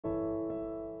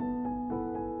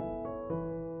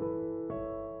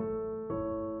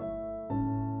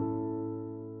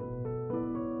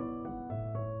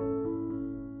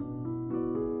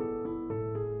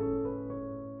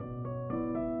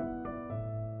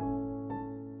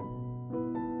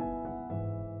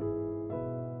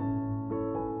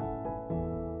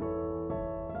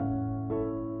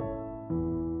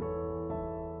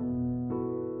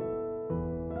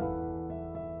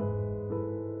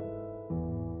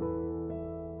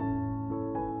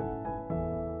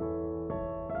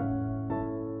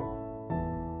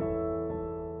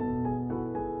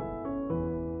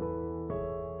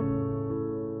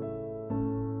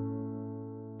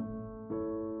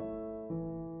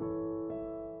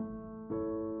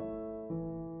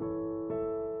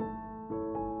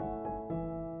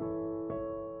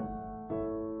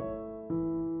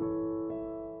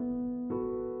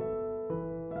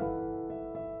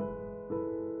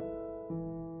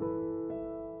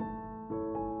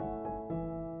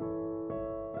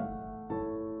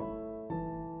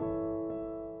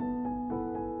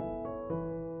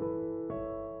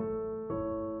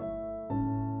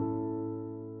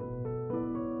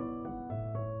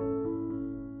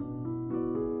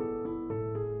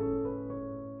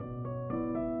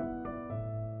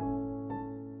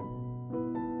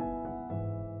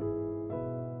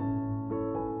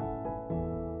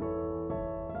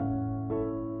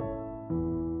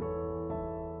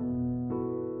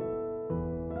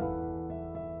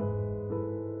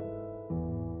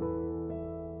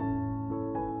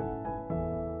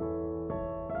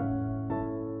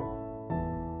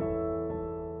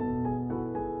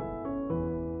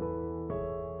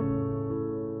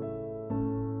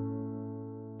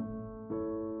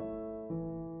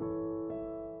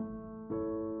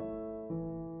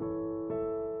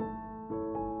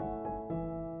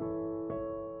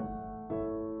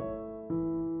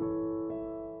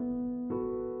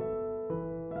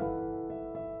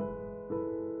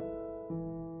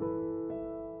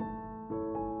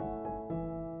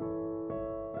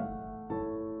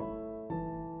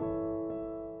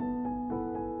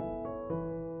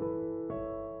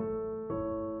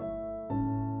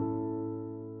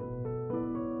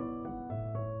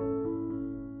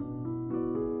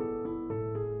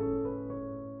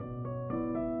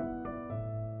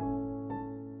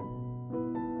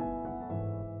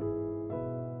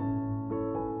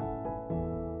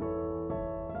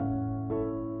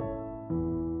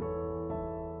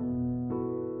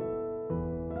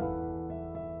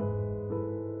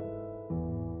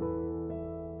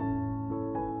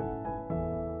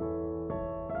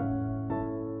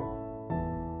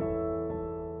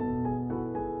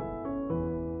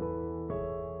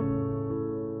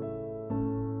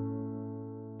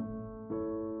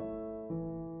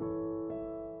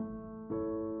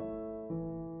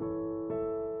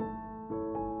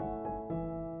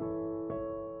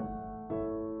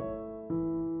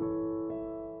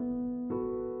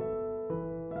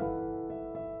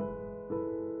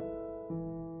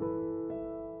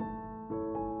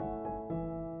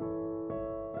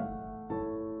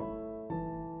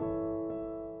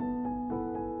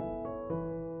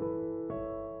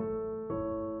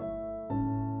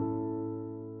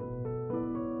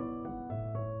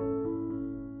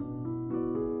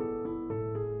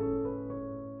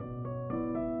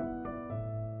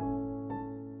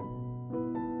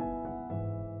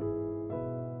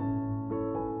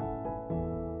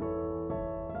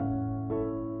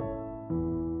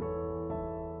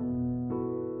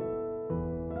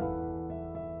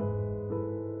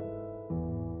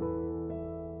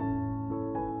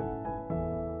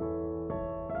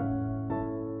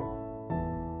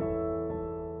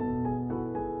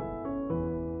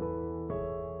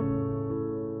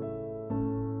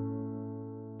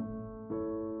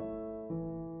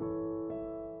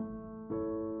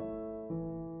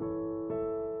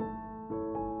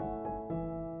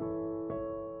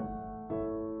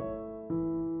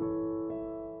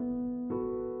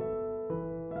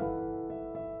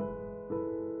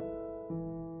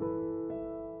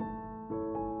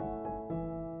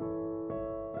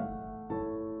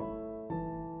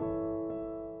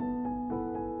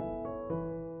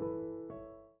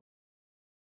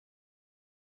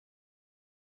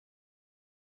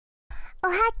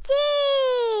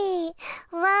Ohachi!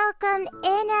 Welcome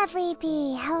in,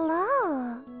 everybody.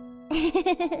 Hello.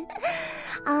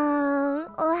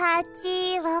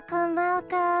 Ohachi, welcome.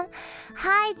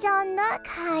 Hi, John Nook.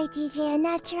 Hi, DJ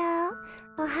Natural.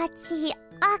 Ohachi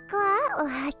Aqua.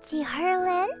 Ohachi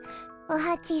Herlin.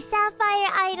 Ohachi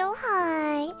Sapphire Idol.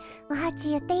 Hi.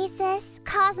 Ohachi Thesis.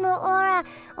 Cosmo Aura.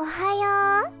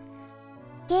 Ohayo.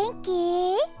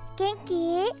 Genki.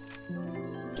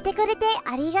 来てくれて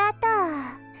ありがと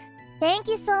う。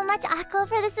Thank you so much, Akko,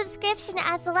 for the subscription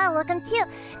as well. Welcome to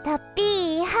the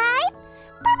Beehive.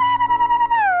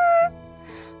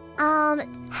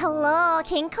 Hello,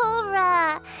 King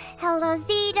Cobra. Hello,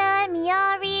 Zeta,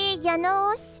 Miari,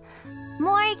 Janos,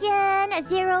 Morgan,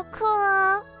 Zero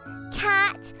Cool,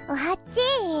 Cat,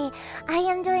 Ohachi. I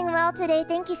am doing well today.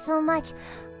 Thank you so much.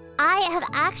 I have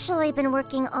actually been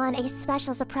working on a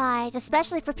special surprise,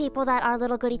 especially for people that are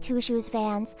little Goody Two Shoes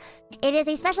fans. It is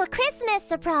a special Christmas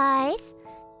surprise,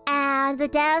 and the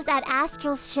devs at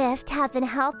Astral Shift have been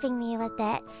helping me with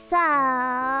it.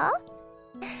 So,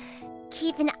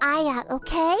 keep an eye out,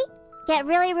 okay? Get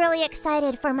really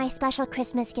excited for my special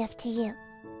Christmas gift to you.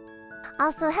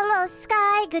 Also, hello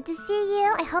Sky, good to see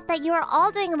you. I hope that you are all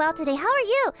doing well today. How are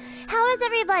you? How is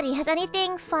everybody? Has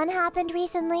anything fun happened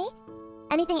recently?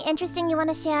 Anything interesting you want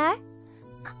to share?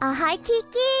 Hi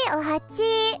Kiki,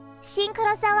 Ohachi, Shin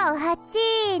Kurosawa,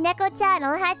 Ohachi, Neko-chan,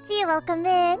 Ohachi, welcome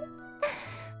in.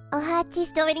 Ohachi,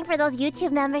 still waiting for those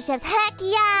YouTube memberships. Heck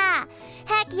yeah!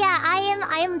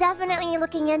 I am definitely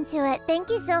looking into it. Thank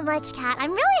you so much, Kat.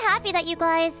 I'm really happy that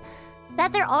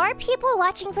that there are people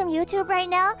watching from YouTube right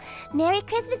now. Merry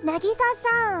Christmas,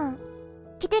 Nagisa-san.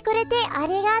 来てくれてあ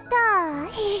りがと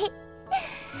う。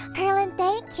Herlin,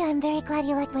 thank you. I'm very glad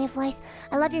you like my voice.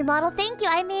 I love your model. Thank you.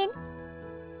 I mean,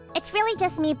 it's really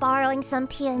just me borrowing some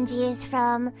PNGs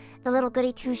from the little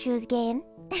Goody Two Shoes game.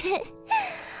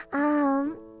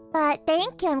 But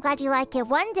thank you. I'm glad you like it.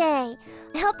 One day,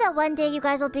 I hope that one day you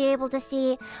guys will be able to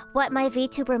see what my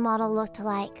VTuber model looked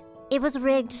like. It was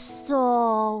rigged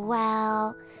so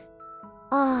well.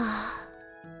 Oh,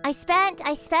 I spent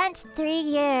 3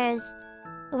 years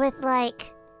with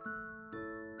like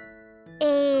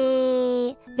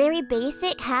a very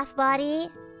basic half-body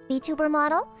VTuber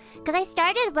model, because I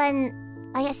started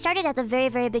at the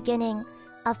very beginning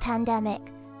of pandemic,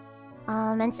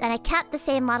 and I kept the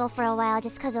same model for a while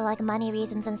just because of like money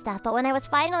reasons and stuff. But when I was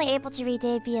finally able to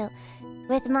re-debut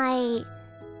with my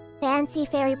fancy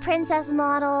fairy princess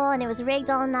model and it was rigged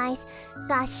all nice,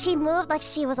 gosh, she moved like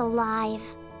she was alive.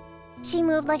 She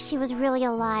moved like she was really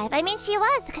alive. I mean, she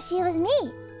was, because she was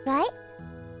me, right?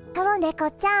 Hello,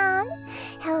 Neko-chan.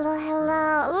 Hello.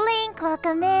 Link,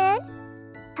 welcome in.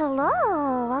 Hello,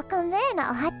 welcome in.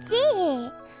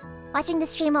 Ohachi. Watching the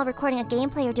stream while recording a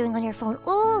gameplay you're doing on your phone.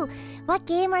 Ooh, what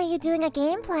game are you doing a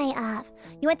gameplay of?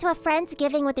 You went to a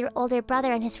Friendsgiving with your older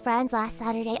brother and his friends last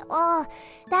Saturday. Oh,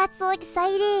 that's so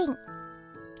exciting.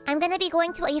 I'm gonna be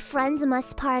going to a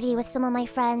Friendsmas party with some of my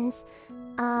friends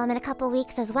in a couple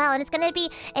weeks as well. And it's gonna be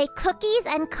a cookies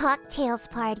and cocktails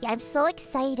party. I'm so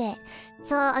excited.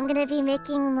 So I'm gonna be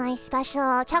making my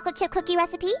special chocolate chip cookie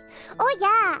recipe. Oh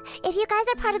yeah! If you guys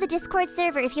are part of the Discord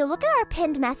server, if you look at our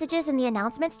pinned messages in the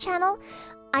announcements channel,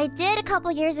 I did a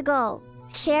couple years ago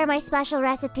share my special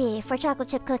recipe for chocolate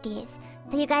chip cookies.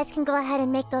 So you guys can go ahead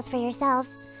and make those for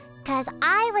yourselves. Because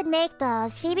I would make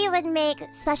those. Phoebe would make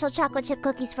special chocolate chip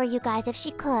cookies for you guys if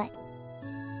she could.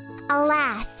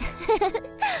 Alas.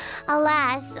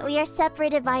 Alas, we are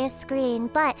separated by a screen.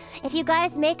 But if you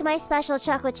guys make my special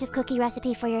chocolate chip cookie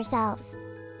recipe for yourselves,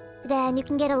 then you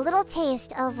can get a little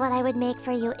taste of what I would make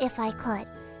for you if I could.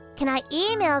 Can I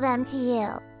email them to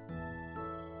you?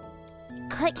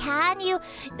 Can you?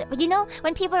 You know,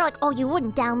 when people are like, oh, you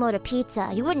wouldn't download a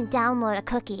pizza. You wouldn't download a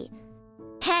cookie.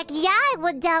 Heck yeah, I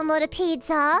would download a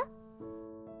pizza.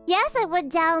 Yes, I would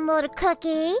download a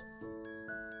cookie.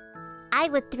 I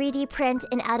would 3D print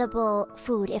an edible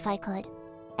food if I could.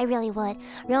 I really would.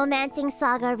 Romancing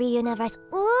Saga Reuniverse.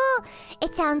 Ooh,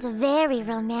 it sounds very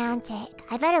romantic.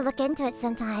 I better look into it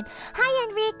sometime. Hi,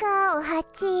 Enrico.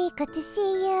 Ohachi, good to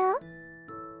see you.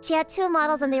 She had 2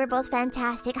 models and they were both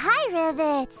fantastic. Hi,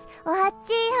 Rivets.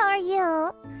 Ohachi, how are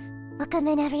you? Welcome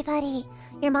in, everybody.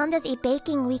 Your mom does a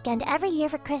baking weekend every year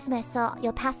for Christmas, so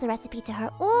you'll pass the recipe to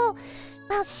her. Ooh,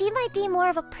 well, she might be more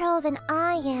of a pro than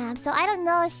I am, so I don't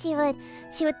know if she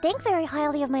would think very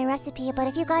highly of my recipe, but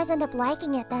if you guys end up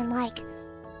liking it, then like,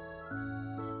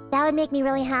 that would make me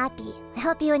really happy. I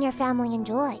hope you and your family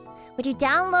enjoy. Would you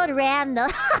download RAM though?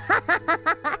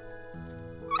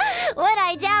 Would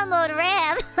I download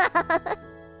RAM?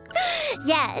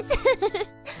 Yes.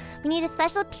 We need a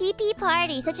special pee-pee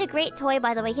party. Such a great toy,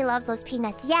 by the way. He loves those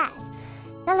peanuts. Yes.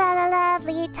 La la la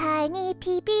lovely tiny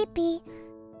pee-pee-pee.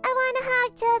 I want a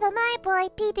hug to the my boy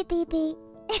pee-pee-pee-pee.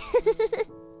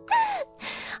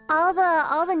 All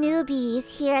the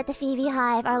newbies here at the Phoebe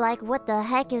Hive are like, what the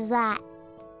heck is that?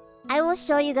 I will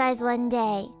show you guys one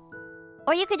day.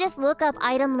 Or you could just look up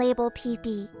item label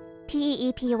Peepee.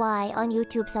 P-E-E-P-Y on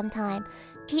YouTube sometime.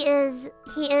 He is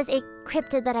a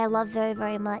cryptid that I love very,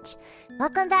 very much.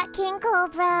 Welcome back, King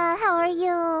Cobra. How are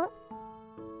you?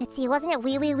 Let's see, wasn't it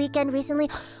Wee Wee Weekend recently?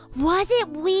 Was it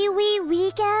Wee Wee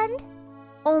Weekend?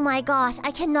 Oh my gosh,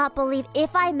 I cannot believe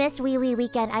if I missed Wee Wee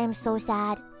Weekend, I am so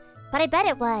sad. But I bet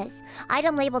it was.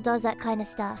 Item Label does that kind of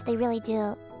stuff. They really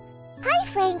do. Hi,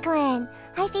 Franklin.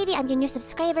 Hi, Phoebe. I'm your new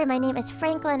subscriber. My name is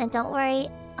Franklin, and don't worry.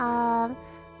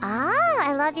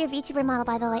 I love your VTuber model,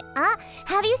 by the way.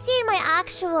 Have you seen my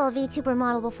actual VTuber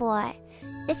model before?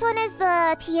 This one is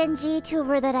the PNG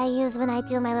tuber that I use when I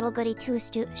do my little Goody Two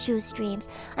Shoes streams.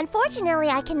 Unfortunately,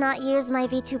 I cannot use my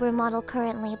VTuber model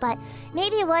currently, but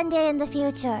maybe one day in the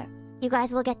future, you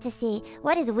guys will get to see.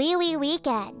 What is Wee Wee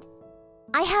Weekend?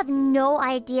 I have no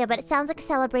idea, but it sounds like a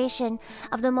celebration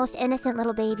of the most innocent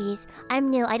little babies. I'm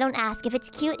new, I don't ask. If it's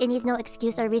cute, it needs no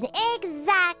excuse or reason.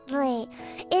 Exactly!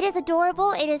 It is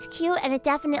adorable, it is cute, and it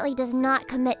definitely does not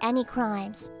commit any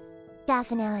crimes.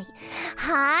 Definitely.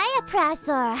 Hi,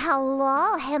 Oppressor!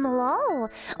 Hello, hello!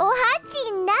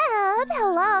 Ohachi Nub!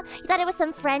 Hello! You thought it was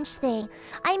some French thing.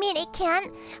 I mean, it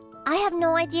can't... I have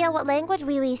no idea what language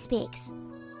Wee Wee speaks.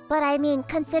 But I mean,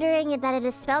 considering that it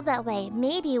is spelled that way,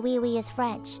 maybe Wee Wee is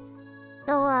French.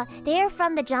 So, they are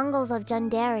from the jungles of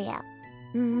Jundaria.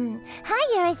 Hi,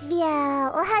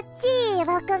 Yorsvia! Ohachi!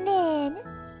 Welcome in!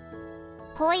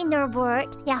 Hoi,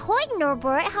 Norbert. Yeah, hoi,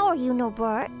 Norbert. How are you,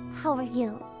 Norbert? How are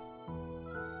you?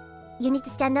 You need to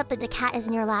stand up if the cat is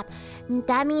in your lap.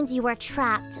 That means you are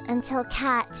trapped until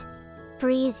cat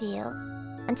frees you.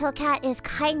 Until cat is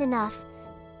kind enough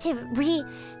to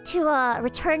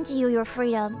return to you your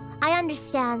freedom. I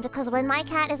understand, because when my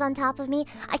cat is on top of me,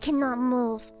 I cannot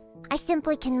move. I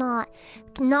simply cannot.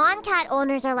 Non-cat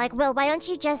owners are like, well, why don't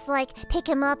you just, like, pick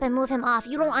him up and move him off?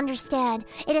 You don't understand.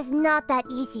 It is not that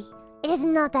easy. It is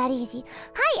not that easy.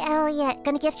 Hi, Elliot.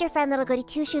 Gonna gift your friend little Goody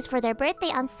Two Shoes for their birthday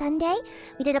on Sunday.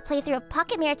 We did a playthrough of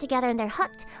Pocket Mirror together and they're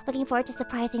hooked. Looking forward to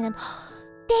surprising them.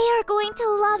 They are going to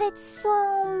love it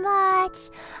so much.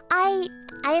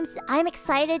 I'm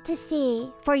excited to see,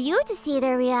 for you to see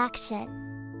their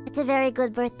reaction. It's a very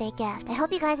good birthday gift. I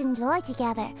hope you guys enjoy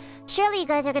together. Surely you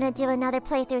guys are gonna do another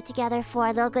playthrough together for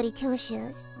little Goody Two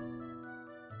Shoes.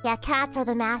 Yeah, cats are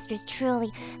the masters,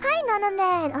 truly. Hi,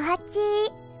 Nanaman. Ohachi.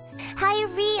 Hi,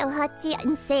 Ri. Ohachi.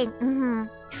 Insane.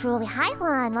 Truly. Hi,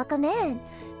 Juan. Welcome in.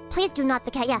 Please do not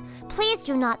the cat. Yeah, please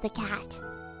do not the cat.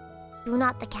 Do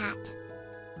not the cat.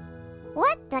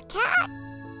 What? The cat?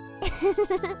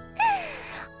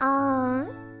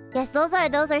 Yes, those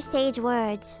are sage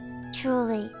words.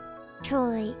 Truly.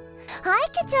 Truly. Hi,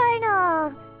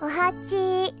 Katarno!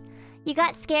 Ohachi! You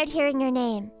got scared hearing your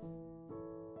name.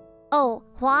 Oh,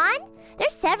 Juan?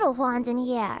 There's several Juans in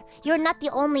here. You're not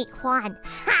the only Juan.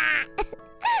 Ha!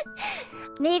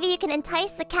 Maybe you can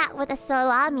entice the cat with a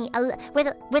salami,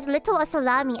 with little a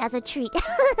salami as a treat.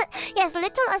 Yes,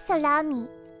 little a salami.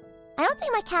 I don't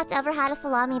think my cat's ever had a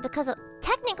salami because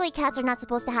technically cats are not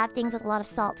supposed to have things with a lot of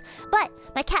salt. But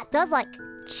my cat does like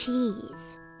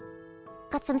cheese.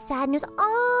 Got some sad news.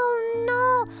 Oh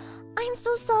no! I'm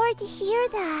so sorry to hear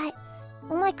that.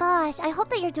 Oh my gosh, I hope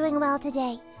that you're doing well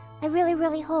today. I really,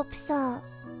 really hope so.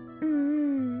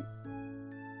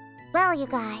 Well, you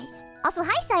guys. Also,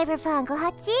 hi, Cyberpunk.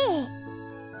 Ohachi.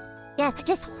 Yes,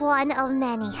 just one of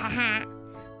many. Haha.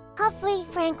 Hopefully,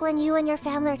 Franklin, you and your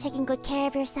family are taking good care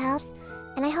of yourselves.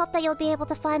 And I hope that you'll be able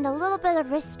to find a little bit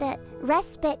of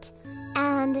respite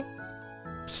and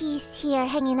peace here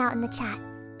hanging out in the chat.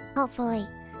 Hopefully.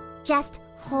 Just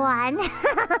Juan.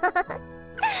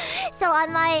 So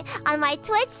on my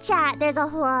Twitch chat, there's a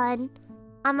Juan.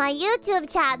 On my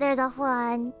YouTube chat, there's a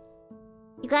Juan.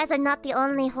 You guys are not the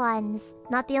only Juans.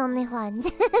 Not the only Juans.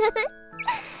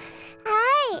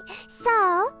 Hi!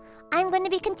 So, I'm going to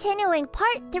be continuing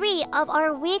part 3 of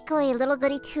our weekly Little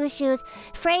Goody Two Shoes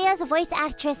Freya's voice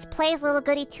actress plays Little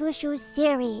Goody Two Shoes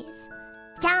series.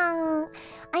 Dang!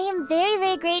 I am very,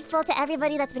 very grateful to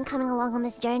everybody that's been coming along on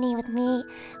this journey with me.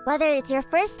 Whether it's your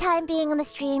first time being on the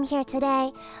stream here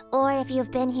today, or if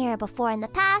you've been here before in the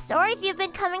past, or if you've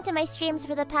been coming to my streams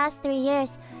for the past 3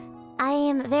 years, I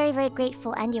am very, very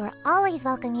grateful, and you are always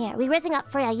welcome here. We're rizzing up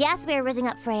Freya. Yes, we are rizzing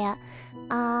up Freya.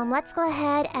 Let's go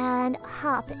ahead and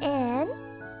hop in.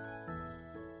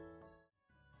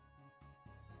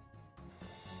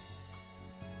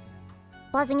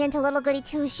 buzzing into little Goody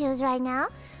Two Shoes right now.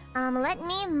 Let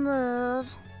me move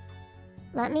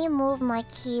my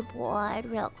keyboard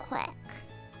real quick.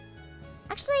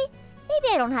 Actually,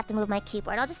 maybe I don't have to move my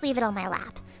keyboard. I'll just leave it on my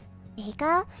lap. There you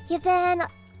go. You've been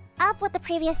up with the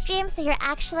previous stream, so you're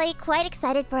actually quite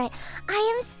excited for it.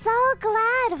 I am so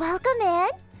glad. Welcome in.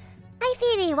 Hi,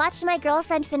 Phoebe. Watched my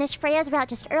girlfriend finish Freya's route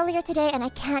just earlier today, and I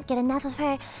can't get enough of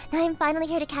her. Now I'm finally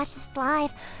here to catch this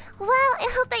live. Well, I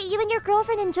hope that you and your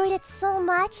girlfriend enjoyed it so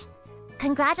much.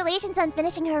 Congratulations on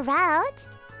finishing her route.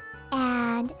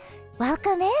 And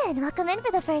welcome in. Welcome in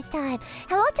for the first time.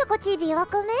 Hello, Choco TV.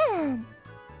 Welcome in.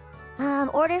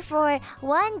 Order for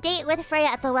one date with Freya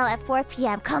at the well at 4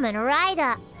 p.m. Coming right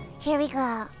up. Here we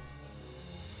go.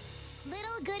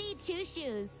 Little Goody Two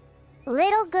Shoes.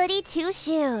 Little Goody Two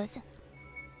Shoes.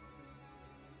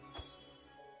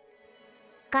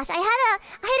 Gosh, I had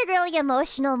a really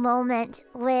emotional moment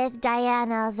with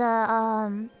Diana,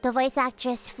 the voice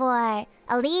actress for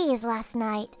Elise last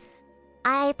night.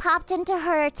 I popped into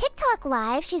her TikTok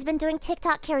live. She's been doing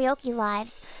TikTok karaoke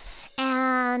lives.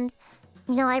 And,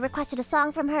 you know, I requested a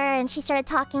song from her and she started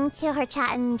talking to her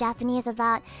chat in Japanese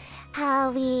about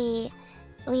how we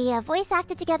voice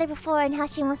acted together before and how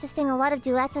she wants to sing a lot of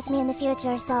duets with me in the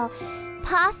future. So,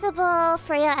 possible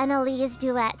Freya and Elise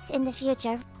duets in the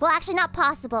future. Well, actually not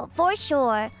possible. For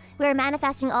sure. We're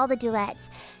manifesting all the duets.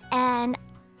 And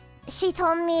she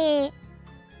told me...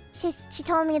 She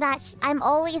told me that I'm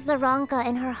always the Ronka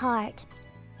in her heart.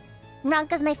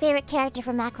 Ronka's my favorite character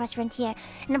from Macross Frontier.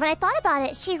 And when I thought about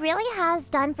it, she really has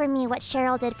done for me what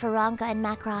Cheryl did for Ronka in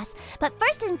Macross. But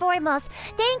first and foremost,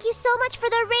 thank you so much for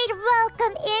the raid.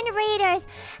 Welcome in, raiders.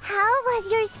 How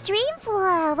was your stream,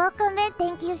 Fla? Welcome in.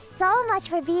 Thank you so much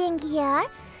for being here.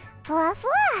 Fla.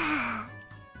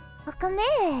 Welcome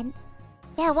in.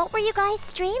 Yeah, what were you guys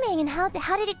streaming and how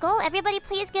did it go? Everybody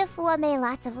please give Fua May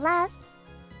lots of love.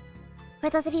 For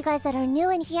those of you guys that are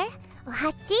new in here,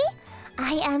 Ohachi,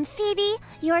 I am Phoebe,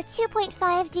 your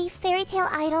 2.5D Fairytale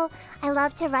idol. I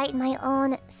love to write my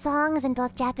own songs in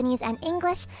both Japanese and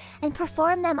English and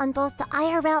perform them on both the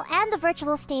IRL and the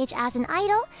virtual stage as an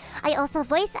idol. I also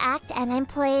voice act and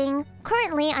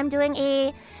currently I'm doing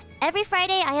every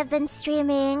Friday I have been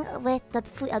streaming with the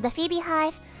Phoebe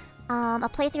Hive, a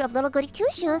playthrough of Little Goody Two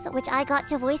Shoes, which I got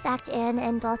to voice act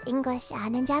in both English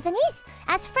and in Japanese,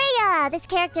 as Freya, this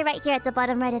character right here at the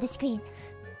bottom right of the screen.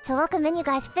 So welcome in, you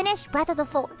guys. Finished Breath of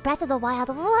the Wild.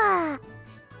 Wow!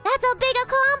 That's a big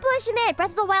accomplishment! Breath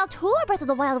of the Wild 2 or Breath of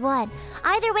the Wild 1?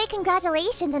 Either way,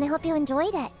 congratulations, and I hope you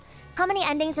enjoyed it. How many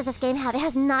endings does this game have? It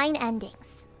has 9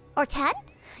 endings. Or 10?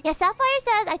 Yeah, Sapphire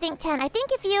says, I think 10. I think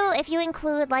if you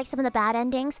include, like, some of the bad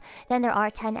endings, then there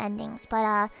are 10 endings.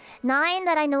 But, 9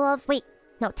 that I know of... Wait,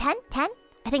 no, 10? 10?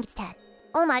 I think it's 10.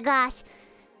 Oh my gosh.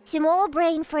 Small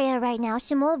brain Freya right now.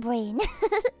 Small brain.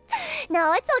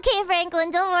 No, it's okay,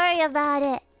 Franklin. Don't worry about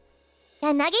it.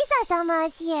 Yeah, Nagisa-sama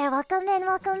is here. Welcome in,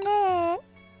 welcome in.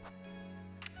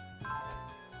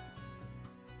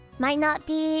 Might not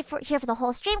be here for the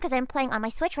whole stream because I'm playing on my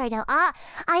Switch right now. Ah,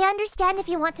 I understand if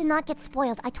you want to not get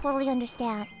spoiled. I totally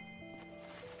understand.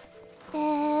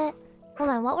 Hold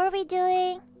on, what were we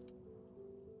doing?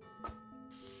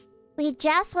 We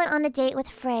just went on a date with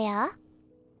Freya.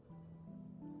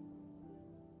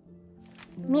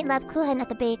 Meet Lebkuchen at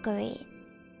the bakery.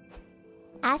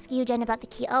 Ask Eugen about the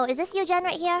key. Oh, is this Eugen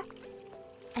right here?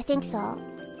 I think so.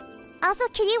 Also,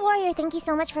 Kitty Warrior, thank you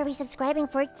so much for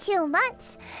resubscribing for 2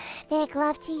 months. Big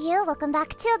love to you. Welcome back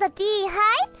to the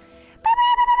Beehive.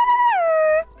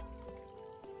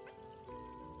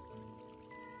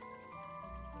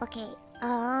 Okay,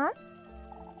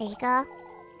 there you go.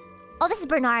 Oh, this is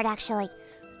Bernard, actually.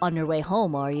 On your way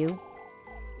home, are you?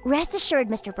 Rest assured,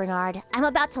 Mr. Bernard. I'm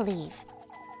about to leave.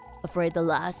 Afraid the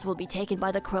lass will be taken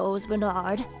by the crows,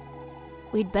 Bernard.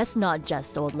 We'd best not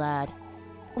jest, old lad.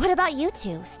 What about you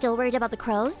two? Still worried about the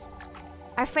crows?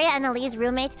 Are Freya and Elise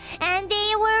roommates? And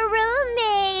they were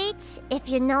roommates! If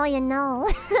you know, you know.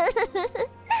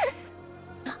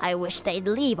 I wish they'd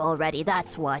leave already,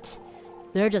 that's what.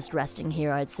 They're just resting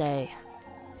here, I'd say.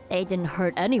 They didn't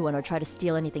hurt anyone or try to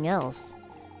steal anything else.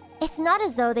 It's not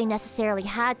as though they necessarily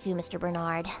had to, Mr.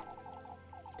 Bernard.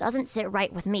 Doesn't sit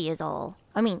right with me is all.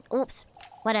 I mean, oops.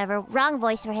 Whatever, wrong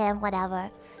voice for him,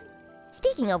 whatever.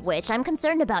 Speaking of which, I'm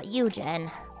concerned about Eugen.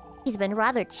 He's been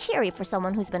rather cheery for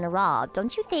someone who's been robbed,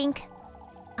 don't you think?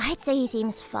 I'd say he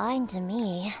seems fine to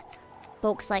me.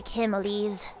 Folks like him,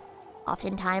 Elise.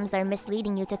 Oftentimes they're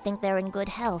misleading you to think they're in good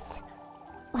health.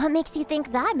 What makes you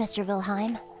think that, Mr.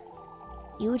 Wilhelm?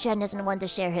 Eugen isn't one to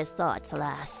share his thoughts,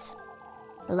 alas.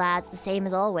 The lad's the same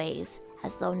as always,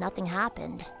 as though nothing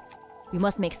happened. We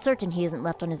must make certain he isn't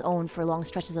left on his own for long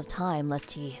stretches of time,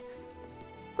 lest he...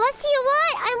 Lest he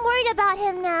what? I'm worried about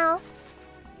him now.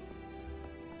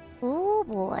 Oh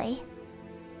boy.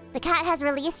 The cat has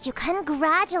released you.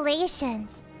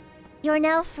 Congratulations. You're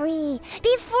now free.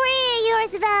 Be free,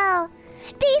 Yorsvel!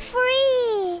 Be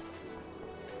free!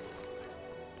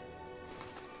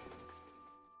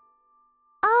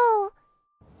 Oh,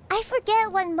 I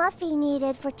forget what Muffy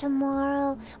needed for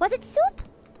tomorrow. Was it soup?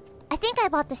 I think I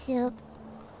bought the soup.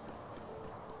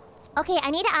 Okay,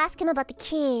 I need to ask him about the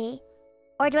key.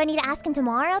 Or do I need to ask him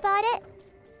tomorrow about it?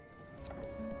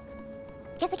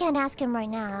 Guess I can't ask him right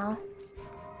now.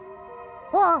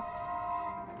 Whoa!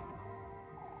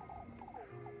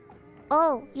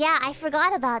 Oh, yeah, I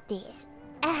forgot about these.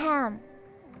 Ahem.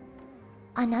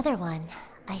 Another one,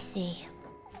 I see.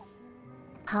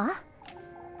 Huh?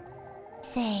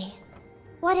 Say,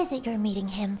 what is it you're meeting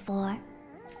him for?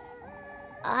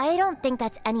 I don't think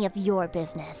that's any of your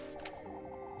business.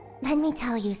 Let me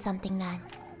tell you something then.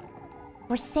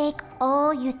 Forsake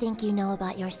all you think you know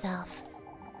about yourself.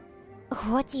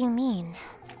 What do you mean?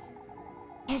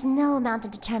 There's no amount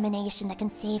of determination that can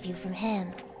save you from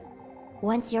him.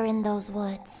 Once you're in those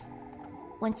woods,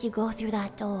 once you go through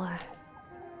that door...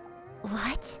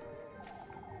 What?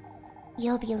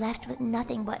 You'll be left with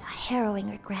nothing but harrowing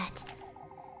regret.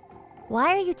 Why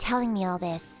are you telling me all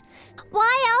this?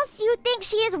 Why else do you think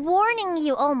she is warning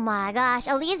you? Oh my gosh,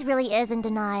 Elise really is in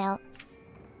denial.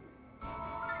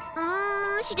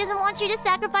 She doesn't want you to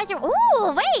sacrifice her...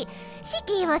 Ooh, wait! She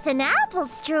gave us an apple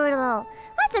strudel!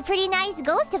 That's a pretty nice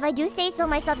ghost if I do say so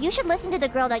myself. You should listen to the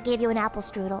girl that gave you an apple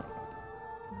strudel.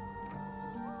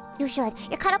 You should.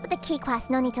 You're caught up with the key quest,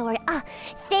 no need to worry. Ah,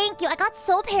 thank you. I got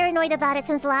so paranoid about it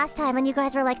since last time when you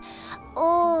guys were like,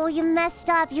 oh, you messed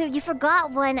up. You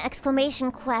forgot one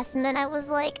exclamation quest. And then I was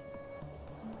like...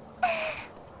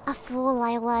 A fool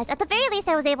I was. At the very least,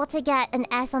 I was able to get an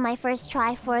S on my first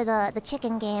try for the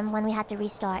chicken game when we had to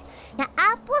restart. Now,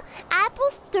 apple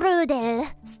strudel.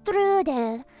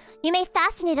 Strudel. You may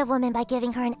fascinate a woman by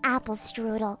giving her an apple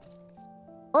strudel.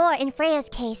 Or, in Freya's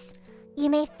case, you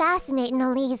may fascinate an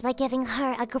Elise by giving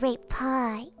her a grape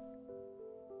pie.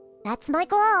 That's my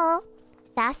goal.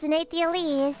 Fascinate the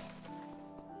Elise.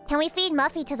 Can we feed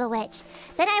Muffy to the witch?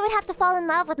 Then I would have to fall in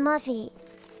love with Muffy.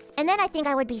 And then I think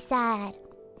I would be sad.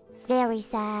 Very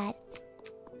sad.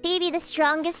 Phoebe, the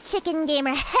strongest chicken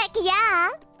gamer. Heck yeah!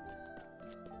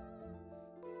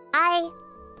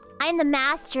 I'm the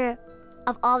master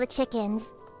of all the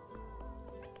chickens.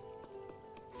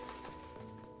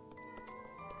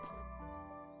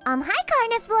 Hi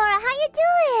Carniflora, how you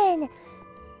doing?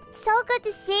 So good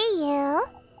to see you.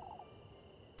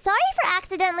 Sorry for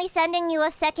accidentally sending you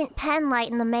a second pen light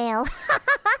in the mail.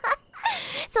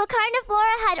 So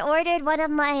Carniflora had ordered one of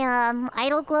my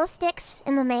idol glow sticks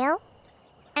in the mail,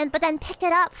 but then picked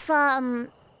it up from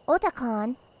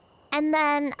Otakon, and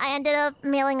then I ended up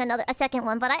mailing a second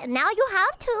one. But now you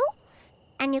have two,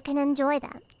 and you can enjoy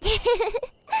them.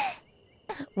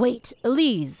 Wait,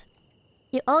 Elise.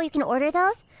 You can order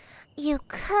those? You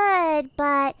could,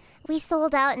 but we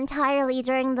sold out entirely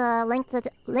during the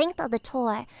length of the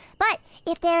tour. But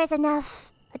if there is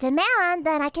enough demand,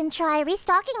 then I can try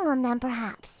restocking on them,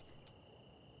 perhaps.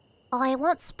 Oh, I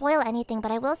won't spoil anything,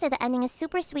 but I will say the ending is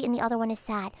super sweet and the other one is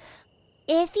sad.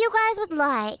 If you guys would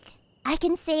like, I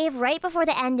can save right before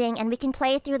the ending and we can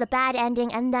play through the bad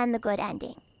ending and then the good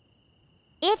ending.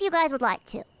 If you guys would like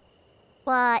to.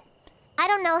 But I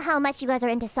don't know how much you guys are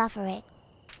into suffering.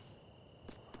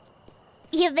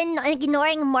 You've been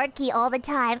ignoring Marky all the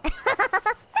time.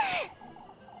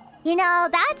 You know,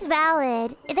 that's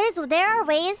valid. There are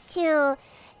ways to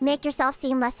make yourself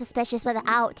seem less suspicious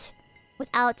without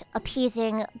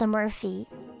appeasing the Murphy.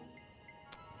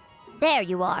 There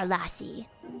you are, lassie.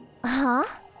 Huh?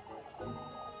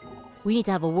 We need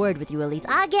to have a word with you, Elise.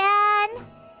 Again?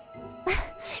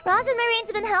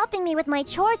 Rosamarine's been helping me with my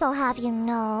chores, I'll have you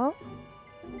know.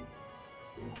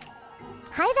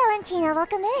 Hi, Valentina.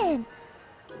 Welcome in.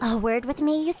 A word with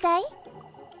me, you say?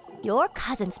 Your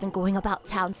cousin's been going about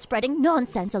town spreading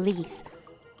nonsense, Elise.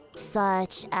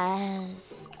 Such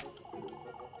as...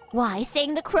 Why,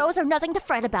 saying the crows are nothing to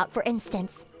fret about, for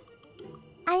instance.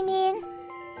 I mean,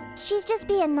 she's just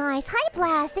being nice. Hi,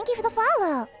 Blast. Thank you for the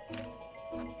follow.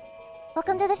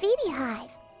 Welcome to the Phoebe Hive.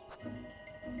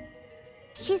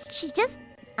 She's just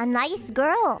a nice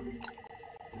girl.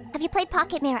 Have you played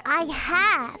Pocket Mirror? I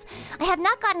have. I have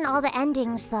not gotten all the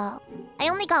endings, though. I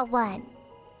only got one.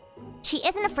 She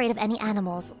isn't afraid of any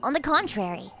animals. On the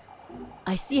contrary.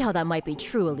 I see how that might be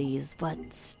true, Elise, but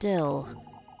still...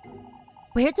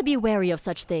 We're to be wary of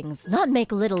such things, not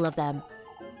make little of them.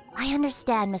 I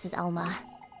understand, Mrs. Elma.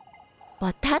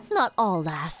 But that's not all,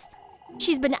 lass.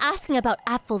 She's been asking about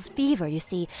Apfel's fever, you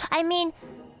see. I mean,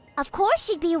 of course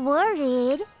she'd be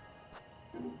worried.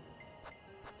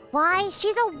 Why?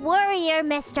 She's a worrier,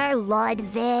 Mr.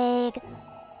 Ludwig.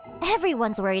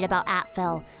 Everyone's worried about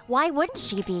Apfel. Why wouldn't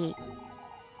she be?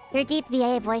 Your deep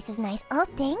VA voice is nice. Oh,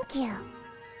 thank you.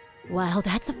 Well,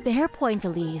 that's a fair point,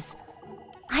 Elise.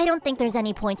 I don't think there's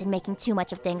any point in making too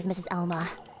much of things, Mrs. Elma.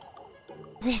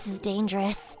 This is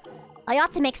dangerous. I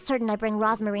ought to make certain I bring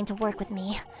Rosmarine to work with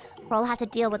me, or I'll have to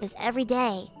deal with this every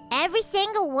day. Every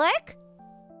single work?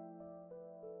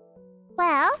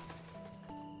 Well...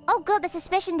 Oh good, the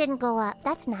suspicion didn't go up.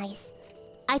 That's nice.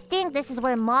 I think this is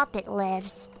where Moppet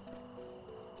lives.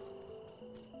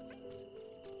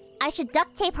 I should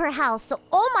duct tape her house, so...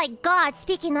 Oh my god,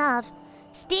 speaking of...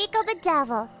 Speak of the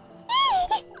devil.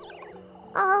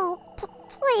 Oh,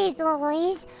 please,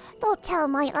 Louise. Don't tell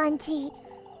my auntie.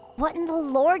 What in the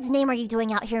Lord's name are you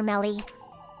doing out here, Melly?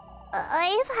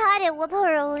 I've had it with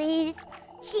her, Elise.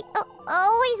 She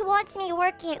always wants me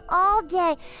working all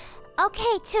day.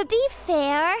 Okay, to be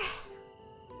fair...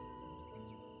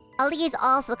 Elise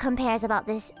also complains about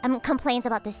the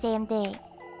same thing.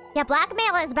 Yeah,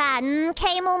 blackmail is bad.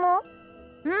 Okay, Momo?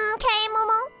 Okay,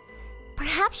 Momo?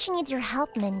 Perhaps she needs your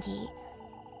help, Mindy.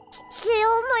 She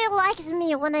only likes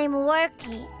me when I'm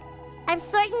working. I'm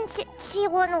certain she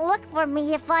wouldn't look for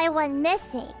me if I went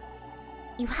missing.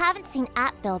 You haven't seen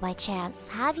Apville by chance,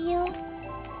 have you?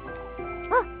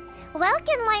 Oh,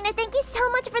 Welkin Liner, thank you so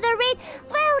much for the raid.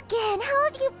 Welkin, how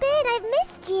have you been? I've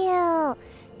missed you.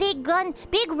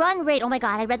 Big run raid. Oh my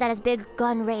god, I read that as big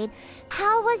gun raid.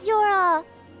 How was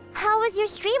your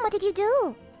stream? What did you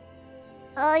do?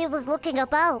 I was looking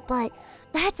about, but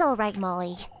that's alright,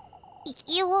 Molly.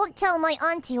 You won't tell my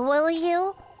auntie, will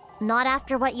you? Not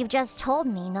after what you've just told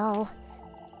me, no.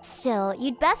 Still,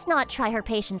 you'd best not try her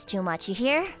patience too much, you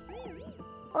hear?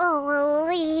 Oh,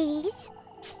 Elise.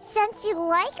 Since you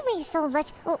like me so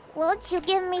much, won't you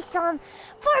give me some?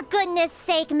 For goodness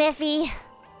sake, Miffy.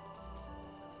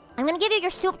 I'm gonna give you your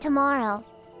soup tomorrow.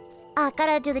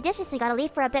 Gotta do the dishes, so you gotta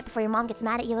leave for a bit before your mom gets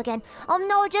mad at you again. Oh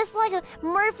no, just like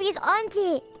Murphy's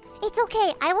auntie. It's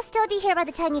okay, I will still be here by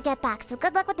the time you get back, so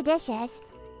good luck with the dishes.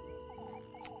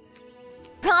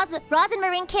 Roz and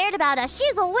Marine cared about us.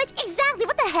 She's a witch. Exactly,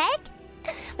 what the heck?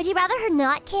 Would you rather her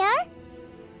not care?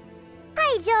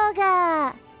 Hi,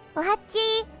 Joga.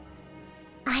 Ohachi.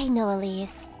 I know,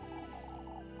 Elise.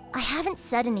 I haven't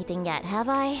said anything yet, have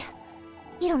I?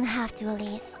 You don't have to,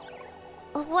 Elise.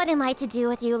 What am I to do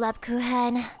with you,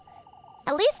 Lebkuchen?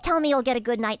 At least tell me you'll get a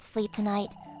good night's sleep tonight.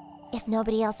 If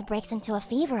nobody else breaks into a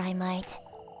fever, I might.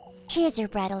 Here's your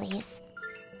bread, Elise.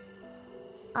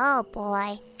 Oh,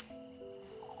 boy.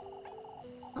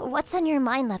 What's on your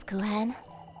mind, Lebkuchen?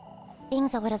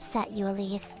 Things that would upset you,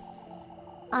 Elise.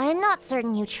 I'm not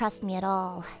certain you trust me at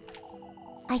all.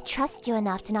 I trust you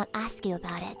enough to not ask you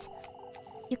about it.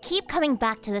 You keep coming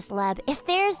back to this lab. If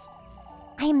there's...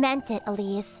 I meant it,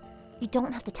 Elise. You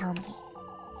don't have to tell me.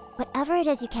 Whatever it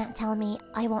is you can't tell me,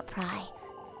 I won't pry.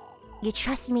 You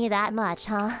trust me that much,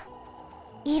 huh?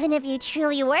 Even if you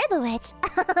truly were the witch.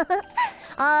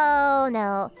 Oh,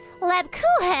 no.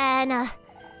 Lebkuchen!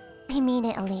 I mean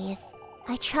it, Elise.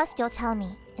 I trust you'll tell me,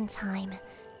 in time.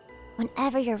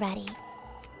 Whenever you're ready.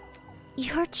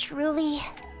 You're truly...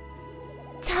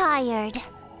 tired.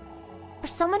 For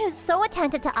someone who's so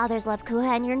attentive to others,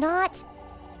 Lebkuchen, you're not...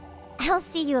 I'll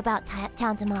see you about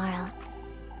town tomorrow.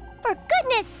 For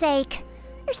goodness sake!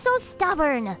 You're so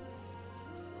stubborn.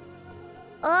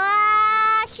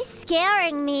 Ah, she's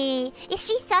scaring me. If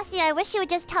she's sussy, I wish she would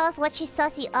just tell us what she's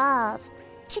sussy of.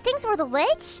 She thinks we're the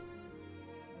witch?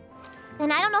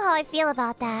 And I don't know how I feel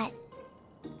about that.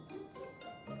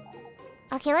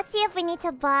 Okay, let's see if we need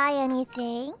to buy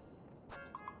anything.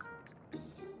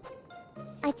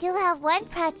 I do have one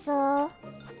pretzel.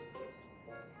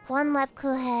 One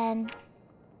Lebkuchen.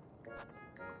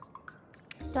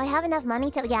 Do I have enough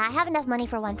money to... Yeah, I have enough money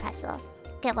for one pretzel.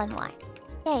 Get one more.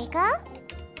 There you go.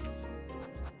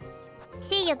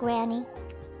 See ya, Granny.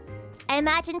 I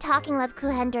imagine talking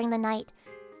Lebkuchen during the night.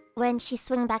 When she's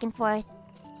swinging back and forth.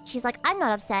 She's like, I'm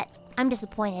not upset. I'm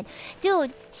disappointed.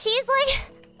 Dude, she's like...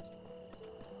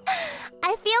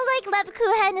 I feel like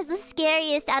Lebkuchen is the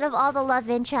scariest out of all the love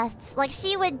interests. Like,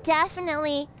 she would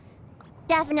definitely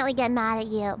get mad at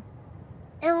you.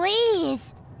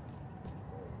 Elise!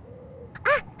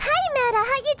 Ah, hi, Meta.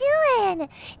 How you doing?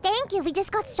 Thank you. We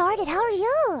just got started. How are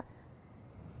you?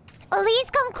 Elise,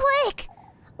 come quick!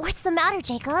 What's the matter,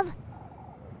 Jacob?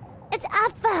 It's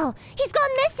Apfel. He's gone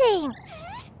missing.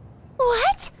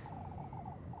 What?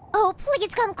 Oh,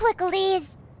 please come quick,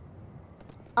 Elise.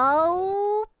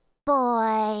 Oh,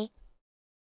 boy.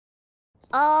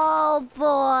 Oh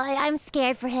boy, I'm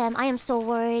scared for him. I am so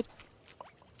worried.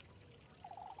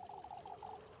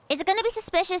 Is it gonna be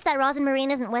suspicious that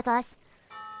Rosemarine isn't with us?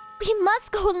 We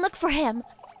must go and look for him.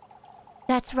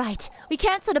 That's right. We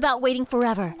can't sit about waiting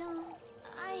forever. No,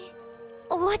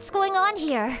 What's going on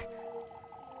here?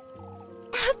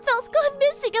 Apfel's gone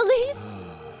missing, Elise.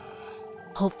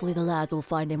 Hopefully the lads will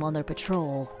find him on their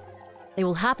patrol. They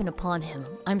will happen upon him,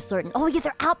 I'm certain. Oh yeah,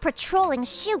 they're out patrolling.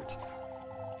 Shoot.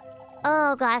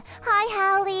 Oh god. Hi,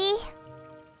 Hallie.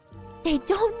 They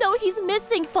don't know he's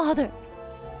missing, Father.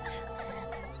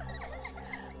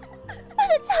 By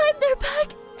the time they're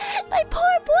back, my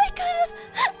poor boy could have...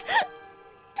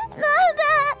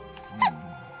 Mama!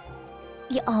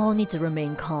 You all need to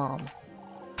remain calm.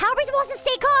 How are we supposed to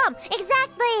stay calm?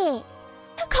 Exactly!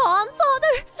 Calm,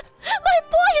 Father? My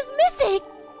boy is missing!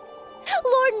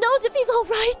 Lord knows if he's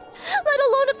alright, let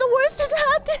alone if the worst has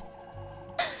happened.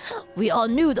 We all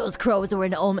knew those crows were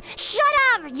an omen. Shut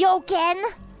up, Yoken!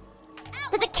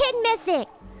 There's a kid missing!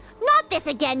 Not this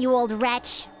again, you old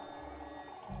wretch!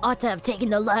 Ought to have taken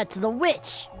the lad to the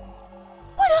witch.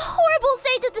 What a horrible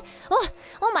thing to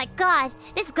oh my god,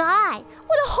 this guy!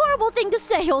 What a horrible thing to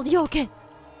say, old Yoken.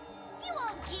 you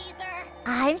old geezer.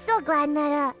 I'm so glad,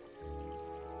 Meta.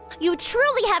 You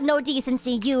truly have no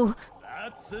decency, you.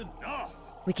 That's enough!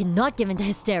 We cannot give in to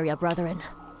hysteria, brethren.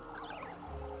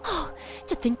 Oh,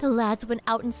 to think the lads went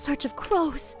out in search of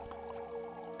crows.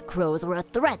 The crows were a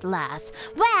threat, lass.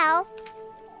 Well,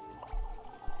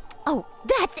 Oh,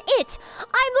 that's it!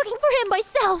 I'm looking for him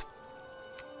myself!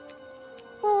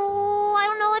 oh, I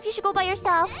don't know if you should go by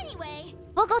yourself. Anyway,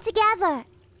 We'll go together.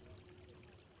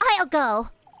 I'll go.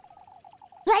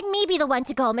 Let me be the one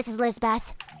to go, Mrs.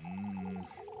 Lisbeth.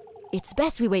 It's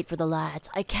best we wait for the lads.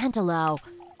 I can't allow...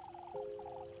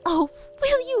 Oh,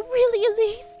 will you really,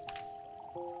 Elise?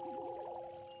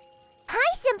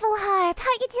 Hi, Simple Harp.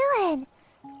 How you doing?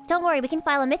 Don't worry, we can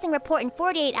file a missing report in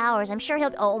 48 hours. I'm sure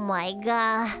he'll... Oh my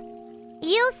god.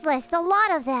 Useless, the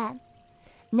lot of them.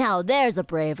 Now there's a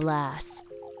brave lass.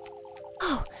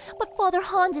 Oh, but Father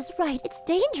Hans is right. It's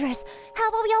dangerous. How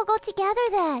about we all go together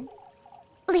then?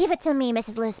 Leave it to me,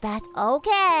 Mrs. Lisbeth.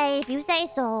 Okay, if you say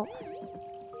so.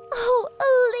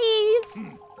 Oh, Elise!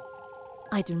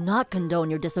 I do not condone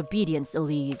your disobedience,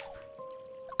 Elise.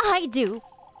 I do.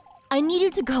 I need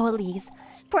you to go, Elise,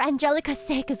 for Angelica's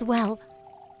sake as well.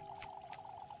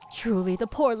 Truly, the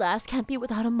poor lass can't be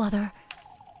without a mother.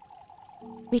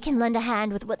 We can lend a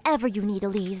hand with whatever you need,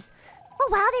 Elise. Oh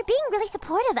wow, they're being really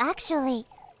supportive, actually.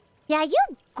 Yeah, you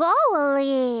go,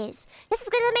 Elise. This is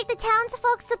gonna make the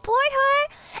townsfolk support her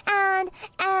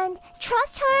and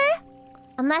trust her.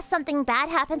 Unless something bad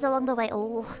happens along the way.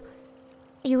 Oh,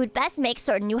 you would best make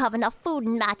certain you have enough food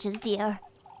and matches, dear.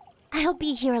 I'll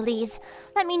be here, Elise.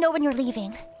 Let me know when you're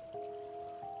leaving.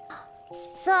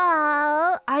 So,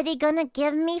 are they gonna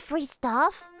give me free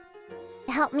stuff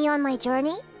to help me on my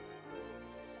journey?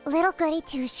 Little Goody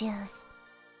Two Shoes.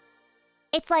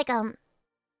 It's like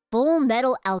Full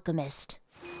Metal Alchemist.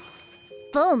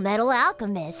 Full Metal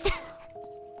Alchemist.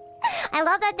 I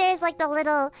love that there's like the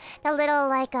little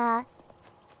like eye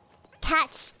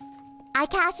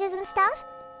catches and stuff.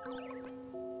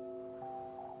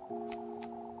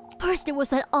 First it was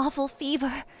that awful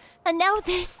fever, and now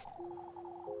this.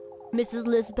 Mrs.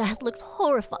 Lisbeth looks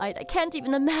horrified. I can't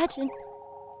even imagine.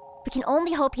 We can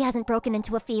only hope he hasn't broken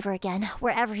into a fever again,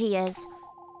 wherever he is.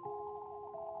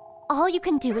 All you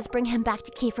can do is bring him back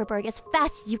to Kieferberg as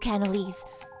fast as you can, Elise.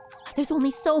 There's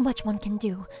only so much one can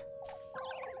do.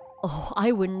 Oh,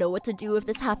 I wouldn't know what to do if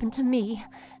this happened to me.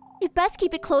 You'd best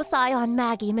keep a close eye on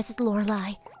Maggie, Mrs.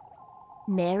 Lorelei.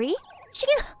 Mary? She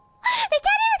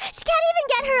can't even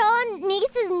get her own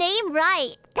niece's name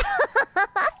right.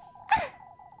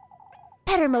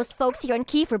 Better most folks here in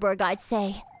Kieferberg, I'd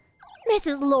say.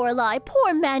 Mrs. Lorelei,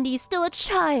 poor Mandy's still a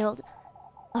child.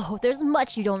 Oh, there's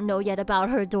much you don't know yet about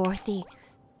her, Dorothy.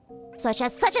 Such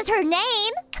as her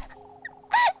name?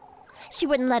 She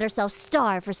wouldn't let herself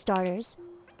starve, for starters.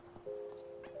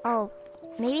 Oh,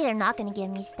 maybe they're not gonna give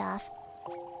me stuff.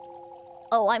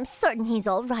 Oh, I'm certain he's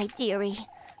all right, dearie.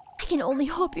 I can only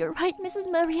hope you're right,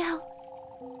 Mrs. Muriel.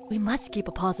 We must keep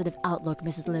a positive outlook,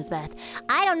 Mrs. Lisbeth.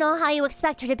 I don't know how you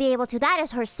expect her to be able to. That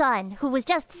is her son, who was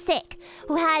just sick,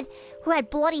 who had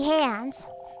bloody hands.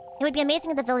 It would be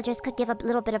amazing if the villagers could give a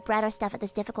little bit of bread or stuff at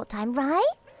this difficult time,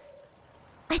 right?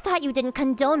 I thought you didn't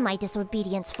condone my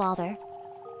disobedience, Father.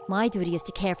 My duty is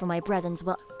to care for my brethren's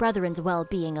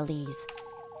well-being, Elise.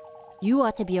 You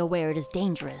ought to be aware it is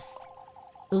dangerous.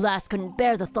 The lass couldn't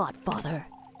bear the thought, Father.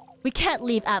 We can't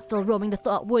leave Apfel roaming the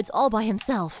Thought Woods all by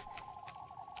himself.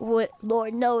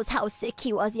 Lord knows how sick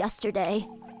he was yesterday.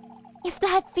 If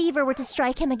that fever were to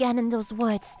strike him again in those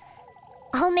woods,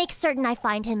 I'll make certain I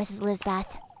find him, Mrs.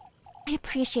 Lisbeth. I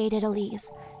appreciate it, Elise,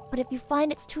 but if you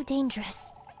find it's too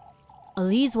dangerous...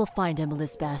 Elise will find him,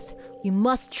 Elizabeth. You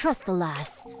must trust the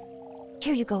lass.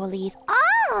 Here you go, Elise.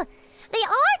 Oh! They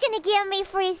are gonna give me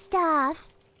free stuff!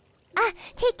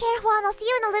 Take care, Juan. I'll see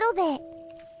you in a little bit.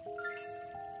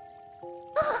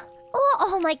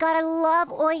 Oh my god, I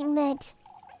love ointment.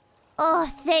 Oh,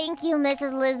 thank you,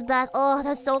 Mrs. Lisbeth. Oh,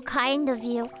 that's so kind of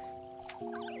you.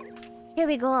 Here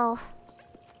we go.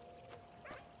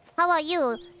 How about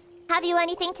you? Have you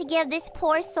anything to give this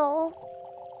poor soul?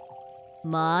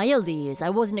 My Elise, I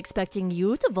wasn't expecting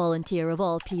you to volunteer of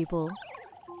all people.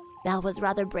 That was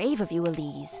rather brave of you,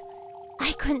 Elise.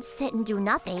 I couldn't sit and do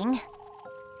nothing.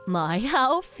 My,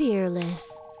 how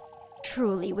fearless.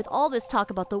 Truly, with all this talk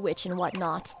about the witch and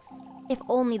whatnot. If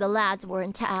only the lads were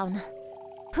in town.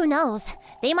 Who knows?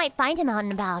 They might find him out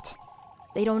and about.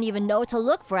 They don't even know to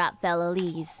look for Atfel,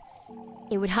 Elise.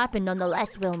 It would happen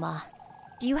nonetheless, Wilma.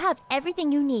 Do you have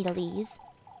everything you need, Elise?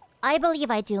 I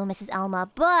believe I do, Mrs. Elma,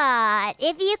 but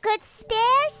if you could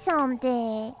spare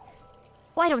something...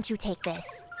 Why don't you take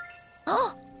this?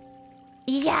 Oh!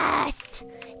 Yes!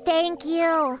 Thank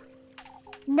you!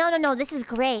 No, this is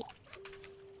great.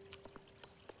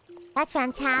 That's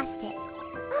fantastic.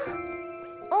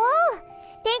 Oh!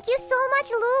 Thank you so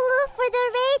much, Lulu, for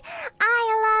the raid! I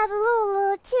love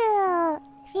Lulu, too!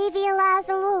 Phoebe loves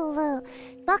Lulu.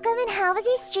 Welcome, and how was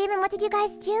your stream, and what did you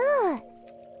guys do?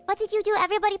 What did you do?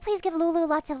 Everybody, please give Lulu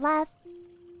lots of love.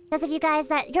 Those of you guys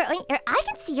that... I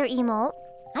can see your emote.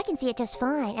 I can see it just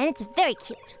fine, and it's very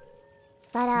cute.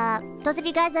 But, those of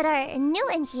you guys that are new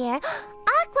in here...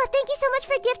 Aqua, thank you so much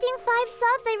for gifting 5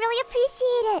 subs. I really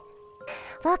appreciate it.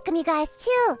 Welcome, you guys,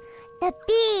 to the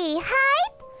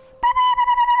Beehive.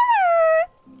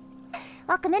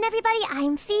 Welcome in, everybody.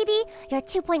 I'm Phoebe, your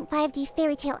 2.5D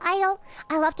Fairytale idol.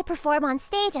 I love to perform on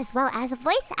stage as well as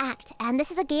voice act. And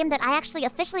this is a game that I actually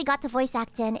officially got to voice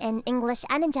act in English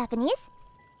and in Japanese.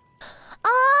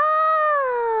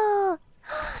 Oh!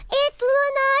 It's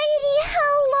Lunardi!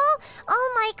 Hello!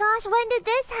 Oh my gosh, when did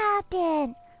this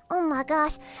happen? Oh my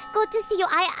gosh. Good to see you.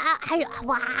 I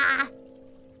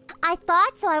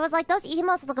thought so. I was like, those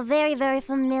emotes look very, very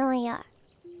familiar.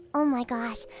 Oh my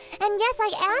gosh. And yes,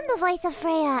 I am the voice of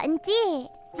Freya, indeed.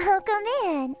 Welcome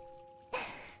in.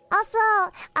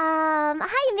 Also,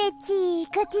 hi Mitty.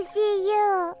 Good to see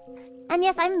you. And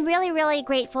yes, I'm really, really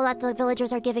grateful that the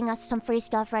villagers are giving us some free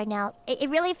stuff right now. It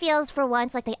really feels for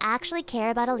once like they actually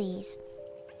care about Elise.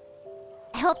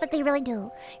 I hope that they really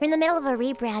do. You're in the middle of a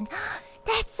rebrand.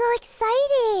 That's so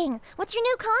exciting! What's your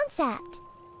new concept?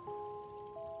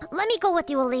 Let me go with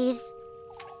you, Elise.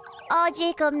 Oh,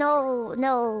 Jacob, no.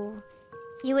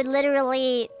 You would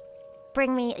literally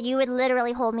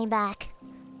hold me back.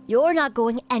 You're not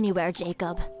going anywhere,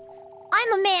 Jacob.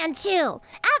 I'm a man, too.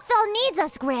 Atfel needs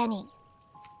us, Granny.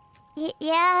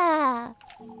 Yeah.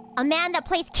 A man that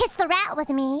plays Kiss the Rat with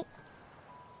me.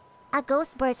 A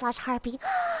ghost bird / harpy.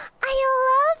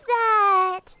 I love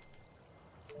that.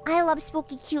 I love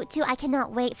Spooky Cute, too. I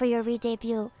cannot wait for your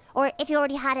re-debut. Or if you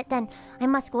already had it, then I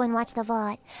must go and watch the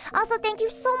VOD. Also, thank you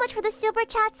so much for the super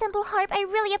chat, Simple Harp. I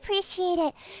really appreciate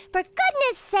it. For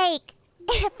goodness sake.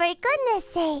 For goodness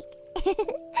sake.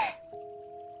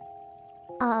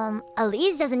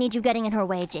 Elise doesn't need you getting in her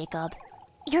way, Jacob.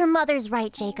 Your mother's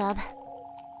right, Jacob.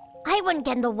 I wouldn't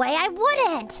get in the way. I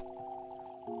wouldn't.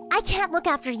 I can't look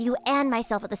after you and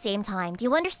myself at the same time. Do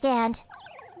you understand?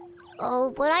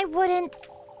 Oh, but I wouldn't.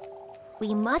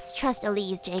 We must trust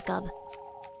Elise, Jacob.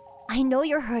 I know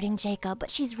you're hurting, Jacob, but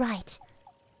she's right.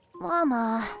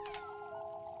 Mama.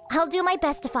 I'll do my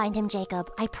best to find him,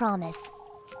 Jacob. I promise.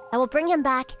 I will bring him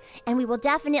back, and we will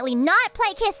definitely not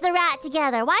play Kiss the Rat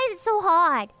together. Why is it so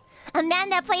hard? A man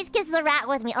that plays Kiss the Rat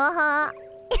with me. Uh-huh.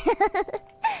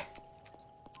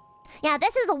 Yeah,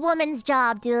 this is a woman's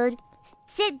job, dude.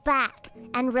 Sit back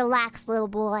and relax, little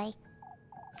boy.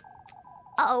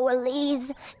 Oh,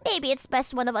 Elise, maybe it's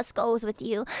best one of us goes with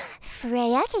you.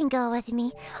 Freya can go with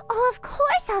me. Oh, of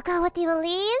course I'll go with you,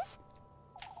 Elise.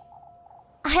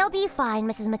 I'll be fine,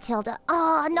 Mrs. Matilda.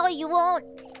 Oh, no, you won't.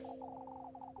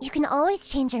 You can always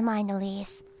change your mind,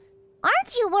 Elise.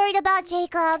 Aren't you worried about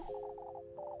Jacob?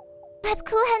 Pep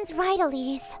Kuchen's right,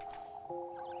 Elise.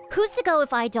 Who's to go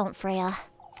if I don't, Freya?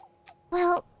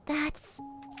 Well, it's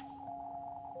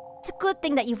a good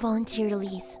thing that you volunteered,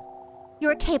 Elise.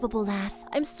 You're a capable lass.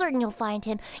 I'm certain you'll find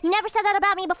him. You never said that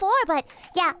about me before, but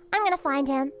yeah, I'm gonna find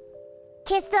him.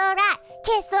 Kiss the rat!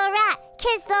 Kiss the rat!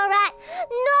 Kiss the rat!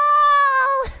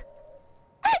 No!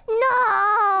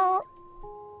 No!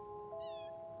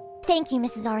 Thank you,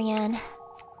 Mrs. Ariane.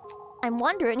 I'm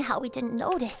wondering how we didn't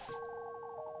notice.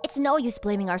 It's no use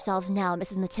blaming ourselves now,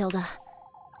 Mrs. Matilda.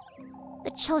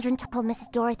 The children told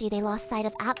Mrs. Dorothy they lost sight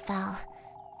of Apfel.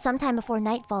 Sometime before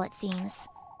nightfall, it seems.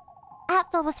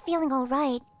 Apfel was feeling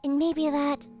alright, and maybe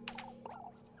that...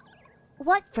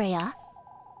 What, Freya?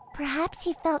 Perhaps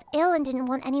he felt ill and didn't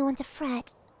want anyone to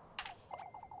fret.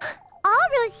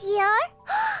 Aru's here!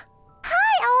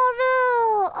 Hi,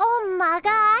 Aru! Oh my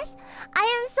gosh! I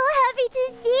am so happy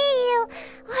to see you!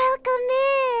 Welcome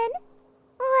in!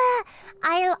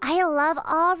 I love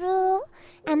Aru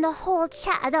and the whole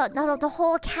the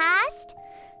whole cast.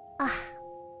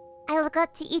 I look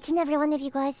up to each and every one of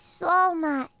you guys so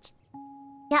much.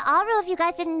 Yeah, Aru, if you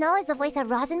guys didn't know, is the voice of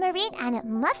Rosenmarine and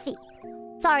Muffy.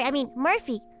 Sorry, I mean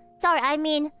Murphy. Sorry, I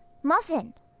mean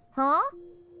Muffin. Huh?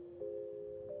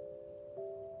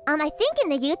 I think in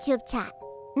the YouTube chat.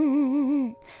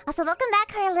 Also, welcome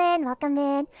back, Harlan. Welcome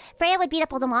in. Freya would beat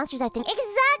up all the monsters, I think.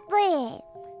 Exactly!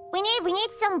 We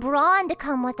need some brawn to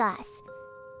come with us.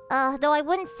 Though I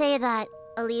wouldn't say that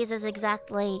Elise is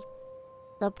exactly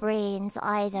the brains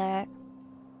either.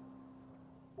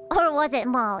 Or was it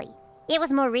Molly? It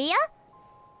was Maria?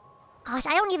 Gosh,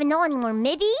 I don't even know anymore.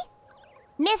 Mibby?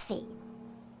 Miffy.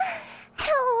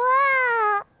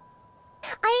 Hello!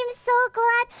 I am so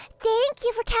glad. Thank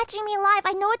you for catching me live.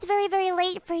 I know it's very, very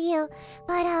late for you.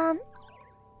 But,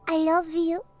 I love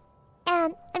you.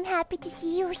 And I'm happy to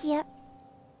see you here.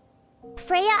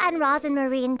 Freya and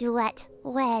Rosenmarine duet.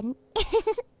 When?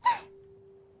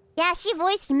 Yeah, she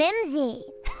voiced Mimsy.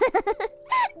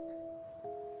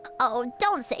 Oh,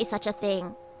 don't say such a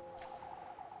thing.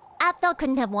 Apfel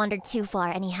couldn't have wandered too far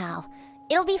anyhow.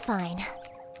 It'll be fine.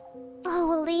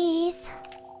 Oh, Elise.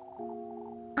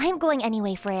 I'm going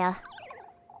anyway, Freya.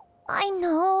 I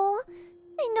know,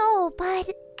 but...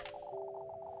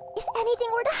 if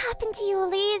anything were to happen to you,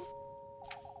 Elise...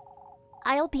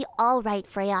 I'll be alright,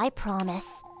 Freya, I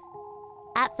promise.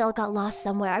 Apfel got lost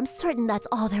somewhere. I'm certain that's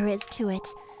all there is to it.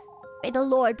 May the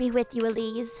Lord be with you,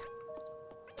 Elise.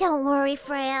 Don't worry,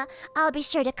 Freya. I'll be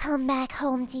sure to come back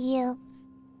home to you.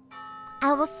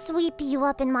 I will sweep you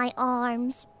up in my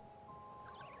arms.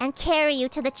 And carry you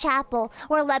to the chapel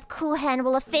where Lebkuchen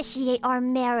will officiate our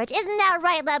marriage. Isn't that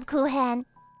right, Lebkuchen?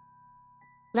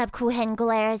 Lebkuchen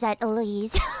glares at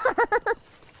Elise.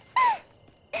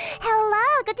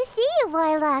 Hello, good to see you,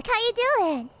 Warlock. How you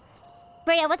doing?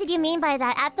 Freya, what did you mean by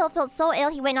that? Apfel felt so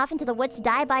ill he went off into the woods to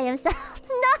die by himself.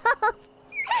 No!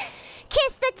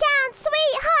 Kiss the town,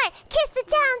 sweetheart! Kiss the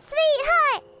town,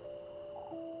 sweetheart!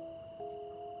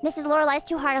 Mrs. Lorelai's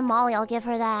too hard on Molly, I'll give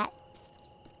her that.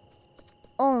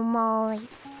 Oh, Molly.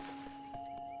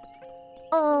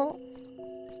 Oh.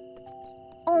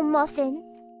 Oh, Muffin.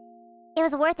 It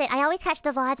was worth it. I always catch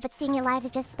the VODs, but seeing it live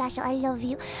is just special. I love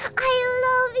you. I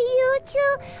love you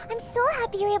too. I'm so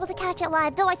happy you're able to catch it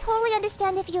live, though I totally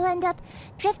understand if you end up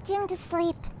drifting to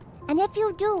sleep. And if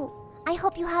you do, I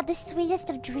hope you have the sweetest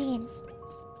of dreams.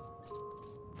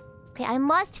 Okay, I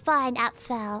must find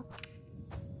Apfel.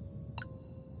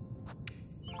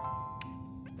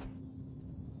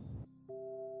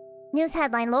 News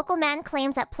headline: local man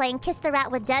claims that playing Kiss the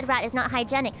Rat with dead rat is not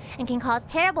hygienic and can cause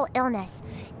terrible illness.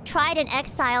 Tried and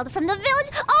exiled from the village.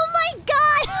 Oh my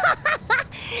god!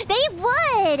 They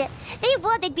would! They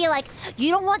would. They'd be like,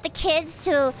 you don't want the kids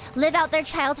to live out their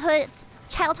childhoods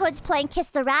playing Kiss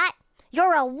the Rat?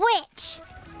 You're a witch!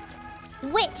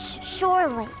 Witch,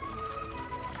 surely.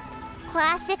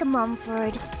 Classic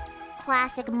Mumford.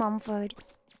 Classic Mumford.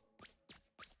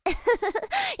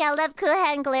 Yeah,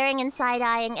 Lebkuchen glaring and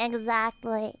side-eyeing,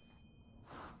 exactly.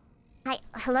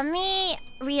 Let me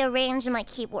rearrange my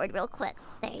keyboard real quick.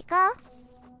 There you go.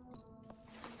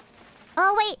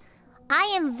 Oh, wait.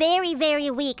 I am very, very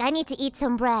weak. I need to eat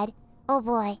some bread. Oh,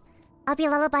 boy. I'll be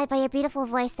lullabied by your beautiful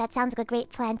voice. That sounds like a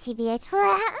great plan, TBH.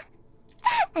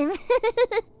 I'm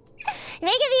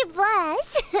making me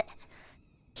blush.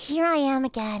 Here I am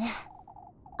again.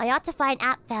 I ought to find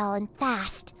Apfel and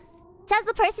fast. Says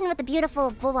the person with the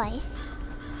beautiful voice.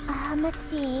 Let's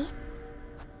see.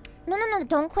 No,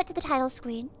 don't quit to the title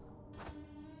screen.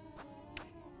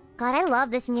 God, I love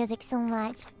this music so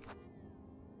much.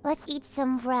 Let's eat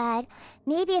some bread.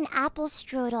 Maybe an apple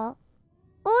strudel.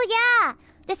 Oh yeah!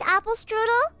 This apple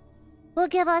strudel will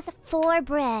give us 4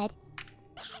 bread.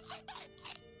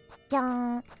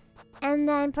 Dun. And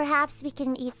then perhaps we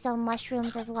can eat some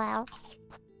mushrooms as well.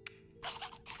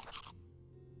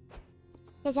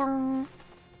 Ta-dang.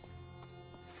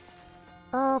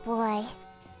 Oh boy.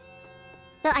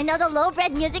 So I know the low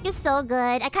bread music is so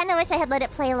good. I kind of wish I had let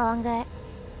it play longer.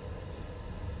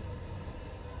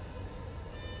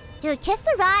 Dude, Kiss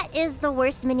the Rat is the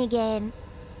worst minigame.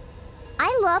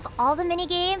 I love all the mini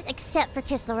games except for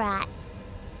Kiss the Rat.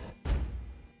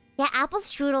 Yeah, apple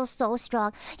strudel's so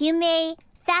strong. You may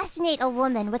fascinate a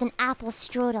woman with an apple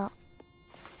strudel.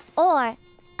 Or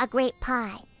a grape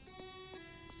pie.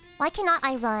 Why cannot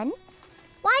I run?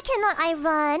 Why cannot I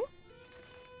run?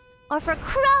 Or for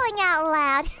crawling out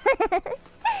loud.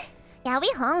 Yeah,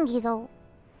 we hungry though.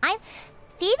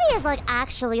 Phoebe is like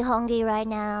actually hungry right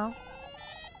now.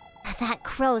 That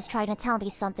crow's trying to tell me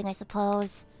something, I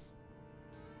suppose.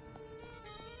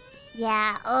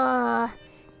 Yeah,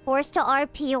 forced to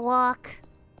RP walk.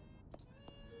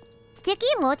 Sticky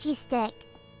Mochi Stick.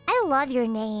 I love your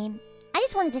name. I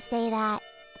just wanted to say that.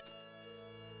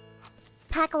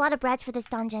 Pack a lot of breads for this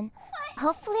dungeon.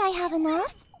 Hopefully I have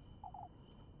enough.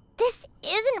 This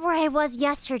isn't where I was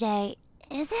yesterday,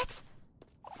 is it?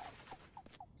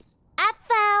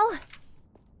 Apfel!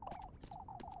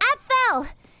 Apfel!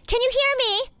 Can you hear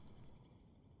me?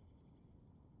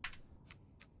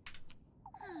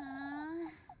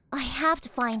 I have to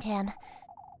find him.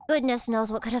 Goodness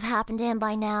knows what could have happened to him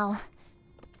by now.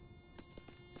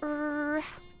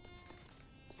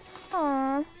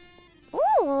 Oh.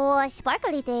 Ooh, a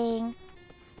sparkly thing.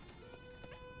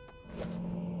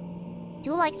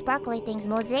 Do like sparkly things.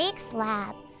 Mosaic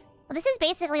slab. Well, this is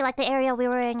basically like the area we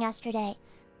were in yesterday.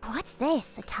 What's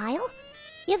this? A tile?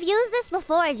 You've used this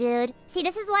before, dude. See,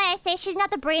 this is why I say she's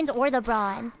not the brains or the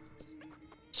brawn.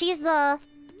 She's the...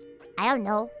 I don't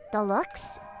know. The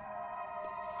looks?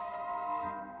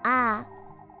 Ah.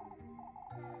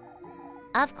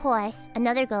 Of course,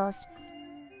 another ghost.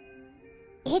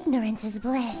 Ignorance is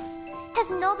bliss. Has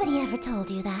nobody ever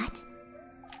told you that?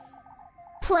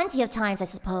 Plenty of times, I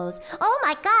suppose. Oh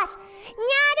my gosh!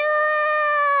 Nyaru!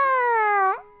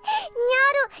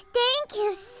 Nyaru, thank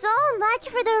you so much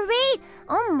for the raid!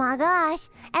 Oh my gosh.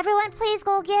 Everyone please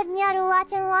go give Nyaru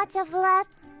lots and lots of love.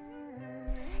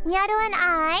 Nyaru and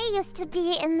I used to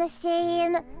be in the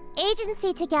same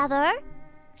agency together.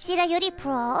 Shirayuri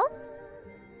Pro.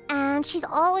 And she's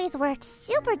always worked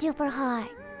super duper hard.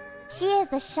 She is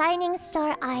the shining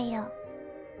star idol.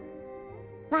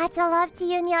 Lots of love to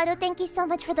you, Nyaru. Thank you so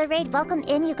much for the raid. Welcome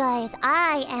in, you guys.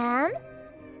 I am...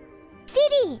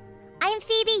 Phoebe! I'm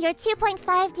Phoebe, your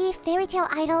 2.5D Fairytale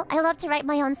idol. I love to write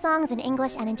my own songs in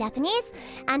English and in Japanese,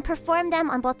 and perform them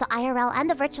on both the IRL and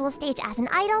the virtual stage as an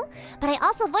idol. But I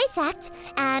also voice act,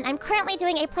 and I'm currently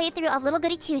doing a playthrough of Little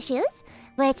Goody Two Shoes,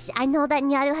 which I know that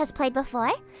Nyaru has played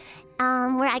before,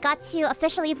 where I got to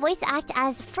officially voice act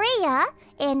as Freya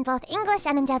in both English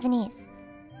and in Japanese.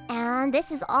 And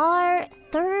this is our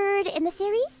third in the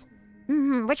series.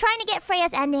 We're trying to get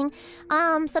Freya's ending.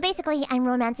 So basically, I'm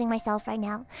romancing myself right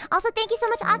now. Also, thank you so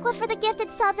much, Aqua, for the gifted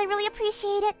subs. I really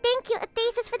appreciate it. Thank you,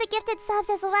 Athesis, for the gifted subs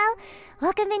as well.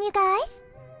 Welcome in, you guys.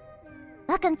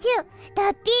 Welcome to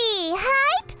the Bee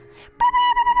Hype.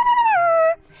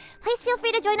 Please feel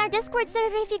free to join our Discord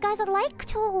server if you guys would like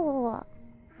to.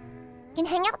 We can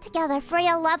hang out together.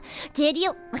 Freya, love. Did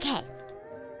you? Okay.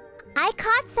 I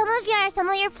caught some of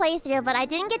your playthrough, but I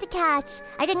didn't get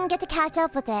to catch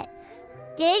up with it.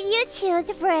 Did you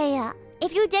choose Freya?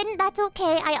 If you didn't, that's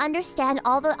okay. I understand.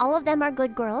 All of them are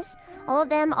good girls. All of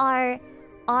them are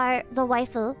the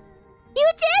waifu.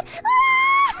 You did?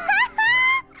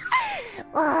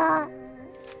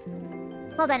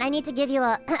 Hold on, I need to give you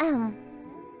a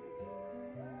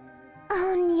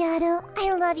Oh, Nyaru,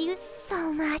 I love you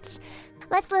so much.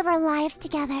 Let's live our lives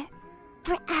together.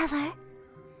 Forever.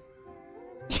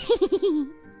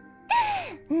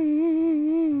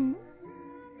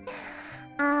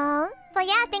 But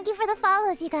yeah, thank you for the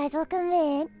follows, you guys. Welcome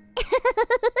in.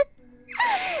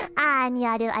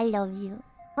 Nyaru, I love you.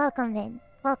 Welcome in.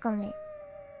 Welcome in.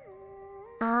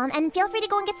 And feel free to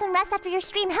go and get some rest after your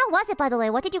stream. How was it, by the way?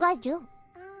 What did you guys do?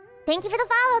 Thank you for the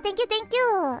follow. Thank you, thank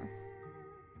you.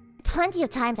 Plenty of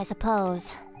times, I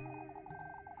suppose.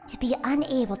 To be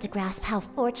unable to grasp how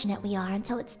fortunate we are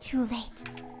until it's too late.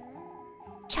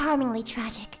 Charmingly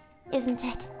tragic, isn't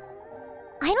it?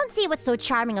 I don't see what's so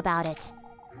charming about it.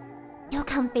 You'll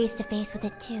come face to face with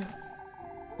it too.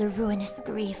 The ruinous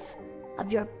grief of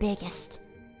your biggest,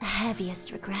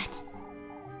 heaviest regret.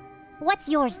 What's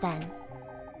yours then?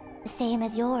 The same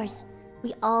as yours.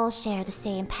 We all share the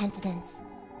same penitence.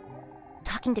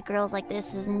 Talking to girls like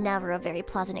this is never a very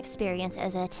pleasant experience,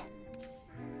 is it?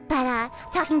 But,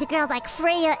 talking to girls like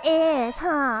Freya is,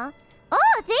 huh?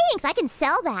 Oh, thanks! I can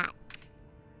sell that.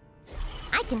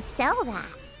 I can sell that.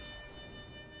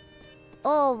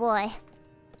 Oh, boy.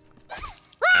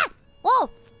 Ah! Whoa!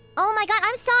 Oh my god,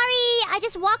 I'm sorry! I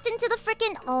just walked into the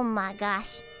frickin'... Oh my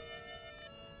gosh.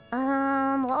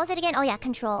 What was it again? Oh yeah,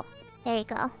 control. There you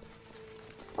go.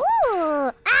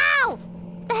 Ooh! Ow!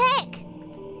 What the heck?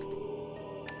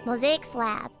 Mosaic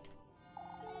slab.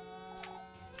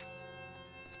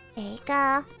 There you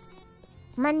go.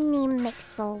 Money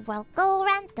makes the world go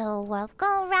round, the world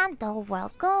go round, the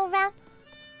world go round.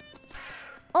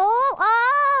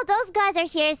 Oh, those guys are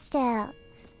here still.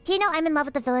 Do you know I'm in love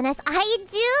with the villainess? I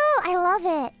do! I love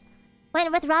it.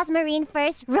 Went with Rosmarine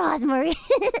first. Rosmarine.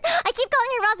 I keep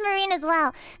calling her Rosmarine as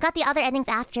well. Got the other endings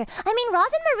after. I mean,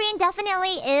 Ros and Marine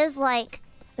definitely is like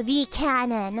the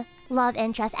canon love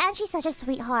interest. And she's such a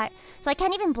sweetheart. So I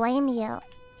can't even blame you.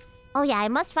 Oh yeah, I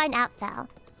must find Apfel.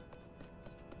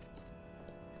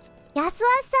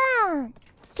 Yasuo-san!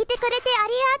 来てくれてあ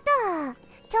りがとう。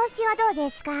調子はどうで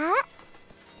すか?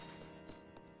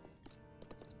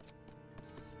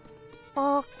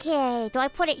 Okay, do I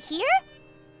put it here?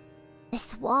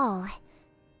 This wall,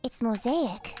 it's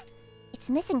mosaic. It's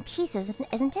missing pieces,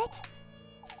 isn't it?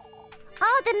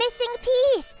 Oh, The Missing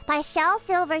Piece by Shel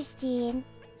Silverstein.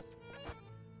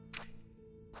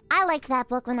 I liked that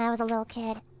book when I was a little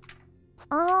kid.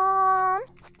 Yeah,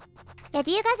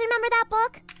 do you guys remember that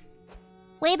book?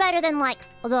 Way better than, like,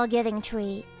 The Giving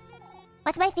Tree.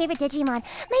 What's my favorite Digimon?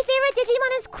 My favorite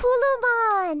Digimon is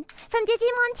Kulumon from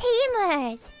Digimon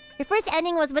Tamers. Your first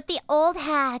ending was with the old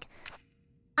hag.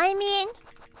 I mean,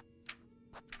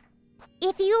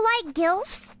 if you like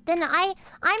gilfs, then I'm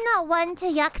not one to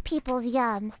yuck people's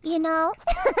yum, you know?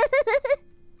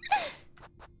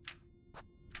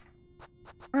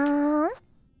 You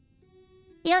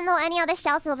don't know any other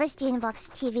Shel Silverstein books,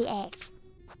 TVH.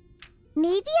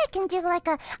 Maybe I can do like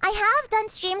a... I have done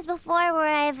streams before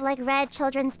where I've like read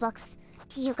children's books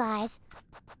to you guys.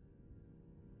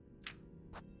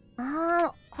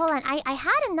 Hold on. I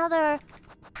had another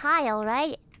pile,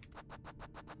 right?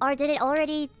 Or did it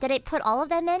already... Did it put all of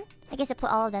them in? I guess it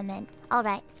put all of them in.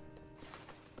 Alright.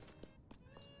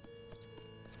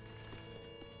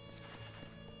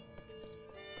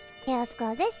 Okay, let's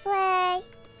go this way.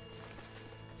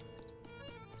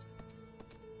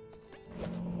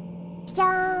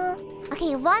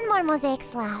 Okay, one more mosaic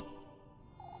slab.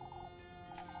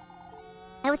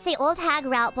 I would say old hag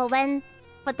route, but then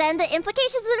the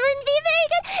implications wouldn't be very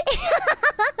good.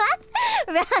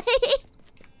 Right?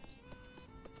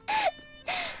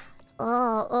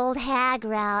 Oh, old hag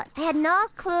route. I had no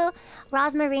clue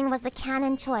Rosmarine was the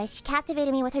canon choice. She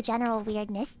captivated me with her general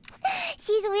weirdness.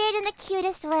 She's weird in the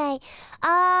cutest way.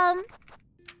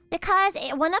 Because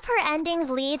one of her endings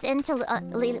leads into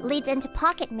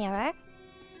Pocket Mirror,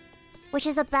 which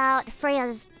is about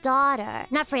Freya's daughter.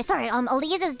 Not Freya, sorry,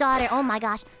 Elise's daughter. Oh my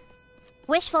gosh.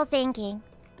 Wishful thinking.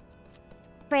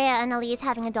 Freya and Elise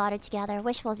having a daughter together.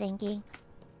 Wishful thinking.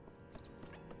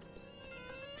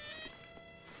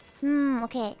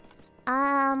 Okay.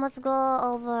 Let's go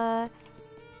over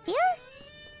here?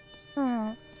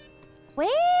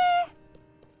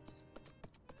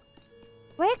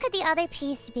 Where could the other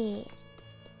piece be?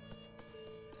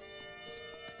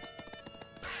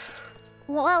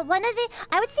 Well, one of the...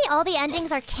 I would say all the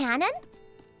endings are canon,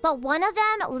 but one of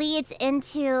them leads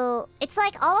into... It's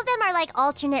like all of them are like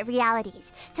alternate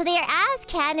realities. So they are as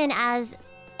canon as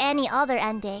any other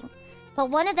ending.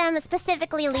 But one of them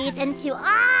specifically leads into...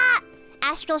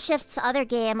 Astral Shift's other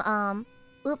game.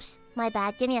 Oops, my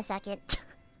bad. Give me a second.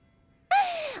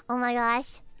 Oh my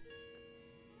gosh.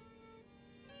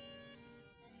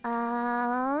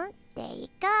 There you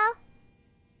go.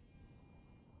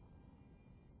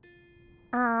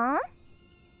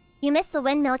 You missed the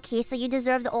windmill key, so you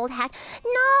deserve the old hack.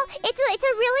 No, it's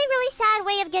a really, really sad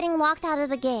way of getting locked out of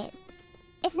the game.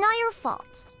 It's not your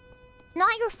fault.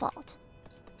 Not your fault.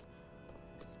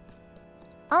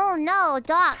 Oh no,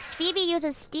 doxed. Phoebe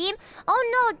uses Steam. Oh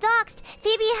no, doxed.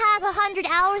 Phoebe has 100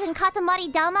 hours in Katamari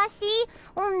Damacy.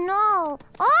 Oh no.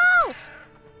 Oh!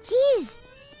 Jeez.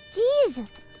 Jeez.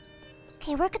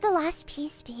 Okay, where could the last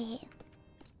piece be?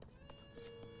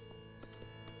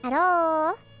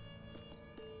 Hello?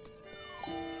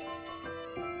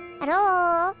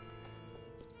 Hello?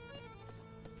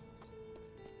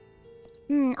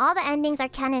 All the endings are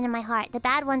canon in my heart. The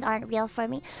bad ones aren't real for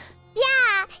me.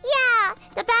 Yeah!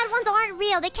 The bad ones aren't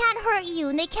real. They can't hurt you,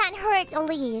 and they can't hurt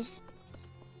Elise.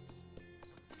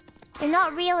 They're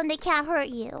not real, and they can't hurt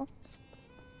you.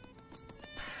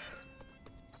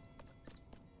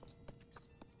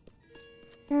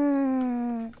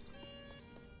 Hmm...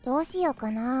 どうしよう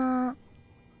かな。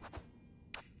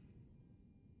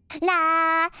ラーラ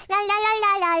ララ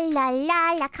ラララ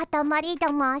ララ塊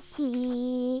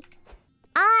魂。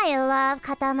I love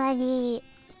塊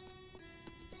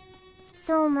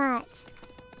so much.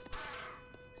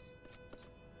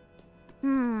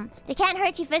 They can't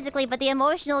hurt you physically, but the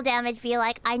emotional damage be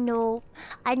like, I know,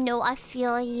 I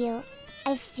feel you.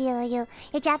 I feel you.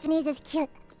 Your Japanese is cute.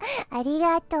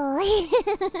 Arigato.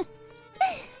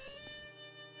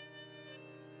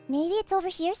 Maybe it's over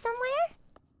here somewhere?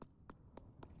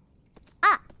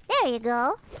 Ah, there you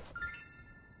go.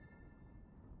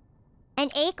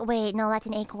 Wait, no, that's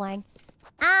an acorn.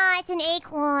 Ah, it's an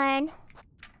acorn.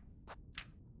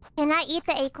 Can I eat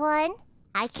the acorn?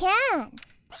 I can.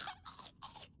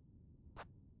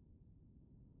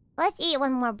 Let's eat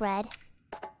one more bread.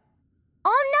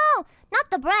 Oh no!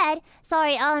 Not the bread!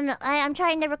 Sorry, I'm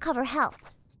trying to recover health.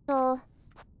 So...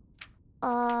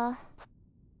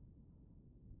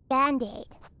 Band-Aid.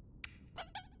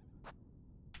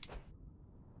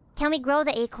 Can we grow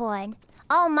the acorn?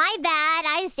 Oh, my bad!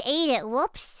 I just ate it.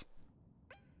 Whoops.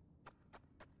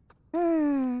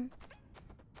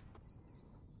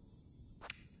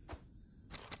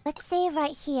 Let's save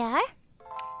right here.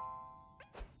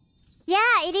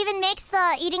 Yeah, it even makes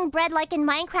the eating bread like in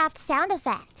Minecraft sound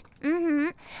effect.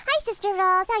 Hi, Sister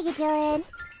Rose. How you doing?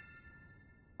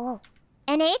 Oh,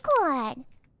 an acorn.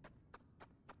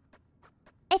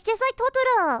 It's just like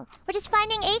Totoro. We're just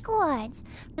finding acorns.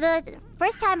 For the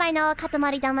first time I know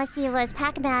Katamari Damacy was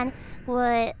Pac-Man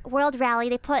World Rally.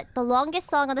 They put the longest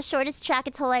song on the shortest track.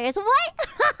 It's hilarious. What?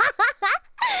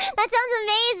 That sounds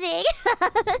amazing.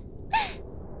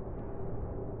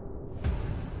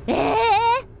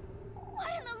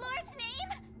 What in the Lord's name?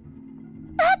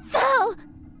 That fell!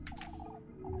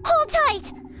 Hold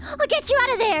tight! I'll get you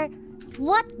out of there!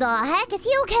 What the heck? Is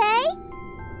he okay?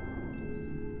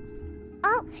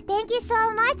 Oh, thank you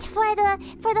so much for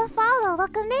the follow.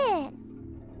 Welcome in.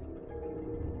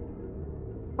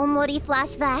 Omori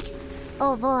flashbacks.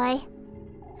 Oh boy.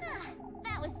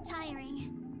 That was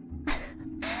tiring.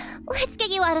 Let's get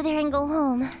you out of there and go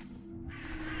home.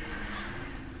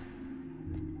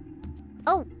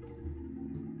 Oh.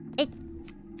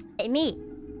 Me.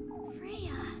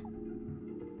 Freya.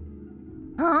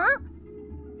 Huh?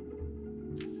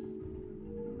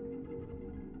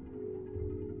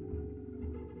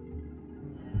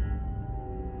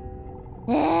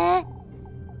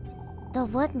 The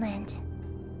woodland.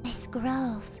 This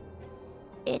grove.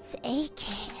 It's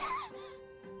aching.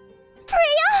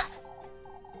 Freya!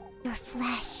 Your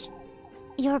flesh.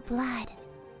 Your blood.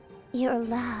 Your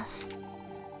love.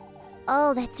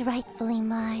 Oh, that's rightfully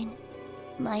mine.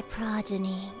 My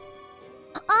progeny.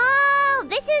 Oh,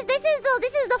 this is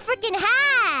the freaking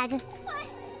hag. What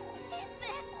is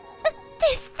this?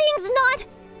 This thing's not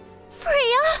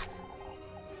Freya.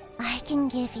 I can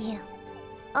give you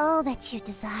all that you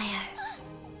desire.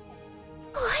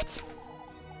 What?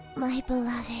 My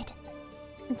beloved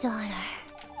daughter.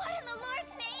 What in the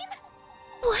Lord's name?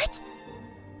 What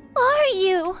are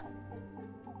you?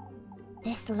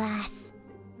 This lass,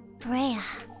 Freya.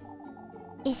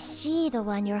 Is she the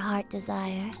one your heart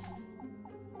desires?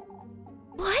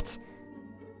 What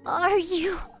are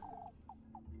you?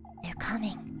 They're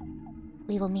coming.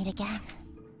 We will meet again.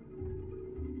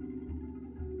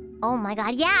 Oh my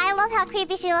god, yeah, I love how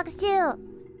creepy she looks too.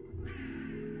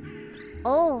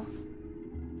 Oh.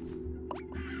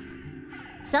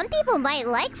 Some people might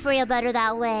like Freya better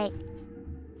that way.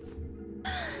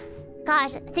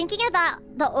 Gosh, thinking about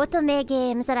the otome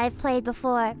games that I've played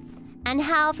before, and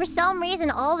how for some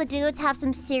reason all the dudes have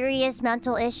some serious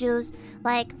mental issues.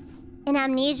 Like, in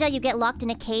Amnesia, you get locked in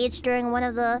a cage during one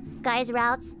of the guys'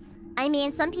 routes. I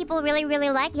mean, some people really, really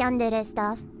like yandere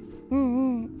stuff.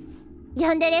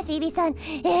 Yandere, Phoebe-san.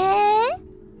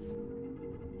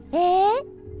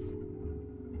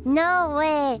 No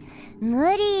way.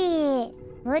 Muri.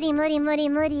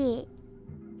 Muri.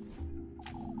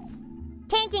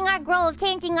 Tainting our grove,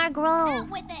 tainting our grove.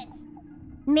 Out with it!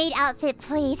 Maid outfit,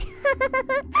 please.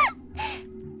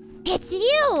 It's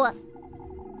you!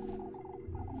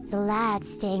 The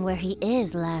lad's staying where he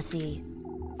is, lassie.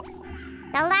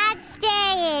 The lad's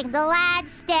staying! The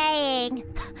lad's staying!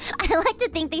 I like to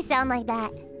think they sound like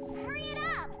that. Hurry it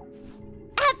up!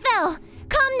 Ethel!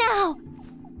 Come now!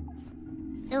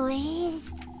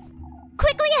 Louise?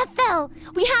 Quickly, Ethel!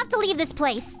 We have to leave this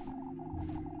place!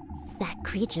 That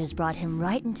creature's brought him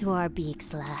right into our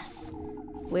beaks, lass.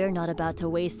 We're not about to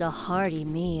waste a hearty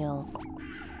meal.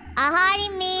 A hearty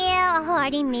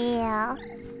meal.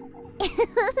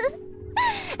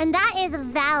 And that is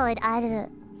valid, Aru.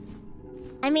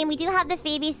 I mean, we do have the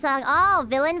Phoebe song. Oh,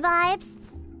 villain vibes?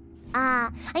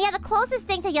 And yeah, the closest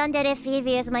thing to Yandere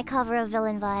Phoebe is my cover of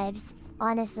Villain Vibes.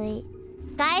 Honestly.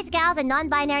 Guys, gals, and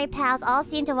non-binary pals all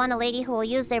seem to want a lady who will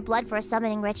use their blood for a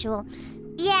summoning ritual.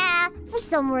 Yeah, for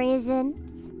some reason.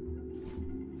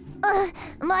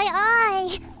 My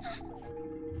eye!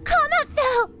 Come,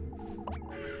 Ethel!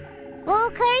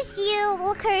 We'll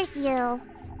curse you.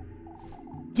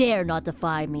 Dare not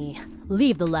defy me.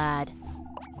 Leave the lad.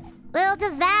 We'll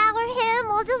devour him.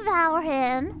 We'll devour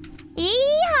him.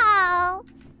 Yeehaw!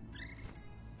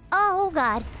 Oh,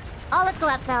 God. Oh, let's go,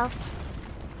 Epho.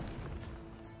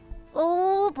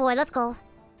 Oh, boy. Let's go.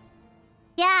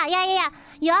 Yeah.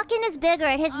 Yakin is bigger,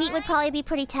 and his meat would probably be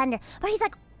pretty tender. But he's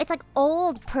like... It's like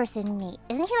old person meat.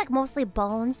 Isn't he like mostly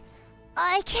bones?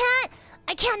 I can't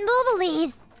move,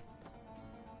 Elise.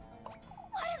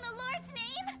 What in the Lord's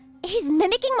name? He's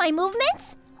mimicking my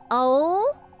movements?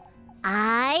 Oh,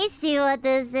 I see what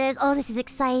this is. Oh, this is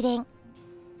exciting.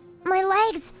 My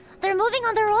legs, they're moving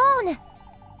on their own.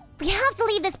 We have to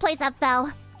leave this place,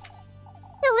 Epho.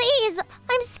 Elise,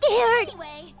 I'm scared.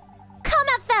 Anyway. Come,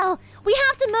 Epho. We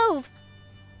have to move.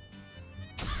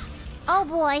 Oh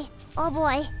boy. Oh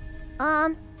boy.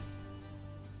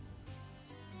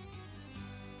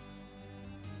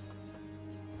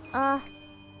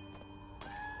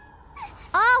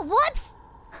 Oh, whoops!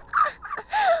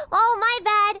 Oh, my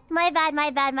bad.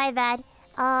 My bad.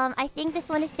 I think this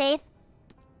one is safe.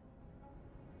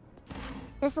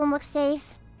 This one looks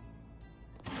safe.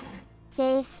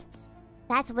 Safe.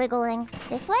 That's wiggling.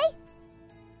 This way?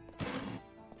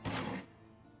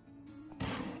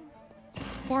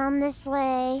 Down this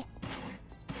way.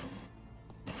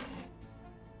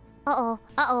 Uh-oh.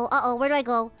 Where do I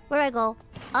go?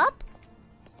 Up?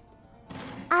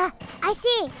 Ah, I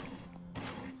see.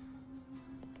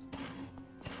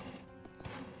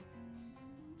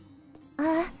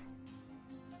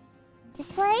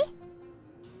 This way?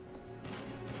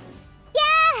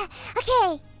 Yeah!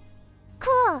 Okay.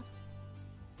 Cool.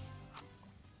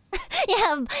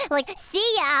 Yeah, like,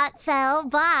 see ya, Phil.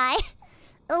 Bye.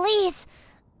 Elise,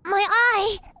 my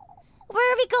eye.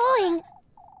 Where are we going?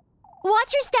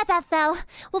 Watch your step, Ethel.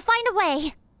 We'll find a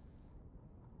way.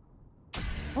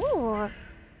 Ooh.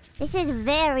 This is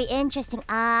very interesting.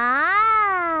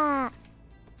 Ah.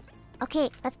 Okay,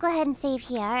 let's go ahead and save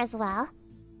here as well.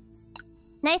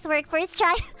 Nice work, first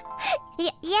try.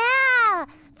 Yeah!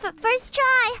 First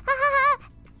try!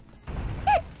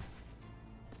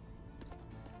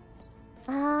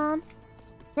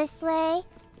 This way,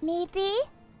 maybe?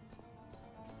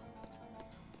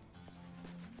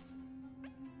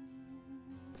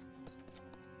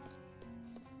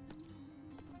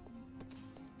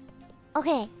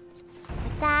 Okay.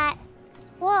 Like that.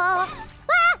 Whoa!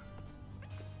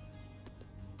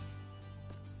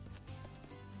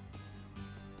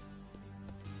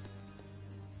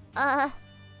 Ah!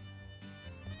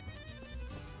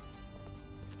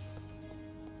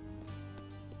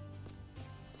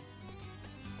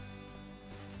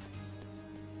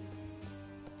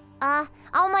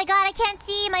 Oh my god, I can't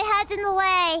see! My head's in the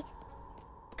way!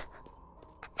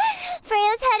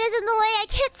 Freya's head is in the way, I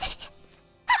can't see!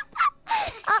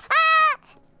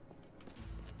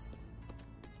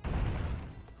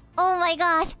 Oh my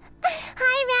gosh!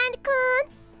 Hi,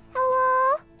 Rand-kun!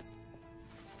 Hello?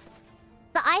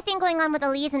 The eye thing going on with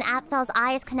Elise and Apfel's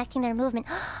eye is connecting their movement.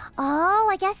 Oh,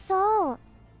 I guess so.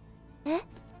 Eh?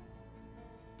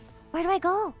 Where do I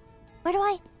go? Where do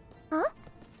I... Huh?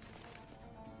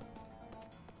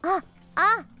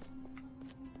 Ah!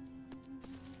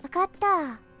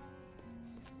 Wakatta.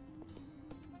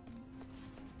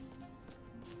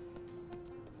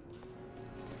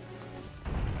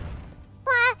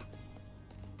 What?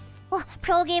 Oh,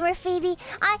 pro gamer Phoebe,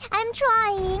 I'm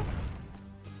trying.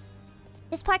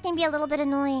 This part can be a little bit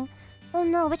annoying. Oh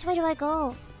no, which way do I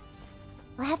go?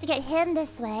 I have to get him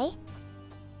this way.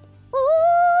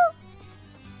 Ooh!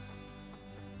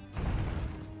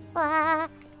 Ah!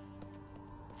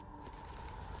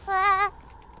 Ah!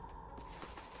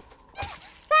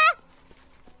 Ah!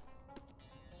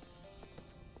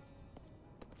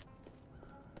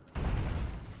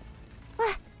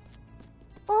 Ah!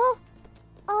 Oh!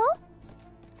 Oh!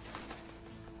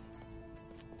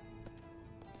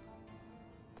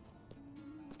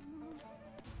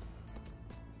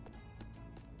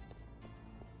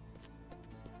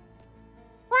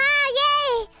 Wow,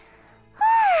 yay!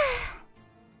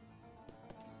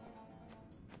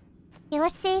 Okay,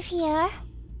 let's save here.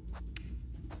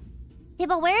 Okay,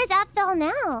 but where is Apfel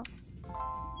now?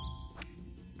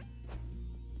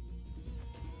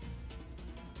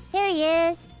 There he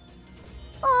is.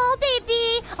 Oh,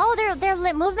 baby! Oh, their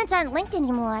movements aren't linked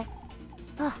anymore.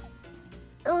 Oh,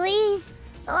 Elise!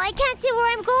 Oh, I can't see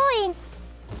where I'm going!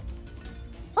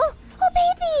 Oh,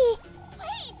 baby!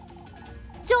 Wait!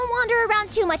 Don't wander around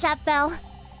too much, Apfel.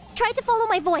 Try to follow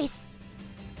my voice.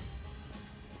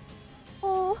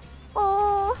 Oh.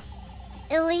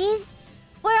 Elise?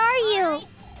 Where are you? All right.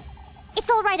 It's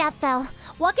alright, Apfel.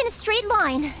 Walk in a straight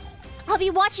line. I'll be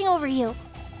watching over you.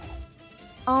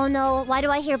 Oh no, why do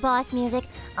I hear boss music?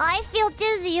 I feel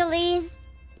dizzy, Elise.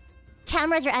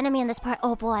 camera's your enemy in this part.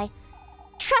 Oh boy.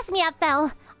 Trust me,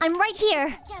 Apfel. I'm right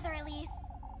here. Together, Elise.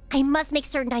 I must make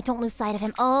certain I don't lose sight of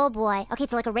him. Oh boy. Okay,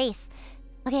 it's like a race.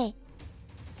 Okay.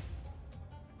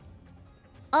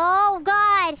 Oh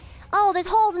god. Oh, there's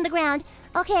holes in the ground.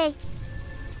 Okay.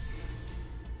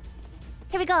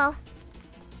 Here we go.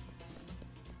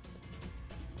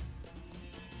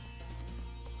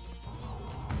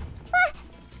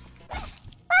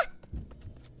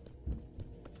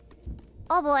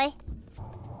 Oh boy.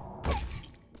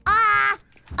 Ah!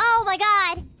 Oh my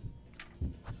god!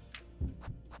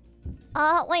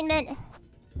 Ointment.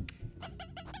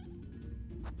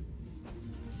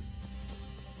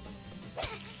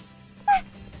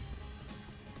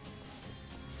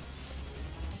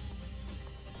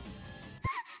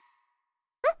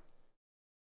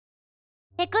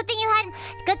 Yeah, good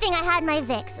thing I had my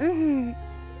Vicks.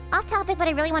 Off topic, but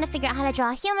I really want to figure out how to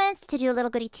draw humans to do a little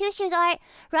Goody Two Shoes art.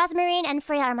 Rosmarine and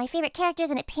Freya are my favorite characters,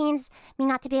 and it pains me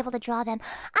not to be able to draw them.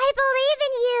 I believe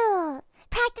in you!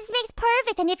 Practice makes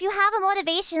perfect, and if you have a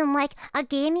motivation like a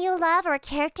game you love or a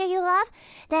character you love,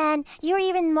 then you're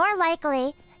even more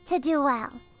likely to do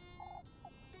well.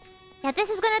 Yeah, this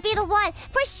is gonna be the one.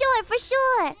 For sure, for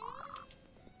sure!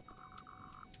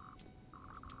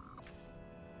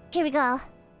 Here we go.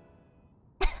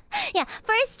 Yeah,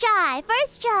 first try,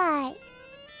 first try.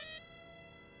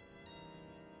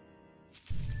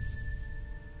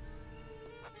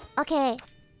 Okay.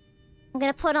 I'm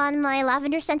gonna put on my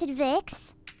lavender-scented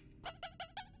Vicks.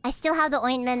 I still have the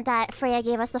ointment that Freya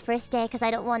gave us the first day because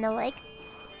I don't want to, like...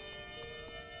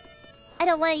 I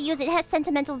don't want to use it. It has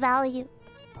sentimental value.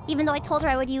 Even though I told her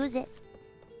I would use it.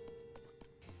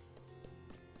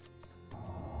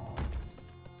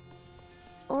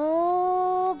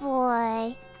 Oh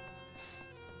boy.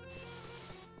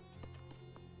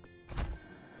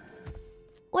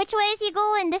 Which way is he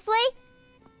going? This way?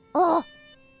 Oh.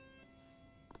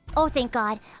 Oh, thank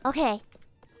God. Okay.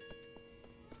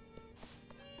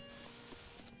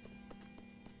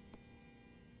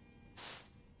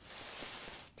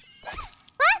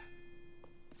 Ah!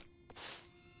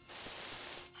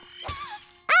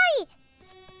 Ay!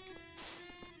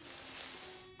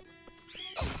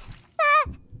 Ah!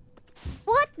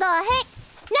 What the heck?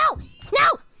 No!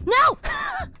 No! No!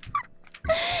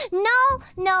 No,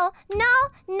 no, no,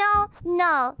 no,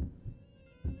 no.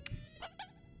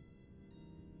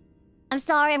 I'm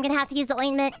sorry, I'm gonna have to use the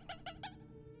ointment.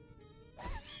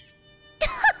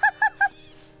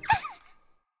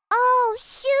 Oh,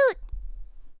 shoot!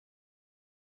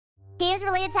 Games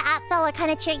related to Apfel are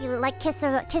kind of tricky, like Kiss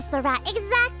the Rat.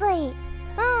 Exactly!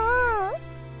 I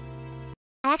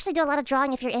actually do a lot of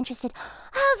drawing if you're interested.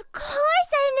 Of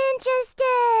course I'm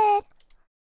interested!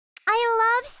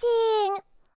 I love seeing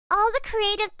all the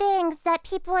creative things that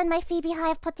people in my Phoebe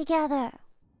hive put together.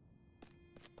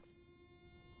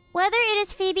 Whether it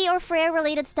is Phoebe or Freya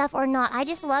related stuff or not, I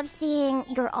just love seeing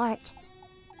your art.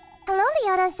 Hello,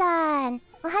 Leota-san.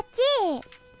 Ohachi.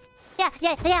 Yeah.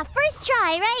 First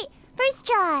try, right? First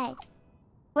try.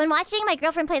 When watching my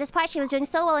girlfriend play this part, she was doing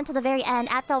so well until the very end.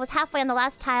 Apfel was halfway on the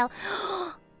last tile.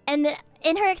 And then,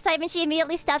 in her excitement, she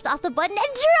immediately stepped off the button and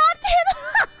dropped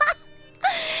him.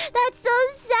 That's so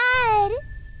sad.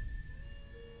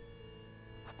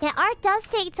 Yeah, art does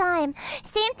take time.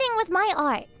 Same thing with my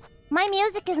art. My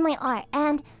music is my art,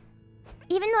 and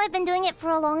even though I've been doing it for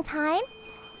a long time,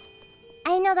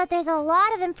 I know that there's a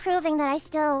lot of improving that I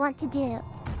still want to do.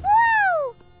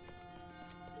 Woo!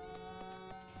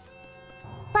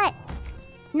 But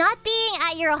not being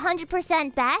at your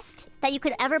 100% best that you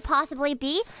could ever possibly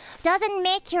be doesn't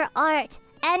make your art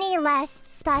any less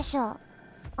special.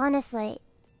 Honestly.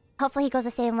 Hopefully he goes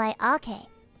the same way. Okay.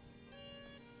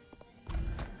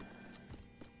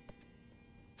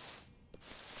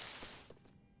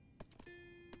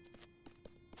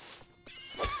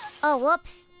 Oh,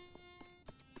 whoops.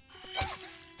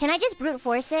 Can I just brute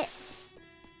force it?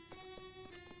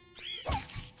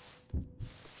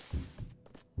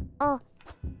 Oh.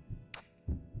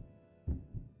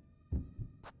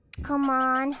 Come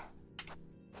on.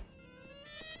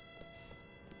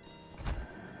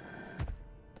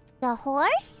 The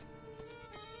horse?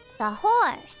 The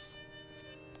horse.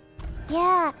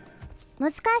 Yeah.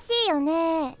 難しいよ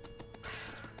ね。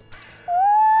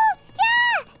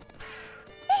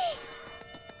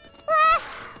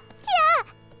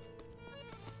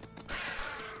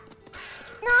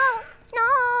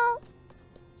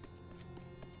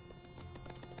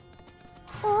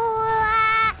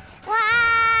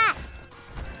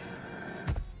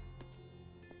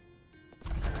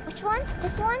Which one?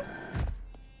 This one?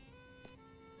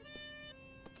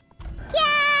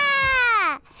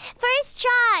 Yeah! First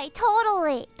try,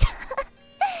 totally.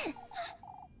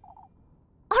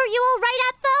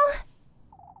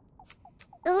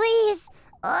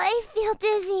 I feel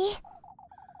dizzy.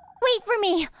 Wait for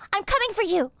me! I'm coming for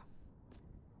you!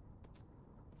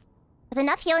 With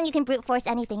enough healing, you can brute force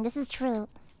anything. This is true.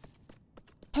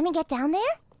 Can we get down there?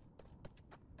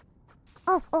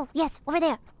 Oh, yes, over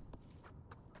there.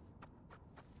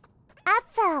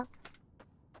 Apfel!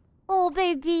 Oh,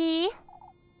 baby.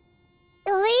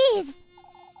 Elise!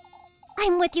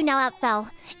 I'm with you now, Apfel.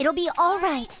 It'll be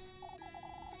alright.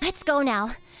 Let's go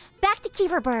now. Back to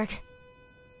Kieferberg.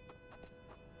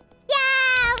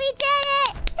 Yeah! We did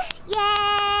it!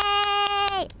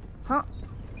 Yay! Huh?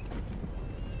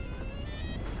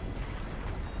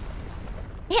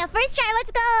 Yeah, first try,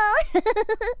 let's go!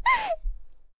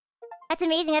 That's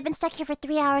amazing, I've been stuck here for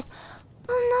 3 hours.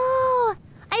 Oh no!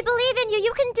 I believe in you,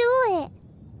 you can do it!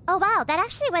 Oh wow, that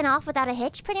actually went off without a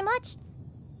hitch, pretty much.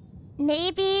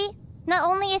 Maybe, not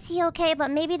only is he okay,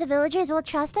 but maybe the villagers will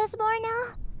trust us more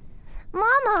now?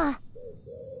 Mama!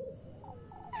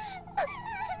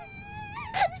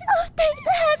 Oh, thank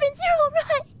the heavens, you're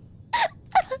alright!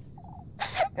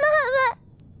 Mama!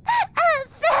 I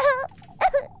fell!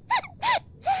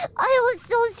 I was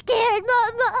so scared,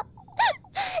 Mama!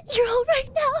 You're alright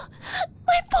now,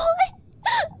 my boy!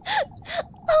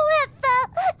 Oh, Apfel!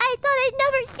 I thought I'd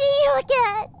never see you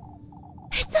again!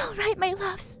 It's alright, my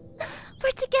loves.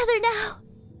 We're together now.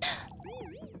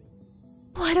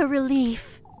 What a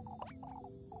relief.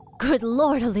 Good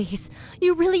lord, Elise.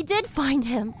 You really did find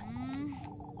him.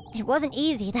 It wasn't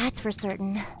easy, that's for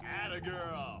certain. Atta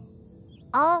girl.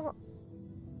 Oh.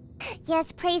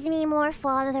 Yes, praise me more,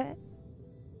 Father.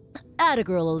 Atta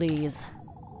girl, Elise.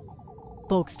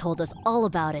 Folks told us all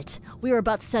about it. We were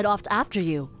about to set off after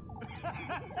you.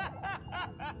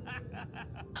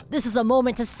 This is a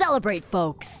moment to celebrate,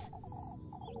 folks.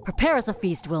 Prepare us a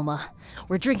feast, Wilma.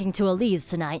 We're drinking to Elise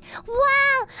tonight.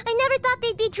 Wow! I never thought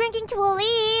they'd be drinking to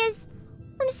Elise.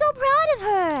 I'm so proud of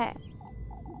her.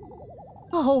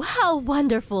 Oh, how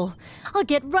wonderful. I'll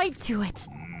get right to it.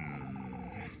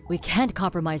 We can't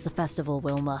compromise the festival,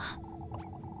 Wilma.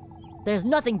 There's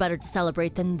nothing better to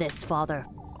celebrate than this, Father.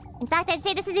 In fact, I'd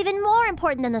say this is even more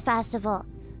important than the festival.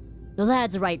 The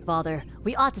lad's right, Father.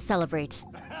 We ought to celebrate.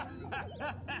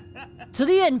 To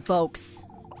the inn, folks.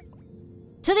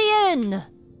 To the inn!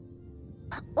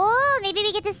 Oh, maybe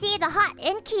we get to see the hot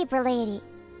innkeeper lady.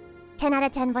 10 out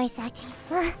of 10 voice acting.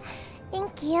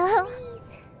 Thank you.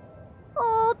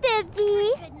 Oh,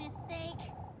 baby. Goodness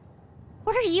sake.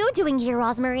 What are you doing here,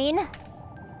 Rosmarine?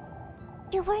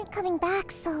 You weren't coming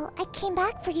back, so I came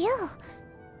back for you.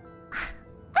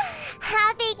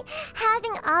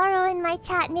 Having Aro in my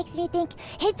chat makes me think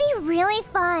it'd be really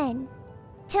fun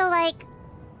to, like,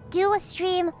 do a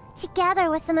stream together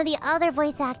with some of the other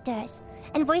voice actors.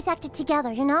 And voice act it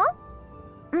together, you know?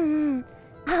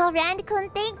 Oh, Rand-kun,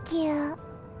 thank you.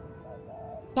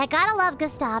 Yeah, gotta love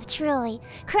Gustav, truly.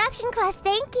 Corruption Quest,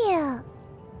 thank you.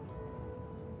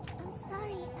 I'm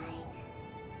sorry,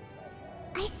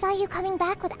 I saw you coming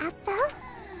back with Apfel.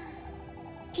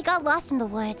 He got lost in the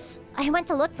woods. I went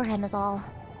to look for him is all.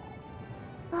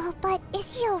 Oh, but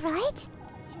is he alright?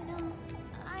 You know,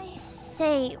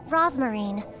 Say,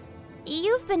 Rosmarine,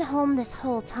 you've been home this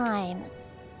whole time,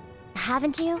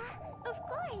 haven't you? Of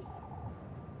course.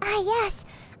 Ah, yes.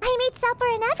 I made supper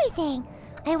and everything.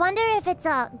 I wonder if it's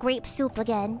grape soup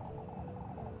again.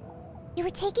 You were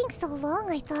taking so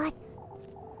long, I thought.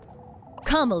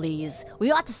 Come, Elise.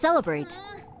 We ought to celebrate.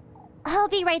 I'll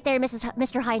be right there,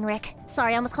 Mr. Heinrich.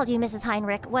 Sorry, I almost called you Mrs.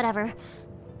 Heinrich. Whatever.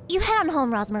 You head on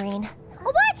home, Rosmarine.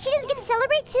 Oh, what? She doesn't get to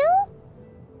celebrate too?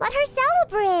 Let her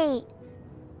celebrate.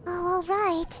 Oh,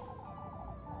 alright.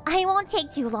 I won't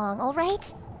take too long,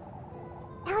 alright?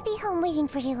 I'll be home waiting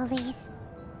for you, Elise.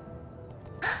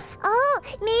 Oh,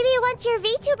 maybe once your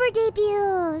VTuber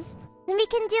debuts, then we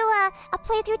can do a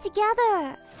playthrough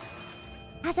together.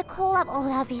 As a collab, oh,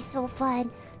 that'd be so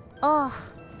fun. Oh.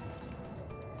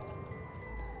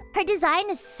 Her design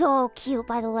is so cute,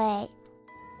 by the way.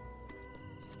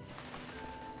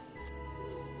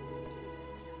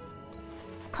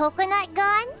 Coconut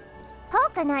gun?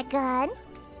 Coconut gun?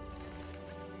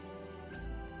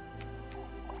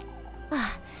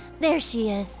 Ah, there she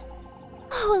is.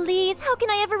 Oh, Elise, how can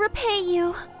I ever repay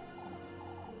you?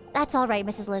 That's all right,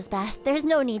 Mrs. Lisbeth. There's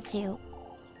no need to.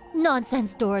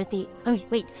 Nonsense, Dorothy. Oh,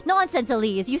 wait, nonsense,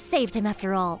 Elise. You saved him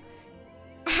after all.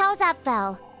 How's that,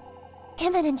 Fel?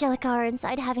 Him and Angelica are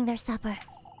inside having their supper.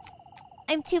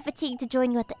 I'm too fatigued to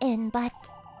join you at the inn, but...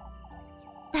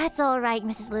 That's all right,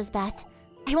 Mrs. Lisbeth.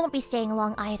 I won't be staying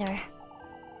long either.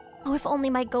 Oh, if only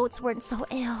my goats weren't so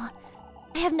ill.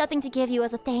 I have nothing to give you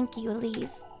as a thank you,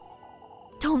 Elise.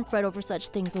 Don't fret over such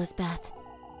things, Lisbeth.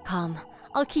 Come,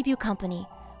 I'll keep you company.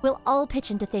 We'll all pitch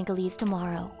in to thank Elise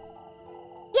tomorrow.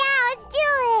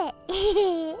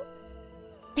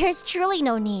 There's truly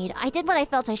no need. I did what I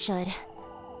felt I should.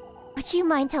 Would you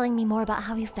mind telling me more about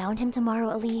how you found him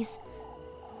tomorrow, Elise?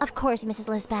 Of course, Mrs.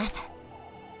 Lisbeth.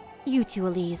 You too,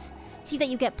 Elise. See that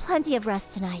you get plenty of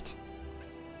rest tonight.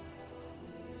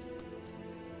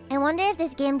 I wonder if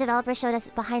this game developer showed us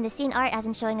behind-the-scene art as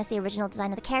in showing us the original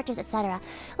design of the characters, etc.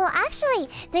 Well, actually,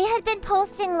 they had been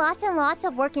posting lots and lots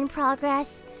of work in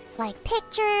progress, like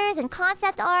pictures and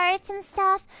concept arts and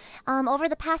stuff, over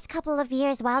the past couple of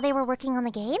years while they were working on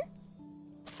the game.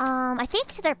 I think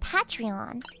to their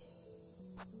Patreon.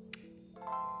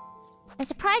 I'm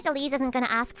surprised Elise isn't gonna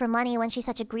ask for money when she's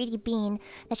such a greedy bean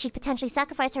that she'd potentially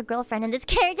sacrifice her girlfriend in this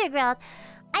character growth.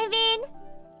 I mean...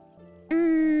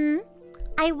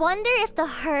 I wonder if the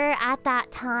her at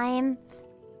that time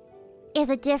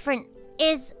has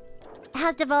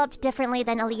developed differently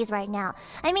than Elise right now.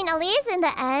 I mean, Elise in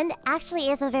the end actually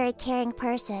is a very caring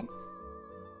person.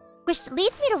 Which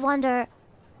leads me to wonder,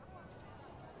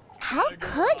 how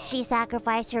could she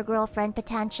sacrifice her girlfriend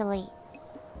potentially?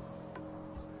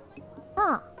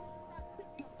 Huh.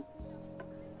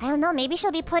 I don't know, maybe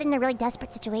she'll be put in a really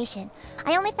desperate situation.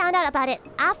 I only found out about it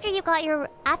after your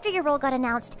role got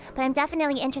announced, but I'm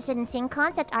definitely interested in seeing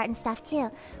concept art and stuff too.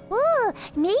 Ooh,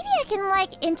 maybe I can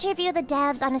like interview the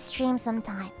devs on a stream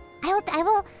sometime. I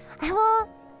will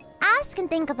ask and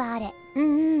think about it.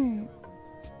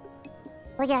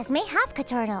 Well, yes, mayhap,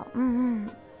 Caternal.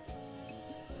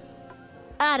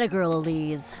 Atta girl,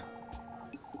 Elise.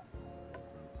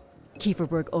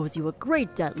 Kieferberg owes you a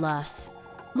great debt, lass.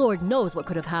 Lord knows what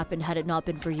could have happened had it not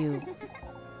been for you.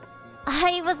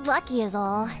 I was lucky is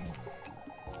all.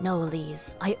 No,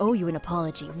 Elise. I owe you an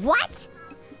apology. What?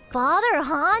 Father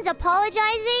Hans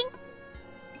apologizing?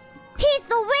 He's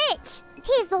the witch!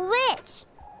 He's the witch!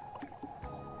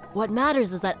 What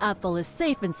matters is that Apfel is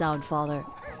safe and sound, Father.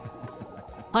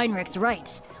 Heinrich's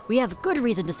right. We have good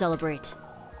reason to celebrate.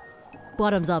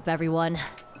 Bottoms up, everyone.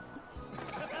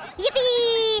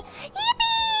 Yippee!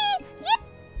 Yippee! Yip!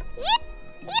 Yip!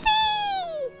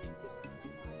 Yippee!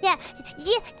 Yeah,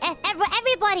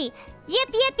 everybody! Yip,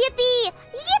 yip, yippee!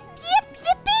 Yip, yip,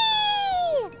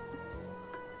 yippee!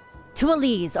 To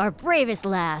Elise, our bravest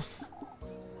lass.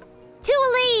 To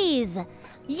Elise!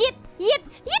 Yip, yip,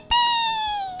 yippee!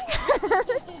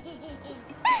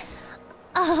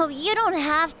 Oh, you don't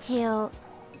have to.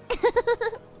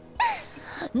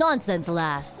 Nonsense,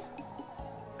 lass.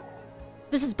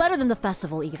 This is better than the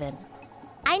festival, even.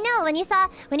 I know, when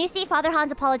you see Father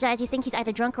Hans apologize, you think he's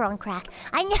either drunk or on crack.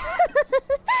 I know.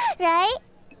 Right?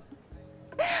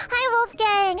 Hi,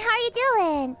 Wolfgang. How are you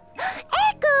doing?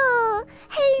 Echo!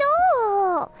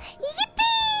 Hello!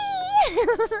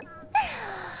 Yippee!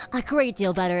 A great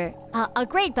deal better.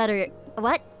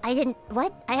 What? I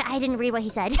didn't read what he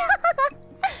said.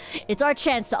 It's our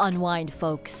chance to unwind,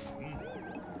 folks.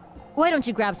 Why don't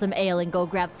you grab some ale and go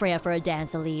grab Freya for a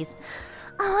dance, Elise?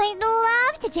 Oh, I'd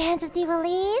love to dance with you,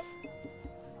 Elise.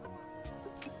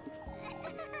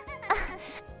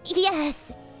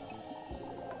 Yes.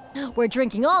 We're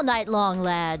drinking all night long,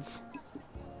 lads.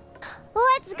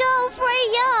 Let's go,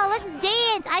 Freya. Let's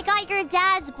dance. I got your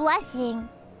dad's blessing.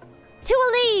 To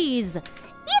Elise! Yip,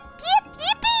 yip,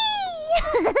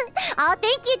 yippee! Oh,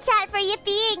 thank you, chat, for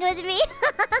yippieing with me.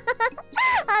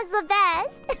 That's the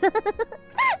best.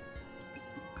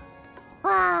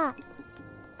 Wow.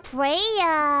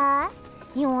 Freya,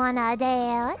 you wanna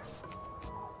dance?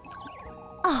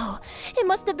 Oh, it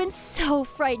must have been so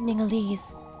frightening,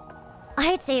 Elise.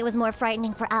 I'd say it was more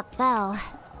frightening for Apfel.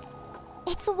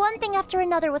 It's one thing after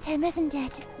another with him, isn't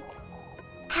it?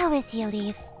 How is he,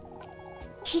 Elise?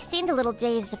 He seemed a little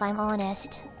dazed, if I'm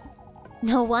honest.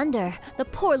 No wonder. The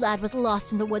poor lad was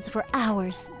lost in the woods for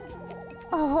hours.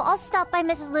 Oh, I'll stop by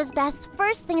Mrs. Lisbeth's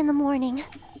first thing in the morning.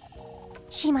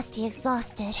 She must be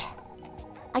exhausted.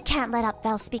 I can't let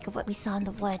Apfel speak of what we saw in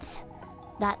the woods.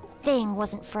 That thing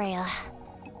wasn't Freya.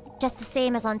 Just the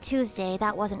same as on Tuesday,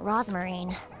 that wasn't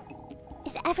Rosmarine.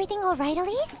 Is everything alright,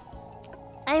 Elise?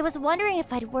 I was wondering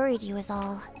if I'd worried you is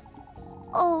all.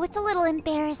 Oh, it's a little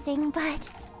embarrassing, but...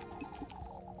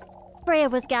 Freya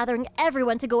was gathering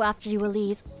everyone to go after you,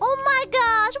 Elise. Oh my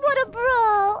gosh, what a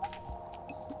bro!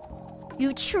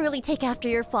 You truly take after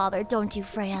your father, don't you,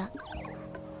 Freya?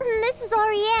 Mrs.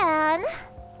 Oriane?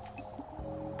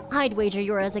 I'd wager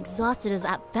you're as exhausted as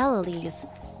Apfel, Elise.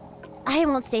 I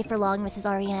won't stay for long, Mrs.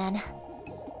 Oriane.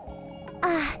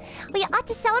 We ought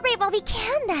to celebrate while we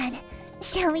can, then.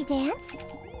 Shall we dance?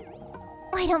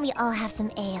 Why don't we all have some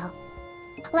ale?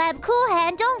 Lab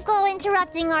Coolhand, don't go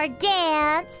interrupting our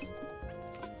dance!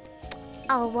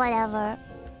 Oh, whatever.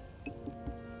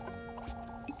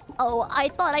 Oh, I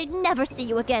thought I'd never see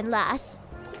you again, lass.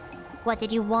 What,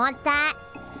 did you want that?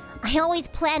 I always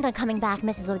planned on coming back,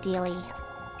 Mrs. O'Dealy.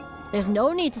 There's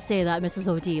no need to say that, Mrs.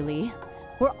 O'Dealy.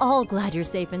 We're all glad you're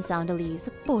safe and sound, Elise.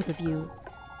 Both of you.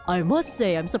 I must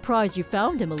say, I'm surprised you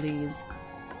found him, Elise.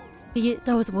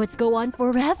 Those woods go on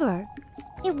forever.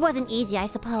 It wasn't easy, I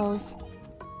suppose.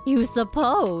 You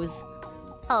suppose?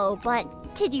 Oh,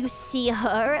 but did you see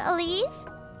her, Elise?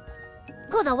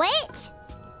 Who, the witch?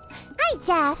 Hi,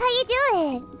 Jeff. How you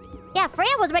doing? Yeah, Freya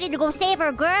was ready to go save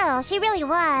her girl. She really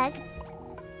was.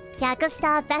 Yeah,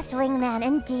 Gustav, best wingman,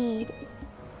 indeed.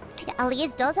 Yeah,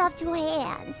 Elise does have two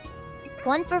hands.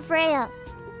 One for Freya,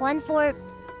 one for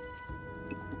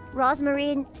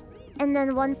Rosmarine, and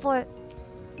then one for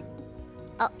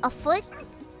a foot?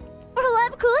 For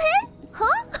Lebkuchen?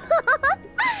 Huh?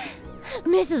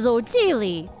 Mrs.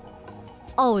 O'Dealy!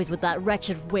 Always with that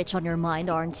wretched witch on your mind,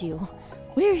 aren't you?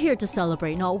 We're here to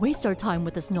celebrate, not waste our time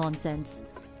with this nonsense.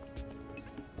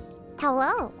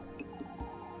 Hello.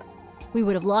 We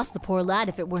would have lost the poor lad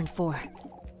if it weren't for...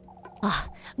 Ah,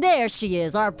 there she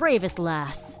is, our bravest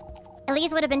lass.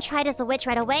 Elise would have been tried as the witch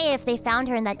right away if they found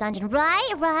her in that dungeon.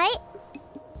 Right?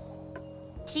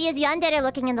 She is yandere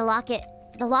looking in the locket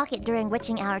during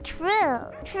witching hour.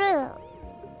 True.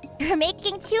 You're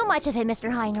making too much of it, Mr.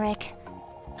 Heinrich.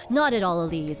 Not at all,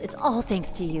 Elise. It's all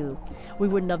thanks to you. We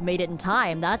wouldn't have made it in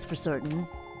time, that's for certain.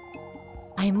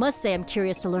 I must say I'm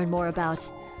curious to learn more about...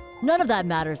 None of that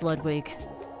matters, Ludwig.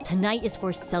 Tonight is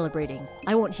for celebrating.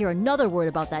 I won't hear another word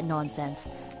about that nonsense.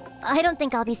 I don't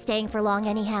think I'll be staying for long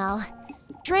anyhow.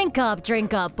 Drink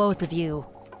up, both of you.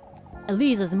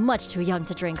 Elise is much too young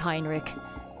to drink, Heinrich.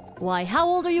 Why, how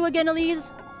old are you again,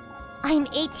 Elise? I'm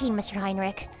 18, Mr.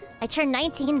 Heinrich. I turned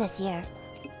 19 this year.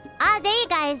 Ah, there you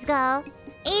guys go.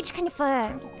 Age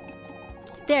confirmed.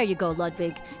 There you go,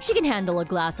 Ludwig. She can handle a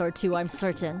glass or two, I'm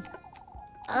certain.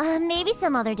 Maybe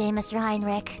some other day, Mr.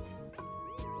 Heinrich.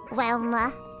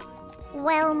 Welma.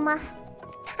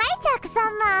 Hi,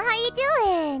 Tak-sama. How you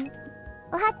doing?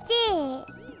 Ohachi.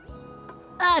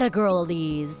 Atta girl,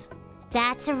 Elise.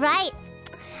 That's right.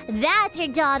 That's your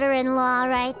daughter-in-law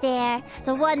right there.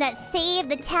 The one that saved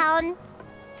the town.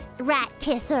 Rat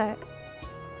kisser.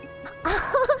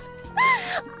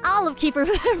 All of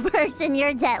Keeperberg's in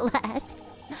your debt, lass.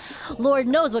 Lord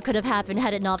knows what could have happened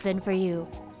had it not been for you.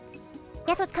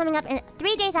 Guess what's coming up in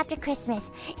 3 days after Christmas?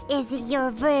 Is it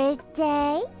your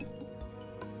birthday?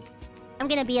 I'm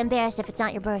gonna be embarrassed if it's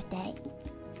not your birthday.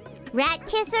 Rat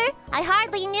kisser? I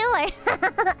hardly knew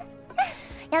her.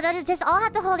 Yeah, they'll just all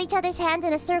have to hold each other's hands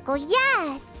in a circle.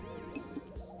 Yes!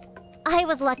 I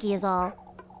was lucky is all.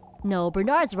 No,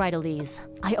 Bernard's right, Elise.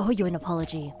 I owe you an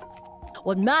apology.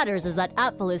 What matters is that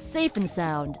Apfel is safe and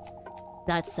sound.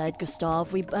 That said,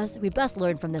 Gustav, we best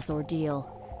learn from this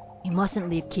ordeal. You mustn't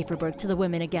leave Kieferberg to the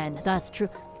women again. That's true.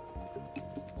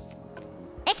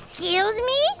 Excuse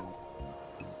me?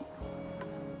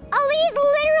 Elise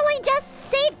literally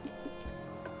just saved...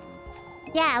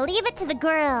 Yeah, leave it to the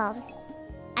girls.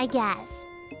 I guess.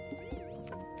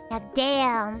 God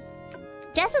damn.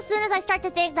 Just as soon as I start to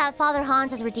think that Father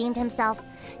Hans has redeemed himself,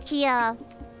 he,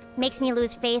 makes me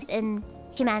lose faith in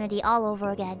humanity all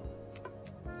over again.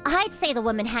 I'd say the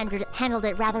woman handled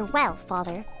it rather well,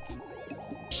 Father.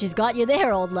 She's got you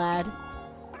there, old lad.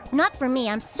 If not for me,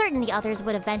 I'm certain the others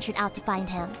would have ventured out to find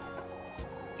him.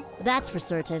 That's for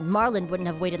certain. Marlin wouldn't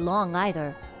have waited long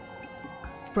either.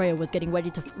 Freya was getting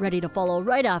ready to follow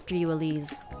right after you,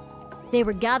 Elise. They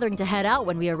were gathering to head out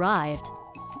when we arrived.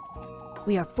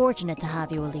 We are fortunate to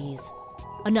have you, Elise.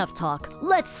 Enough talk.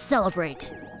 Let's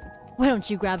celebrate! Why don't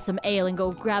you grab some ale and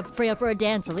go grab Freya for a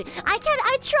dance, Elise? I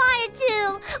tried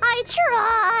to! I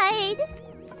tried!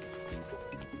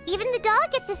 Even the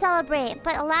dog gets to celebrate,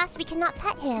 but alas, we cannot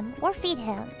pet him or feed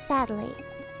him, sadly.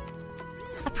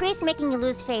 A priest making you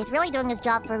lose faith, really doing his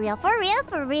job for real. For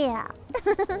real.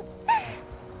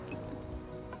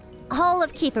 All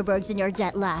of Kieferberg's in your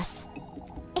debt, lass.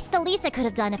 It's the least I could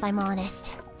have done if I'm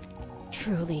honest.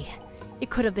 Truly, it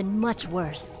could have been much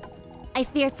worse. I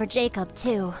feared for Jacob,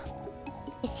 too.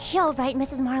 Is he alright,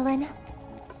 Mrs. Marlin?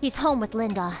 He's home with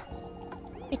Linda.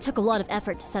 It took a lot of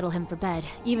effort to settle him for bed,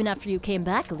 even after you came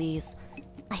back, Elise.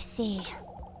 I see.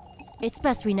 It's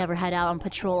best we never head out on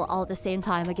patrol all at the same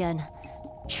time again.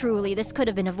 Truly, this could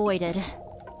have been avoided.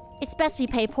 It's best we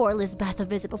pay poor Lisbeth a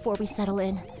visit before we settle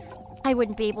in. I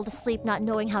wouldn't be able to sleep not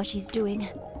knowing how she's doing.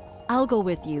 I'll go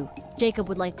with you. Jacob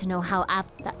would like to know how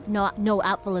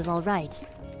Apfel is alright.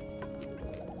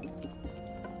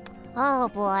 Oh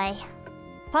boy.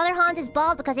 Father Hans is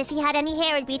bald because if he had any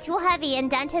hair, it'd be too heavy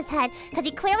and dent his head, because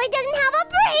he clearly doesn't have a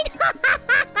brain!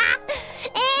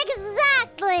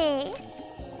 Exactly!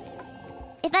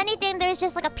 If anything, there's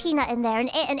just like a peanut in there, an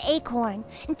acorn.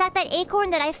 In fact, that acorn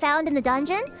that I found in the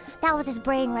dungeon, that was his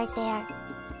brain right there.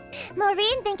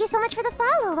 Maureen, thank you so much for the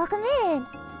follow. Welcome in.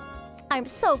 I'm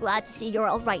so glad to see you're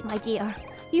all right, my dear.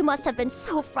 You must have been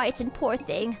so frightened, poor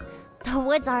thing. The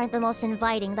woods aren't the most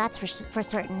inviting, that's for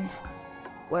certain.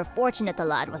 We're fortunate the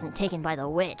lad wasn't taken by the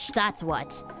witch, that's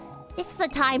what. This is a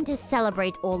time to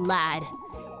celebrate, old lad.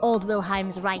 Old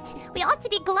Wilhelm's right. We ought to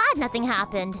be glad nothing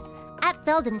happened.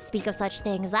 Atfel didn't speak of such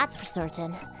things, that's for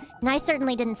certain. And I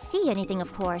certainly didn't see anything,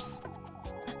 of course.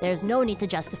 There's no need to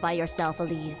justify yourself,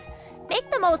 Elise. Make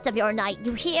the most of your night,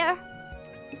 you hear?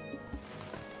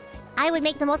 I would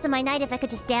make the most of my night if I could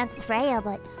just dance with Freya,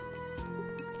 but...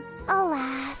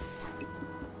 alas...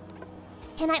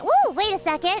 Can I... Ooh, wait a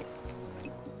second!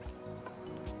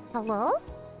 Hello?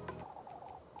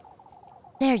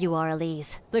 There you are,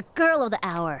 Elise. The girl of the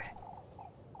hour.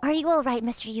 Are you alright,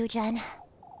 Mr. Eugen?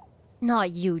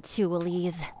 Not you too,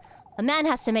 Elise. A man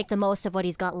has to make the most of what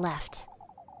he's got left.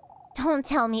 Don't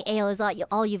tell me ale is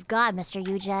all you've got, Mr.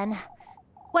 Eugen.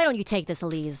 Why don't you take this,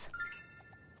 Elise?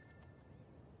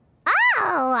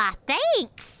 Oh,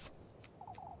 thanks!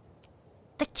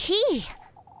 The key!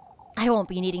 I won't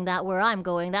be needing that where I'm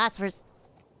going, that's for...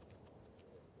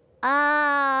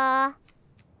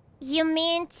 You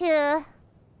mean to...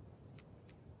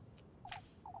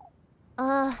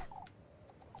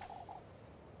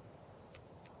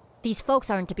 These folks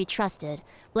aren't to be trusted.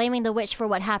 Blaming the witch for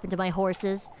what happened to my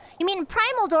horses. You mean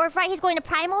Primaldorf, right? He's going to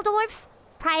Primaldorf?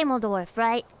 Primaldorf,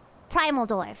 right?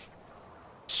 Primaldorf.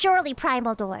 Surely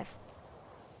Primaldorf.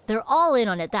 They're all in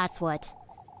on it, that's what.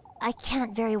 I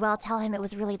can't very well tell him it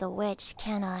was really the witch,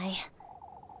 can I?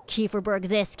 Kieferberg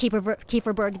this,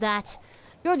 Kieferberg that.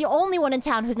 You're the only one in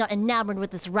town who's not enamored with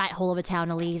this rat hole of a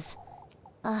town, Elise.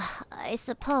 I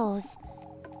suppose.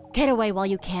 Get away while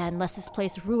you can, lest this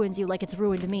place ruins you like it's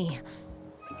ruined me.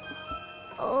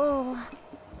 Oh...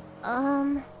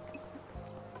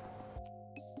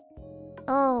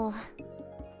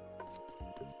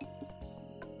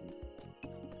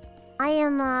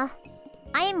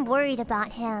 I am worried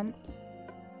about him.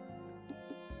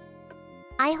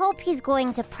 I hope he's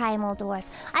going to Primaldorf.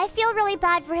 I feel really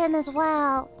bad for him as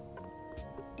well.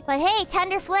 But hey,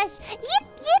 tender flesh, yip,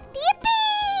 yip,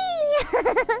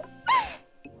 yippee!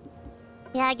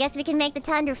 Yeah, I guess we can make the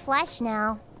tender flesh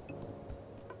now.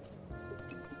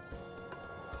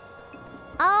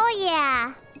 Oh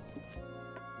yeah!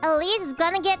 Elise is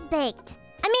gonna get baked.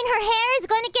 I mean, her hair is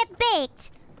gonna get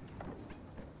baked.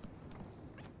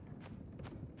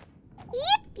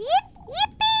 Yip, yip,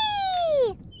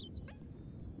 yippee!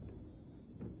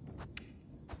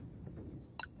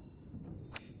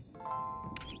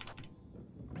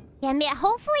 Yeah,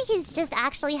 hopefully he's just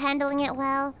actually handling it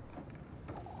well.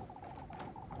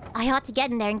 I ought to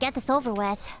get in there and get this over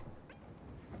with.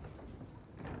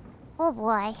 Oh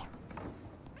boy.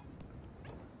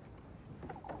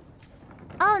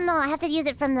 Oh no, I have to use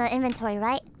it from the inventory,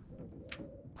 right?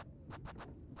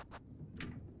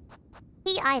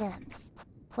 Key items.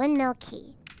 Windmill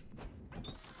key.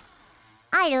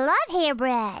 I love hair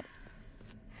bread!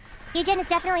 Eugen is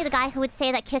definitely the guy who would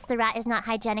say that Kiss the Rat is not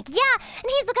hygienic. Yeah, and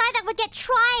he's the guy that would get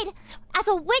tried as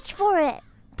a witch for it.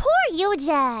 Poor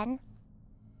Eugen.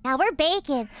 Now we're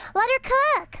baking. Let her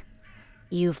cook.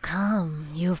 You've come.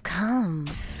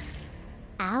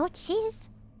 Ouchies.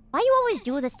 Why you always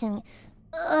do this to me?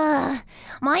 Ugh.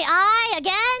 My eye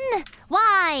again?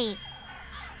 Why?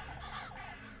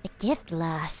 The gift,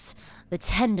 lass. The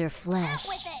tender flesh.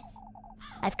 With it.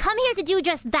 I've come here to do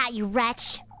just that, you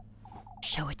wretch.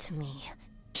 Show it to me.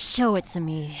 Show it to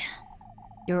me.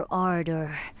 Your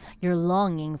ardor, your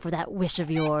longing for that wish of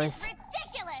yours. This is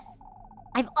ridiculous.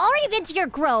 I've already been to your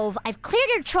grove. I've cleared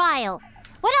your trial.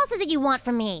 What else is it you want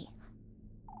from me?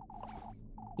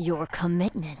 Your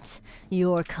commitment.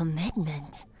 Your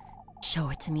commitment. Show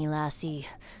it to me, lassie.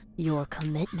 Your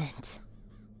commitment.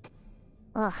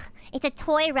 Ugh, it's a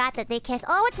toy rat that they kiss.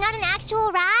 Oh, it's not an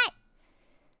actual rat?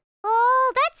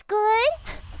 Oh, that's good.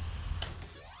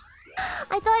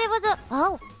 I thought it was a...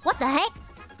 Oh, what the heck?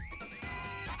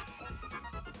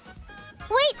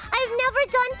 Wait, I've never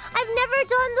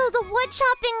done the wood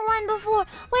chopping one before.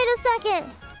 Wait a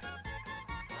second.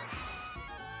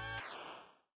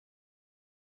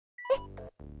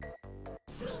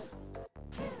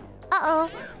 Uh-oh.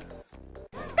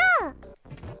 Ah!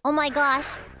 Oh my gosh.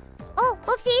 Oh,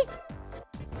 oopsies.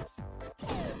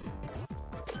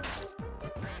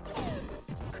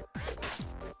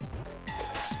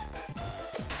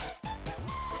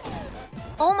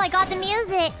 Oh my god, the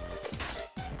music!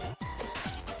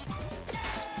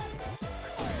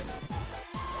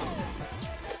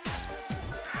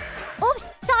 Oops!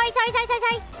 Sorry.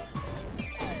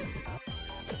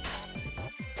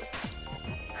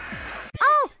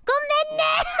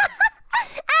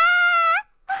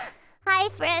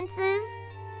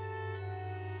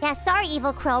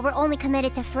 evil crow. We're only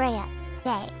committed to Freya.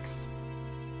 Thanks.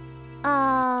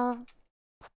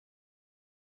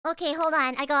 Okay, hold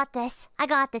on. I got this.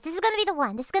 This is gonna be the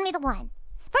one.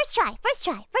 First try.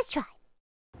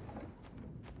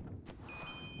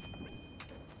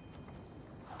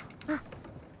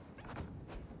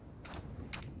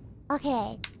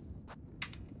 Okay.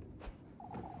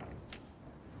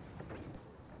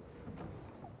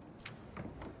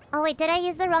 Oh wait, did I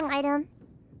use the wrong item?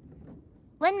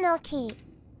 Windmill key.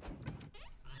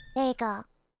 There you go.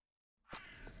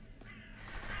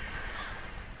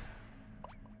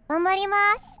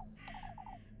 Gamarimasu.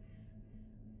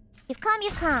 You've come.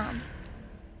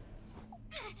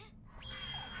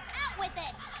 Out with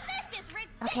it! This is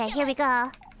ridiculous! Okay, here we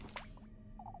go.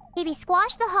 Phoebe,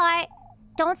 squash the heart.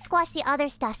 Don't squash the other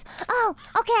stuffs. Oh,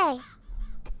 okay.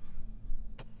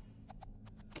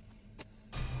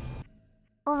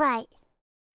 Alright.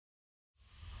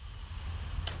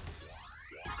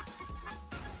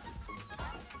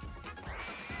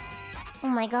 Oh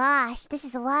my gosh, this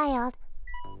is wild.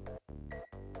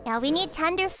 Yeah, we need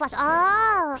tender flush.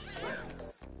 Oh!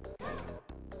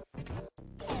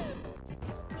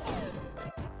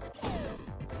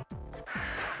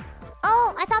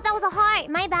 Oh, I thought that was a heart.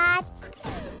 My bad.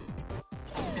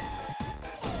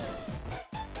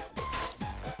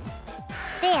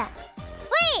 There.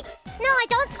 Wait! No, I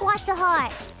don't squash the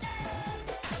heart.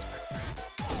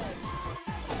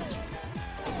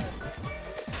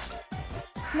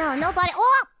 No, nobody.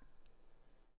 Oh!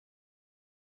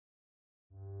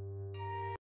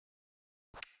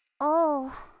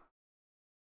 Oh.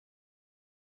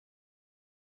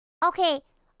 Okay,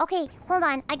 hold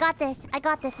on. I got this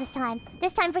this time.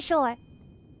 This time for sure.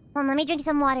 Hold on, let me drink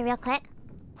some water real quick.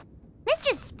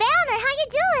 Mr. Spawner, how you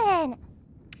doing?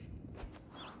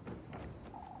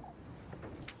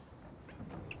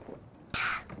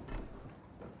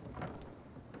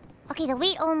 Okay, the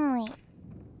wheat only.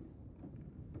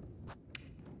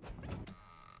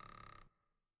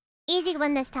 Easy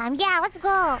win this time. Yeah, let's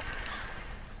go.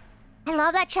 I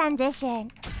love that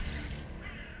transition.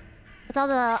 With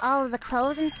all of the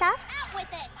crows and stuff. Out with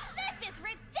it! This is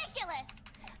ridiculous!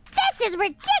 This is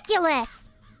ridiculous!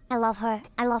 I love her.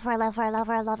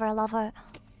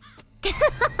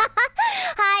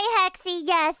 Hi, Hexy.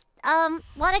 Yes.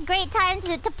 What a great time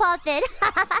to pop in.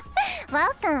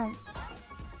 Welcome.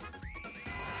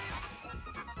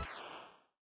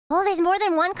 Oh, there's more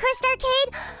than one cursed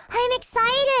arcade? I'm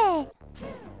excited!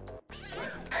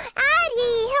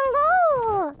 Addie,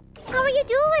 hello! How are you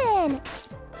doing?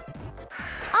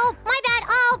 Oh, my bad.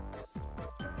 Oh!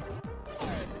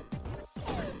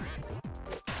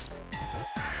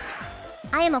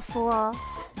 I am a fool.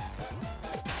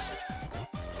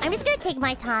 I'm just gonna take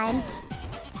my time.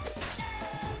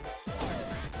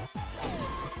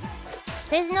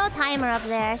 There's no timer up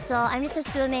there, so I'm just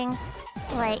assuming,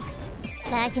 like,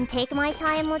 that I can take my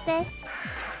time with this.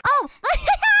 Oh!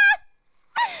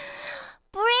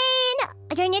 Brain!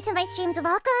 You're new to my streams.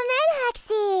 Welcome in,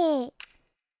 Hexy!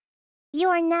 You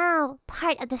are now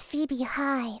part of the Phoebe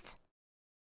Hive.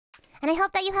 And I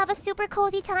hope that you have a super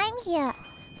cozy time here.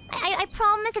 I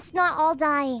promise it's not all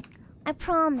dying. I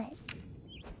promise.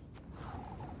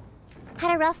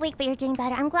 Had a rough week, but you're doing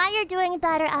better. I'm glad you're doing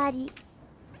better, Adi.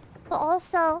 But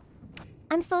also,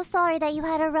 I'm so sorry that you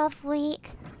had a rough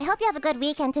week. I hope you have a good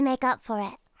weekend to make up for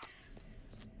it.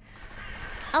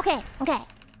 Okay.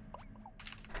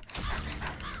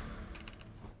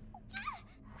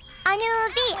 A new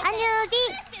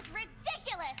beat. This is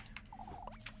ridiculous!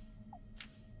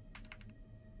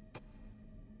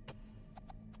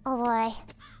 Oh boy.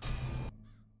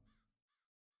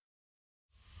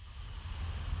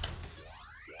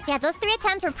 Yeah, those 3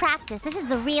 attempts were practice. This is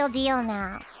the real deal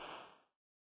now.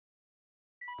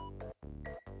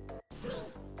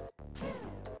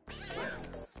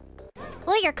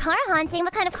 Oh, you're car hunting?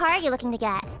 What kind of car are you looking to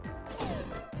get?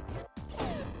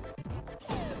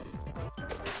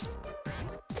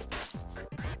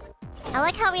 I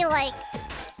like how we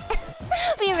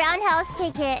we roundhouse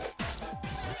kick it.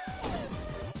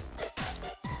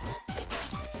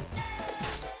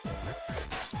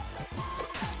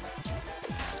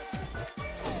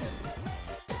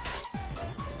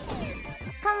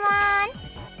 Come on.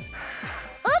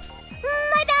 Oops!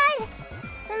 My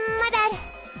bad!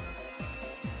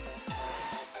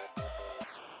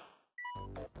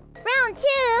 Round 2!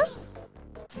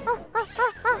 Oh.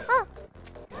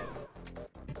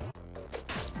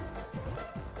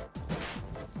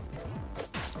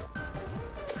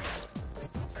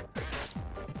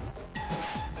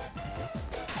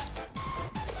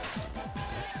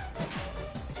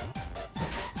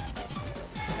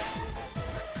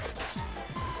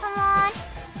 Come on.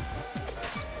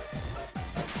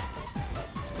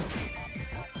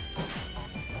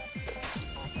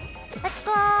 Let's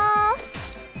go!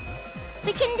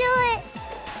 We can do it!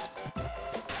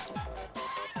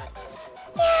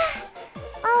 Yeah!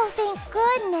 Oh, thank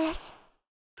goodness!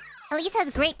 Elise has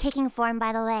great kicking form,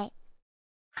 by the way.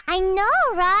 I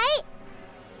know, right?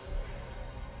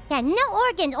 Yeah, no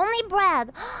organs, only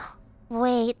bread.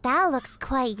 Wait, that looks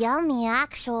quite yummy,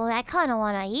 actually. I kinda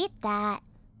wanna eat that.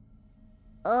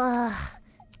 Ugh.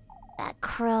 That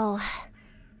crow.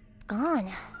 It's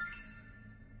gone.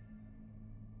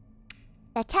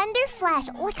 The tender flesh.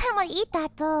 Oh, I kinda wanna eat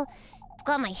that, though. It's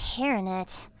got my hair in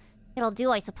it. It'll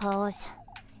do, I suppose.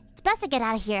 It's best to get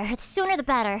out of here. The sooner the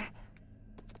better.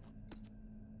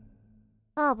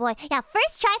 Oh boy. Yeah,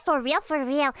 first try for real, for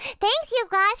real. Thanks, you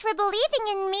guys, for believing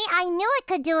in me. I knew I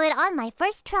could do it on my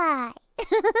first try.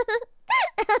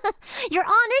 Your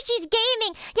Honor, she's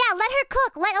gaming. Yeah, let her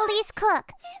cook. Let Elise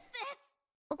cook. Is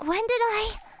this? When did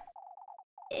I...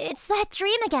 It's that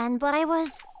dream again, but I was...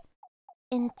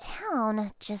 in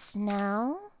town just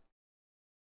now.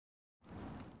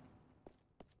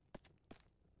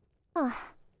 Oh,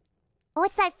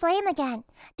 it's that flame again.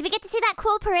 Did we get to see that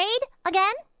cool parade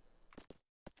again?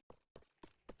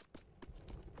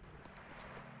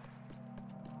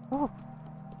 Oh,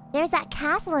 there's that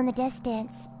castle in the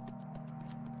distance.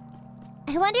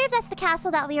 I wonder if that's the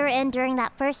castle that we were in during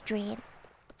that first dream.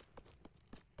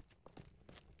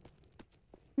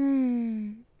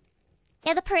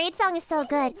 Yeah, the parade song is so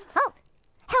good. Oh,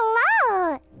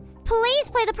 hello! Please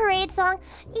play the parade song.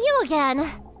 You again.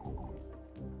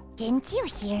 Didn't you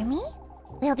hear me?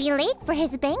 We'll be late for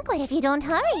his banquet if you don't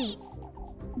hurry.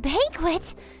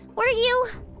 Banquet? Were you...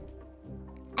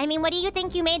 I mean, what do you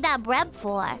think you made that bread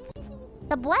for?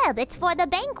 The bread, it's for the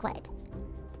banquet.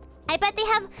 I bet they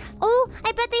have... Oh,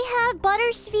 I bet they have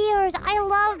butter spheres. I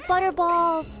love butter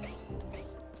balls.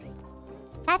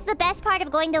 That's the best part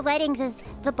of going to weddings is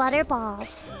the butter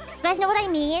balls. You guys know what I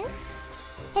mean?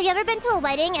 Have you ever been to a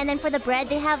wedding and then for the bread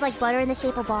they have like butter in the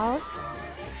shape of balls?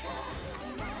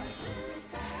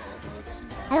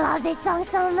 I love this song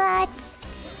so much.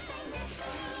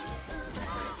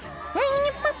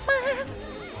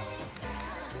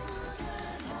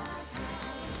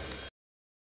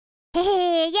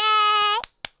 Yay!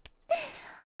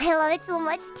 I love it so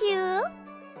much too.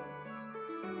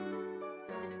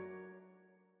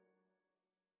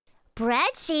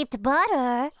 Bread-shaped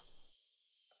butter?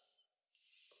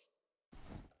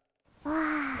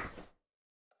 Wow.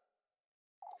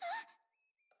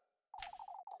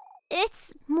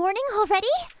 It's morning already?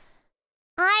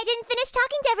 I didn't finish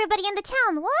talking to everybody in the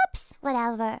town. Whoops.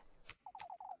 Whatever.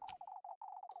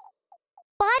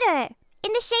 Butter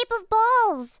in the shape of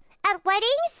balls at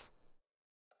weddings?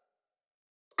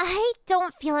 I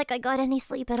don't feel like I got any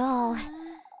sleep at all.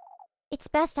 It's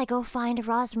best I go find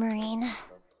Rosmarine.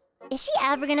 Is she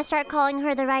ever gonna start calling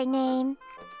her the right name?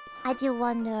 I do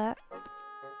wonder.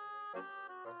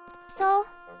 So,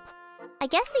 I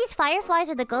guess these fireflies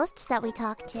are the ghosts that we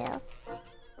talked to.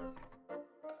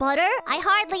 Butter? I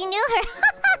hardly knew her.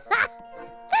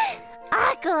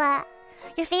 Aqua!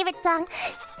 Your favorite song?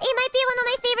 It might be one of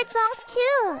my favorite songs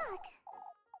too.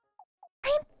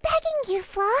 I'm begging you,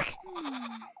 Flock.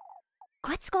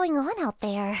 What's going on out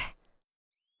there?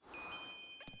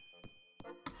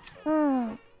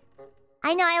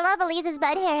 I know, I love Elise's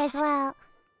bed hair as well.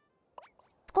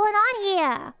 What's going on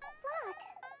here? Flock.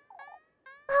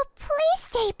 Oh, please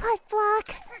stay put, Flock.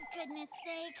 For goodness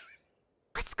sake.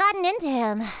 What's gotten into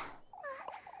him?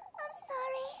 I'm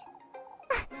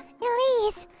sorry.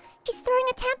 Elise, he's throwing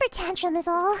a temper tantrum is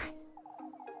all.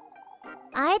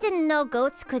 I didn't know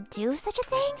goats could do such a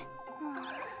thing.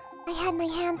 I had my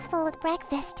hands full with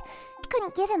breakfast. I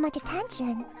couldn't give him much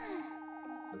attention.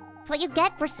 It's what you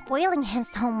get for spoiling him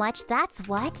so much, that's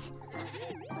what.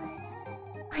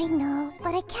 I know,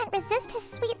 but I can't resist his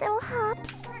sweet little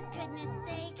hops. For goodness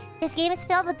sake. This game is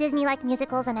filled with Disney-like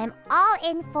musicals and I'm all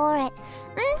in for it.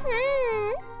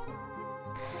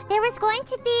 There was going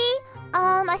to be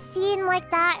a scene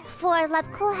like that for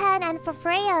Lebkuchen and for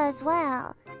Freya as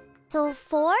well. So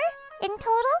 4 in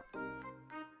total?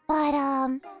 But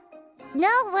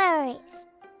no worries.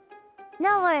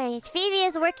 No worries. Phoebe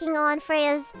is working on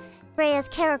Freya's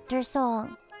character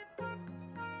song.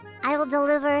 I will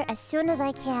deliver as soon as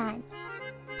I can.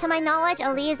 To my knowledge,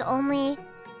 Elise only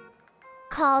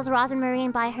calls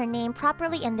Rosmarine by her name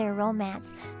properly in their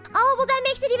romance. Oh, well that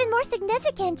makes it even more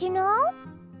significant, you know?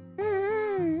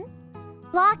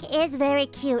 Flock is very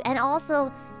cute and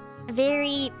also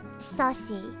very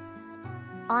sussy.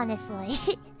 Honestly.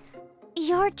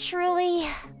 You're truly...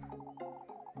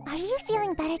 Are you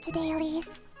feeling better today,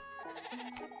 Elise?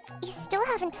 You still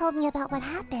haven't told me about what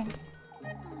happened.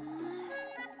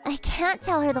 I can't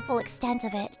tell her the full extent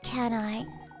of it, can I?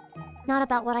 Not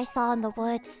about what I saw in the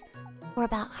woods, or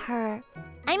about her.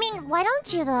 I mean, why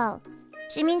don't you, though?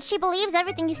 I mean, she believes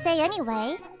everything you say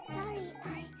anyway. I'm sorry,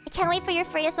 I can't wait for your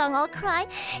Freya song. I'll cry.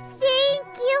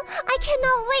 Thank you! I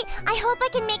cannot wait! I hope I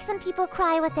can make some people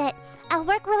cry with it. I'll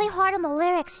work really hard on the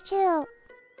lyrics, too.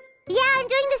 Yeah, I'm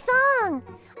doing the song!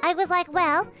 I was like,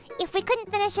 well, if we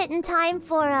couldn't finish it in time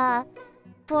for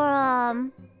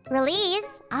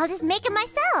release, I'll just make it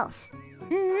myself.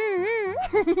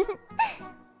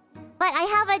 But I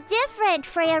have a different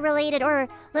Freya-related or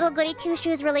little Goody Two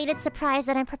Shoes related surprise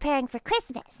that I'm preparing for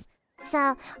Christmas.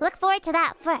 So, look forward to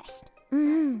that first.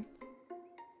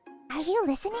 Are you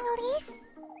listening, Elise?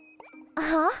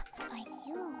 are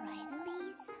you alright,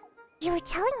 Elise? You were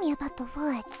telling me about the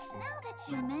woods. Now that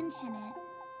you mention it...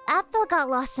 Apfel got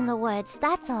lost in the woods,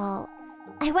 that's all.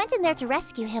 I went in there to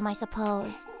rescue him, I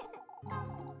suppose.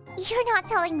 You're not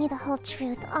telling me the whole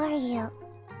truth, are you?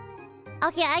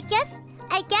 Okay, I guess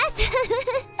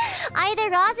either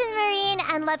Rosenmarine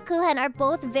and Lebkuchen are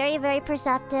both very, very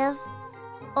perceptive,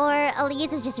 or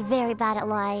Elise is just very bad at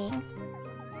lying.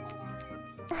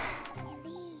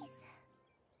 Elise...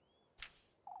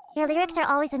 Your lyrics are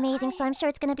always amazing, so I'm sure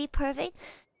it's gonna be perfect.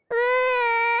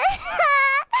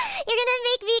 You're gonna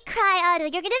make me cry, Anu.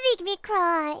 You're gonna make me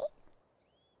cry.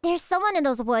 There's someone in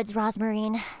those woods,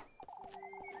 Rosmarine.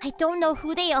 I don't know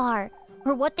who they are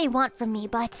or what they want from me,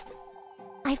 but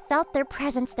I felt their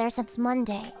presence there since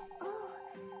Monday. Oh,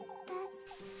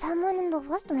 that's... Someone in the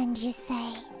woodland, you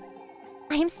say?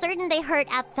 I am certain they hurt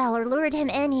Apfel or lured him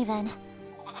in, even.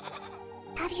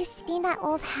 Have you seen that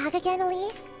old hag again,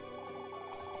 Elise?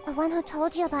 The one who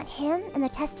told you about him and the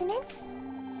testaments?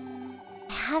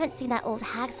 I haven't seen that old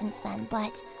hag since then,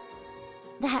 but...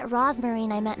 that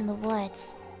Rosmarine I met in the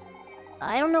woods.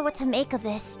 I don't know what to make of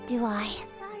this, do I?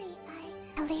 Sorry,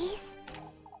 Elise?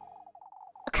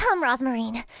 Come,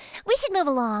 Rosmarine. We should move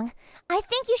along. I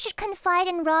think you should confide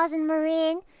in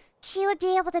Rosenmarine. She would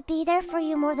be able to be there for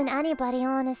you more than anybody,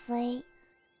 honestly.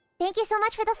 Thank you so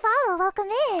much for the follow. Welcome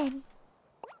in.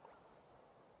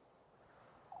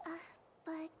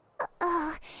 but...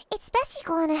 Oh, it's best you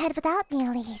go on ahead without me,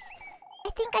 Elise. I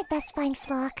think I'd best find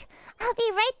Flock. I'll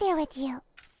be right there with you.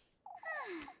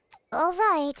 All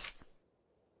right.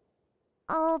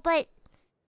 Oh, but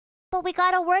we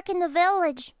gotta work in the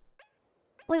village.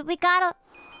 We gotta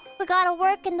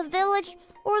work in the village,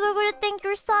 or they're gonna think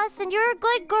you're sus and you're a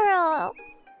good girl.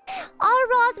 Our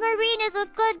Rosmarine is a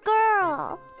good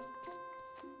girl.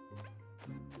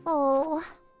 Oh,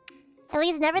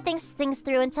 Elise never thinks things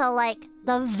through until like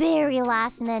the very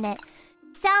last minute.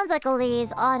 Sounds like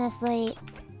Elise, honestly.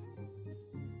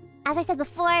 As I said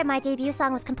before, my debut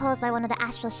song was composed by one of the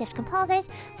Astral Shift composers,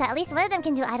 so at least one of them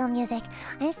can do idol music.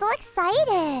 I'm so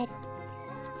excited!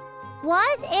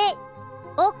 Was it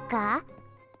Oka?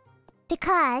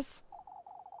 Because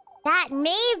that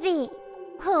may be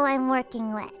who I'm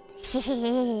working with.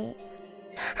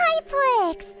 Hi,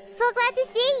 Plix! So glad to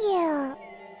see you!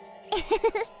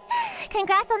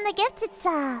 Congrats on the gift,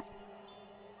 Titsa!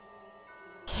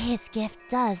 His gift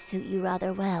does suit you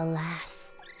rather well,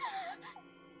 lass.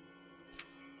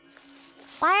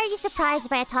 Why are you surprised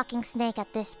by a talking snake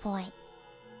at this point?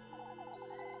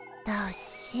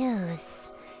 Those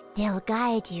shoes, they'll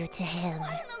guide you to him.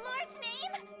 What in the Lord's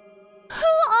name?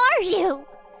 Who are you?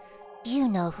 You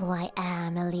know who I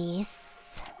am,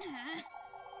 Elise.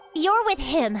 You're with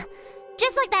him,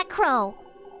 just like that crow.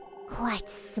 Quite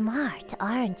smart,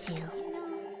 aren't you?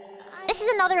 This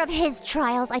is another of his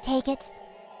trials, I take it.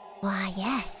 Why,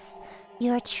 yes.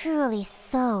 You're truly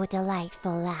so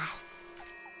delightful, lass.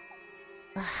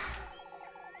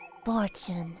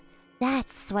 Fortune.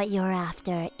 That's what you're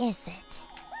after, is it?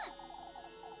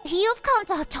 You've come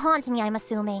to taunt me, I'm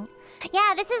assuming.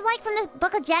 Yeah, this is like from the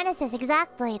Book of Genesis,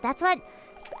 exactly. That's what...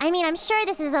 I mean, I'm sure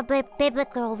this is a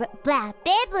biblical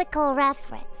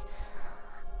reference.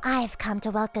 I've come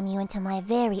to welcome you into my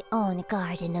very own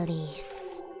garden, Elise.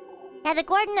 Yeah, the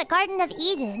Garden of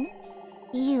Eden?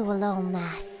 You alone,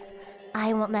 lass.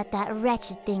 I won't let that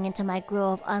wretched thing into my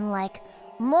grove, unlike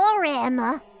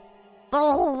Morim.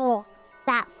 Oh,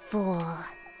 that fool.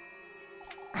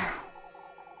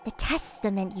 The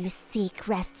testament you seek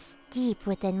rests deep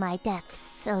within my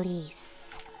depths,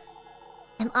 Elise.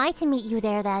 Am I to meet you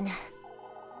there, then?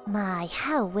 My,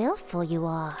 how willful you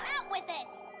are. Out with it!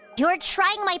 You're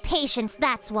trying my patience,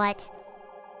 that's what.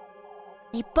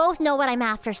 We both know what I'm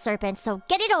after, Serpent, so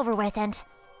get it over with and...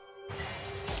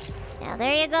 Now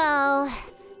there you go.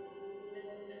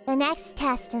 The next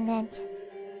testament.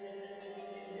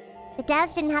 The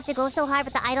devs didn't have to go so hard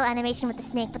with the idle animation with the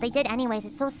snake, but they did anyways.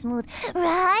 It's so smooth.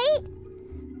 Right?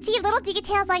 See, little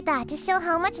details like that just show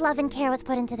how much love and care was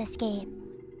put into this game.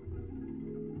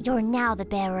 You're now the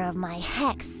bearer of my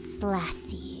hex,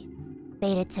 lassie.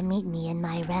 Fated to meet me in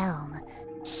my realm.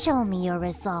 Show me your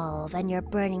resolve and your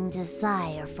burning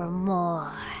desire for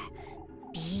more.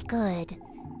 Be good,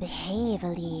 behave,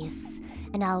 Elise,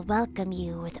 and I'll welcome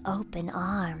you with open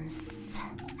arms.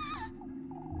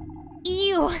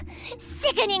 You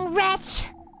sickening wretch!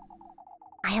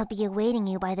 I'll be awaiting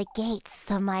you by the gates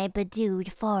of my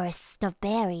bedewed forest of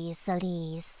berries,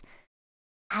 Elise.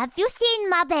 Have you seen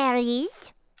my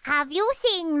berries? Have you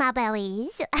seen my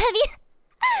berries?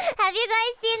 Have you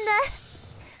guys seen the...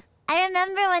 I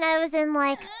remember when I was in,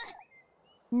 like,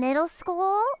 middle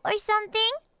school or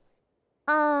something.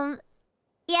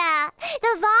 Yeah,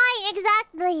 the vine,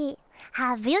 exactly.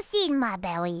 Have you seen my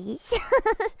berries?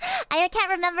 I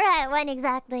can't remember how it went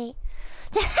exactly.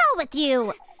 To hell with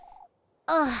you!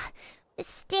 Ugh, it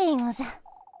stings.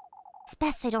 It's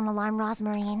best I don't alarm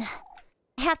Rosmarine.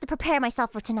 I have to prepare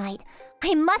myself for tonight.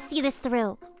 I must see this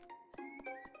through.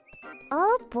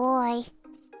 Oh boy.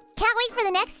 Can't wait for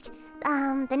the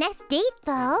next date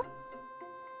though.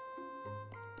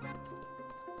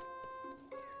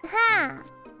 Huh.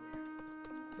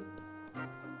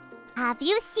 Have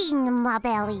you seen my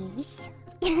berries?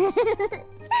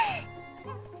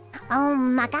 Oh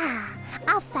my god,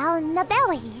 I found the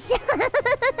berries.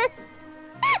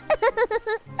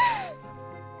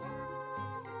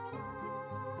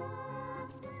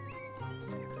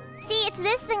 See, it's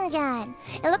this thing again.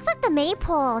 It looks like the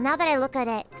maypole now that I look at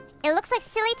it. It looks like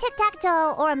silly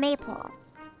tic-tac-toe or a maypole.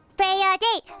 Freya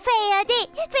date! Freya date!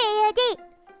 Freya date!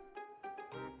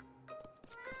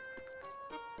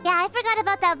 Yeah, I forgot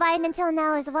about that vine until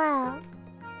now as well.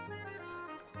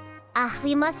 Ah,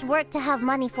 we must work to have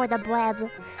money for the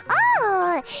web.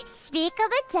 Oh! Speak of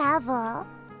the devil.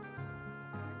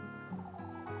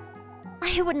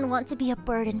 I wouldn't want to be a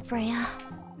burden, Freya.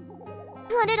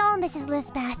 Not at all, Mrs.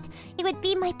 Lisbeth. It would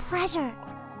be my pleasure.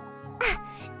 Ah,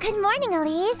 good morning,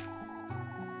 Elise.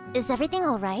 Is everything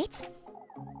all right?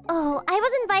 Oh, I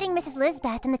was inviting Mrs.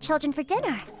 Lisbeth and the children for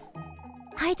dinner.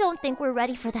 I don't think we're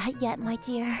ready for that yet, my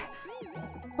dear.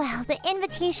 Well, the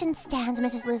invitation stands,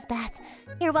 Mrs. Lisbeth.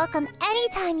 You're welcome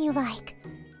anytime you like.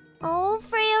 Oh,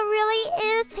 Freya really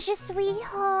is such a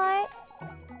sweetheart.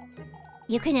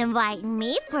 You can invite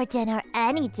me for dinner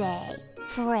any day,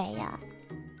 Freya.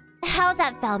 How's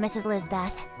that fell, Mrs.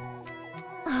 Lisbeth?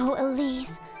 Oh,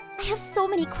 Elise, I have so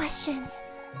many questions.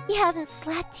 He hasn't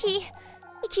slept. He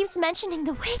keeps mentioning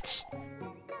the witch.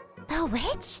 The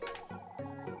witch?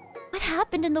 What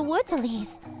happened in the woods,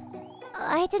 Elise?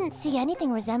 I didn't see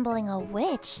anything resembling a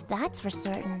witch, that's for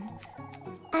certain.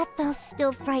 Athel's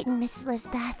still frightened, Mrs.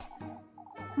 Lisbeth.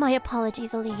 My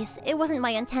apologies, Elise. It wasn't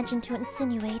my intention to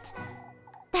insinuate.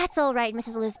 That's all right,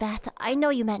 Mrs. Lisbeth. I know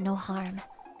you meant no harm.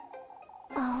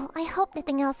 Oh, I hope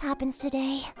nothing else happens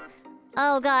today.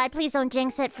 Oh god, please don't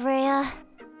jinx it, Freya.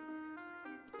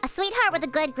 A sweetheart with a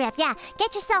good grip. Yeah,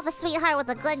 get yourself a sweetheart with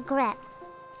a good grip.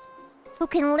 Who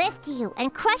can lift you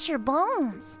and crush your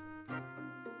bones.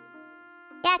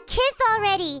 Yeah, kiss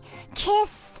already!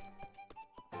 Kiss!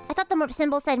 I thought the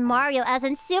symbol said Mario as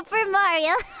in Super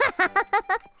Mario.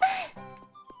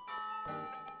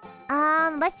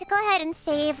 Let's go ahead and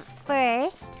save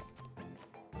first.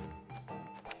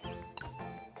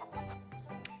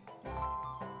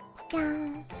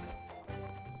 Dun.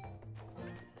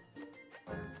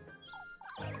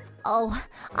 Oh,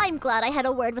 I'm glad I had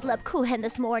a word with Lebkuchen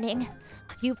this morning.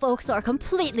 You folks are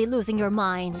completely losing your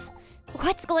minds.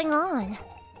 What's going on?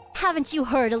 Haven't you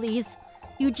heard, Elise?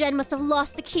 Eugen must have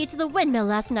lost the key to the windmill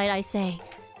last night, I say.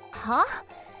 Huh?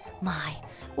 My,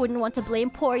 wouldn't want to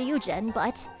blame poor Eugen,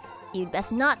 but you'd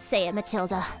best not say it,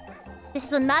 Matilda. This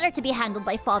is a matter to be handled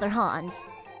by Father Hans.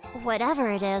 Whatever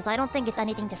it is, I don't think it's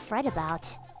anything to fret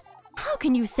about. How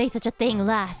can you say such a thing,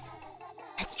 lass?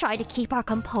 Let's try to keep our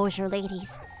composure,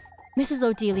 ladies. Mrs.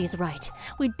 O'Dealey's right.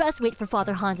 We'd best wait for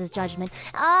Father Hans's judgment.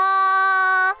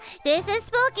 Oh, this is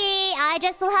spooky. I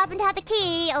just so happen to have the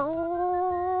key.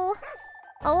 Oh.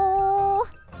 Oh.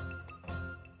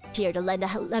 Here to lend a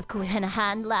Lebkuchen a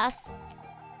hand, lass.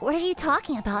 What are you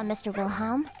talking about, Mr.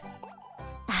 Wilhelm?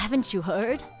 Haven't you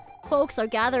heard? Folks are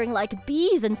gathering like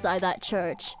bees inside that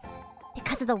church.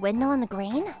 Because of the windmill and the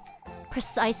grain?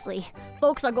 Precisely.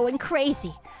 Folks are going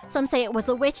crazy. Some say it was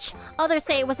the witch, others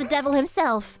say it was the devil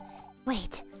himself.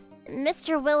 Wait,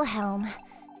 Mr. Wilhelm,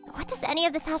 what does any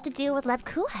of this have to do with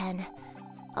Lebkuchen?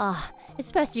 Ah,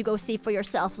 it's best you go see for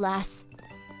yourself, lass.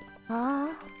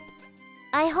 I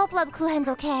hope Lebkuchen's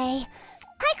okay.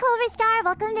 Hi, Culver Star,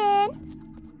 welcome in.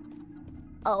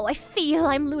 Oh, I feel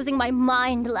I'm losing my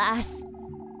mind, lass.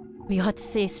 We ought to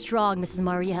stay strong, Mrs.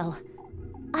 Marielle.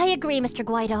 I agree, Mr.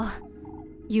 Guido.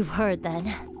 You've heard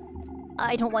then.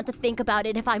 I don't want to think about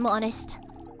it if I'm honest.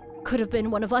 Could have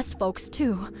been one of us folks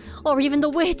too, or even the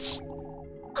witch.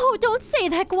 Oh, don't say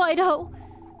that, Guido.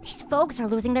 These folks are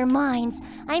losing their minds.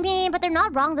 I mean, but they're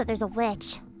not wrong that there's a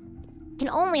witch. Can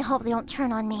only hope they don't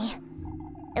turn on me.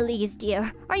 Elise,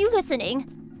 dear, are you listening?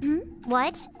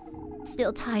 What?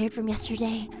 Still tired from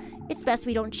yesterday. It's best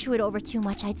we don't chew it over too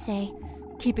much, I'd say.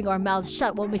 Keeping our mouths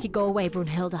shut won't make it go away,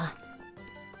 Brunhilde.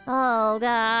 Oh,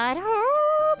 God.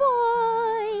 Oh,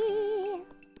 boy.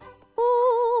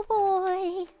 Oh,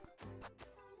 boy.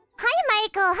 Hi,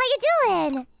 Michael. How you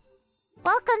doing?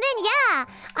 Welcome in, yeah.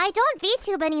 I don't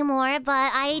VTube anymore,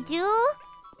 but I do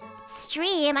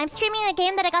stream. I'm streaming a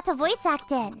game that I got to voice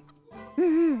act in.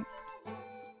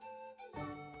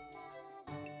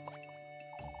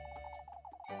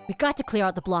 We got to clear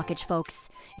out the blockage, folks.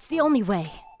 It's the only way.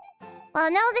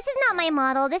 Well, no, this is not my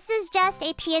model. This is just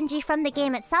a PNG from the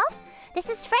game itself. This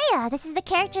is Freya. This is the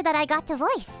character that I got to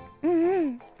voice.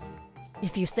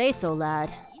 If you say so,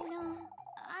 lad. You know,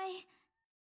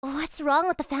 What's wrong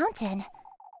with the fountain?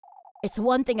 It's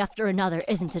one thing after another,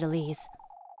 isn't it, Elise?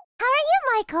 How are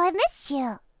you, Michael? I missed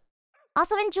you.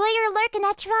 Also, enjoy your lurk in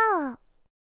that troll.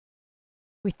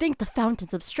 We think the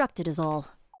fountain's obstructed is all.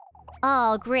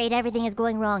 Oh, great. Everything is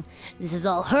going wrong. This is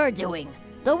all her doing.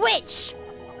 The witch!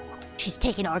 She's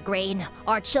taken our grain,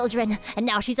 our children, and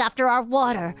now she's after our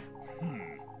water.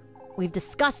 We've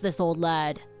discussed this, old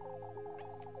lad.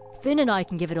 Finn and I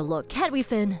can give it a look, can't we,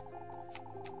 Finn?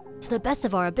 To the best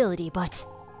of our ability, but...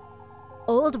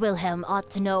 Old Wilhelm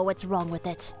ought to know what's wrong with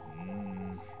it.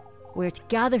 We're to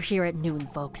gather here at noon,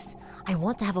 folks. I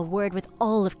want to have a word with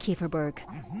all of Kieferberg.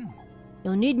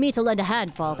 You'll need me to lend a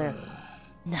hand, Father.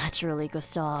 Naturally,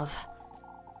 Gustav.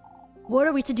 What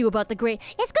are we to do about the great...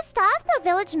 Is Gustav the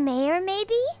village mayor,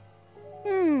 maybe?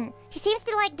 He seems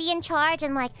to, be in charge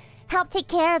and, help take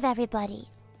care of everybody.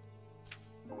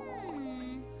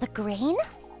 The grain?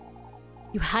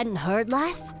 You hadn't heard,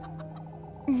 lass?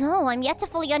 No, I'm yet to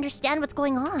fully understand what's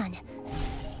going on.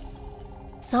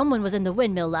 Someone was in the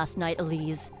windmill last night,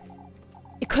 Elise.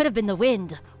 It could have been the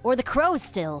wind, or the crows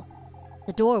still.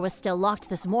 The door was still locked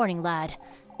this morning, lad.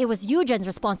 It was Eugen's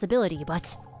responsibility,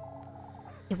 but...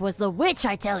 It was the witch,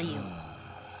 I tell you!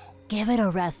 Give it a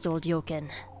rest, old Jochen.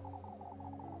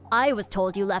 I was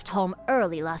told you left home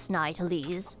early last night,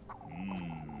 Elise.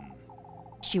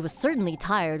 She was certainly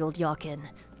tired, old Jochen.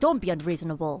 Don't be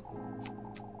unreasonable.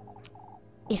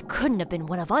 It couldn't have been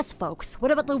one of us folks.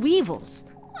 What about the weevils?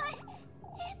 what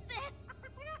is this?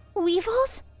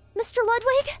 Weevils? Mr.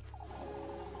 Ludwig?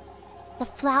 The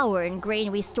flour and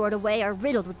grain we stored away are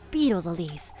riddled with beetles,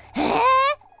 Elise. Eh?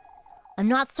 I'm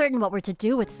not certain what we're to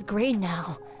do with this grain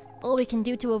now. All we can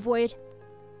do to avoid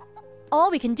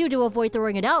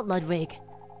throwing it out, Ludwig.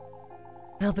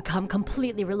 We'll become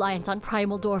completely reliant on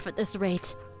Primal Dwarf at this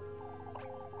rate.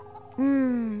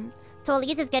 So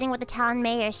Elise is getting with the town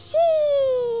mayor.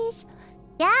 Sheesh!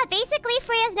 Yeah, basically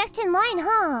Freya's next in line,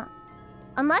 huh?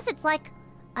 Unless it's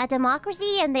a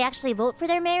democracy and they actually vote for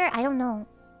their mayor, I don't know.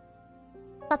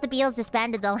 Thought the Beatles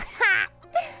disbanded though.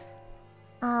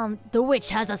 The witch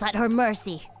has us at her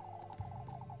mercy.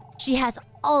 She has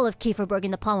all of Kieferberg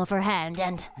in the palm of her hand,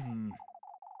 and...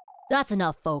 That's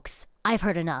enough, folks. I've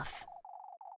heard enough.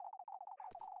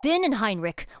 Finn and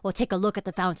Heinrich will take a look at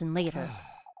the fountain later.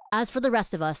 As for the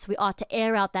rest of us, we ought to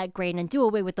air out that grain and do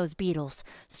away with those beetles,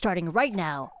 starting right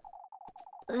now.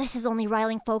 This is only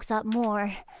riling folks up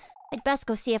more. I'd best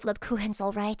go see if Lebkuchen's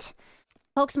alright.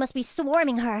 Folks must be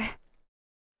swarming her.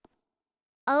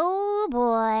 Oh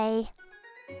boy.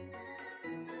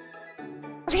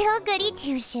 Little Goody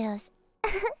Two Shoes.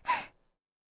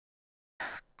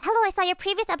 Hello, I saw your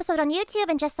previous episode on YouTube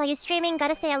and just saw you streaming.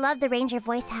 Gotta say I love the range your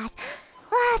voice has.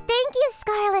 Wow, thank you,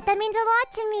 Scarlett. That means a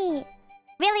lot to me.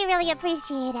 Really, really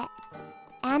appreciate it.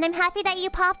 And I'm happy that you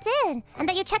popped in and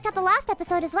that you checked out the last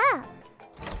episode as well.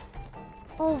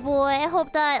 Oh boy, I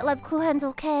hope that Lebkuchen's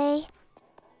okay.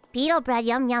 Beetle bread,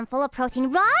 yum yum, full of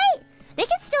protein. Right? They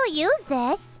can still use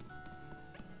this.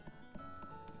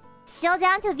 Still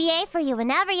down to VA for you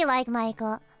whenever you like,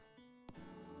 Michael.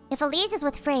 If Elise is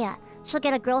with Freya, she'll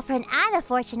get a girlfriend and a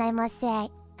fortune, I must say.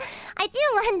 I do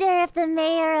wonder if the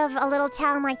mayor of a little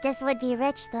town like this would be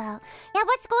rich, though. Yeah,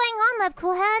 what's going on,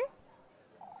 Lebkuchen?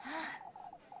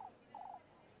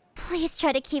 Please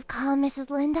try to keep calm, Mrs.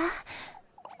 Linda.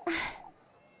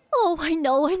 Oh, I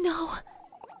know.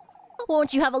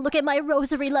 Won't you have a look at my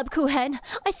rosary, Lebkuchen?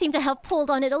 I seem to have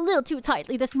pulled on it a little too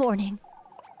tightly this morning.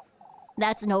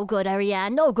 That's no good,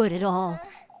 Ariane. No good at all.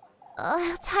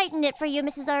 I'll tighten it for you,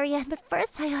 Mrs. Ariane, but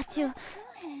first I ought to...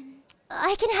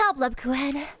 I can help,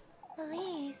 Lebkuhen.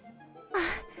 Elise.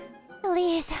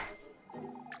 Elise.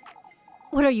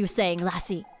 What are you saying,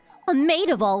 lassie? A maid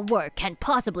of all work can't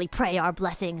possibly pray our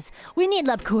blessings. We need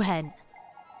Lebkuhen.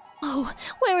 Oh,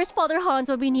 where is Father Hans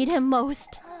when we need him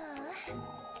most?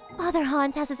 Father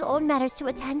Hans has his own matters to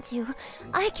attend to.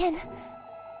 I can...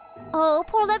 Oh,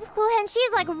 poor Lebkuhen,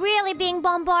 she's like really being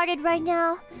bombarded right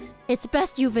now. It's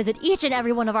best you visit each and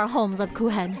every one of our homes,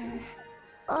 Lebkuhen.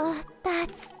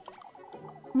 That's...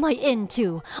 My inn,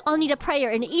 too. I'll need a prayer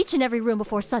in each and every room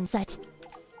before sunset.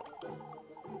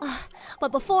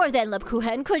 But before then,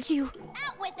 Lebkuhen, could you...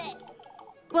 Out with it!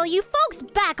 Will you folks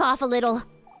back off a little?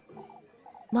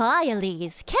 My,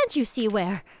 Elise, can't you see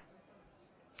where...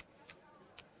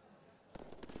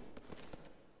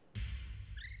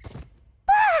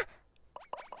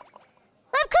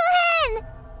 Lebkuhen!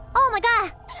 Oh my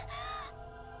god!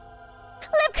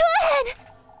 Lebkuhen!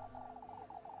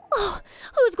 Oh,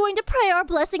 who's going to pray our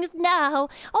blessings now?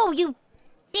 Oh, you...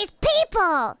 These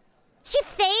people! She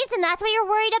fades and that's what you're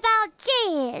worried about?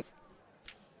 Jeez!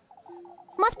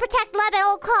 Must protect Leb at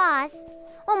all costs.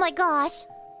 Oh my gosh.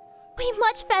 We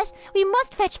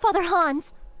must fetch Father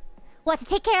Hans. What, to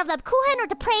take care of Lebkuhen or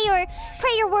to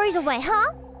pray your worries away,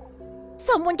 huh?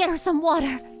 Someone get her some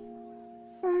water.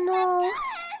 Oh no.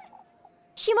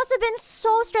 She must have been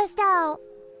so stressed out.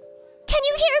 Can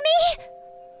you hear me?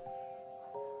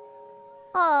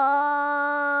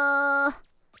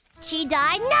 She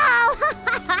died? No!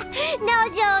 No,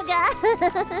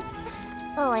 Joga!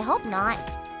 Oh, I hope not.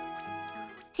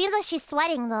 Seems like she's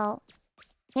sweating, though.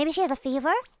 Maybe she has a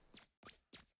fever?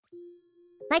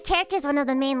 My character's one of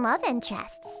the main love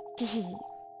interests.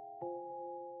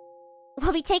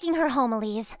 We'll be taking her home,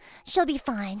 Elise. She'll be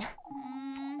fine.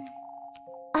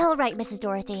 All right, Mrs.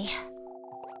 Dorothy.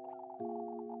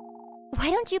 Why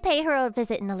don't you pay her a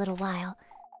visit in a little while?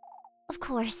 Of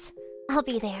course. I'll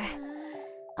be there.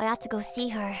 I ought to go see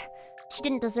her. She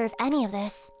didn't deserve any of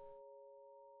this.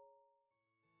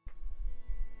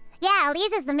 Yeah,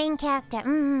 Elise is the main character.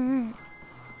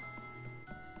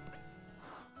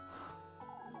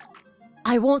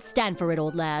 I won't stand for it,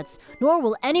 old lads. Nor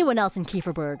will anyone else in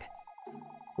Kieferberg.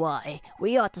 Why,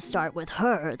 we ought to start with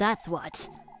her, that's what.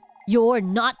 You're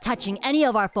not touching any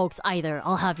of our folks either,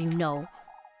 I'll have you know.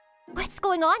 What's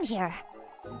going on here?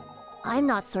 I'm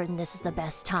not certain this is the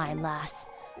best time, lass.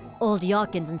 Old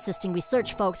Yawkin's insisting we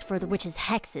search folks for the witch's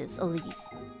hexes, Elise.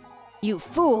 You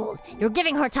fool! You're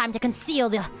giving her time to conceal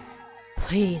the...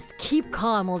 Please, keep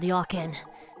calm, old Yawkin.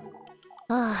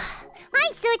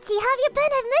 Hi, Suchi! How have you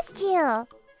been? I've missed you!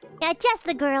 Yeah, just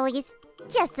the girlies.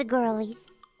 Just the girlies.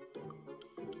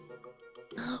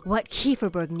 What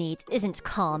Kieferberg needs isn't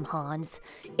calm, Hans.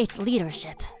 It's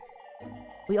leadership.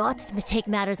 We ought to take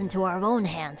matters into our own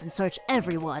hands and search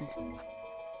everyone.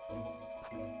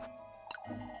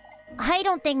 I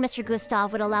don't think Mr.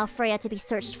 Gustav would allow Freya to be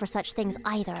searched for such things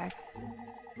either.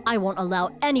 I won't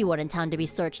allow anyone in town to be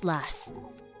searched, lass.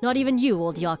 Not even you,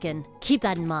 old Yawkin. Keep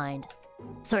that in mind.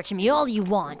 Search me all you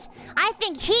want. I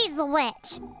think he's the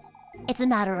witch! It's a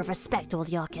matter of respect, old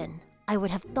Yawkin. I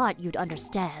would have thought you'd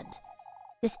understand.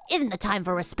 This isn't the time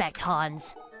for respect,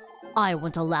 Hans. I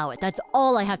won't allow it. That's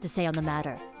all I have to say on the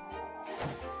matter.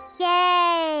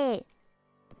 Yay!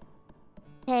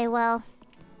 Okay, well...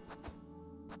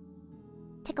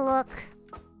 Take a look.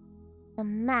 The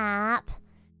map.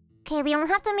 Okay, we don't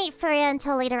have to meet Freya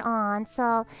until later on,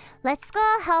 so let's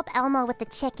go help Elmo with the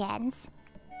chickens.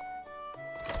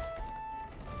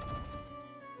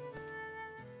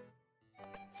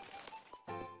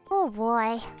 Oh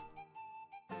boy.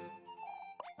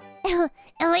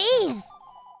 Elise!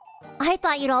 I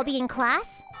thought you'd all be in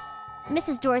class.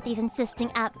 Mrs. Dorothy's insisting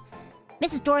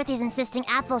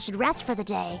Apfel should rest for the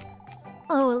day.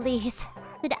 Oh, Elise,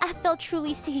 did Apfel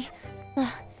truly see...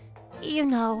 you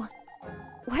know...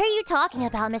 What are you talking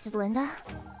about, Mrs. Linda?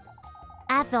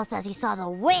 Apfel says he saw the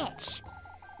witch!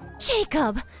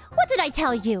 Jacob! What did I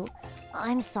tell you?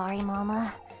 I'm sorry,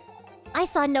 Mama. I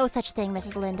saw no such thing,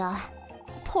 Mrs. Linda.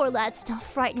 Poor lad's still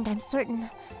frightened, I'm certain.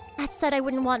 That said, I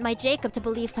wouldn't want my Jacob to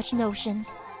believe such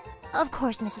notions. Of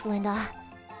course, Mrs. Linda.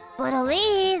 But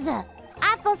Elise!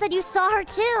 Apfel said you saw her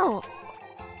too!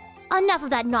 Enough of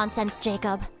that nonsense,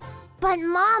 Jacob. But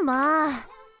Mama...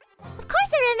 Of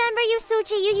course I remember you,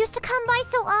 Suchi. You used to come by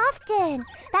so often.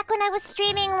 Back when I was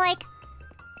streaming, like,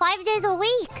 5 days a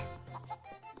week.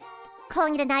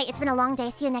 Calling it a night. It's been a long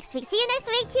day. See you next week. See you next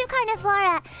week too,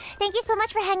 Carniflora. Thank you so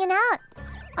much for hanging out.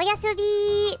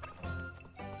 Oyasubi.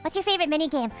 What's your favorite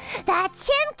minigame? The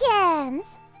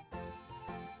Chimkins!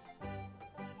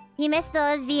 You miss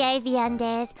those VA VN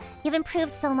days. You've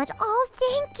improved so much. Oh,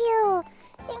 thank you.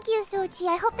 Thank you, Suchi.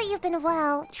 I hope that you've been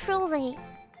well, truly.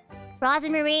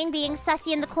 Rosmarine being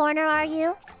sussy in the corner, are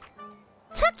you?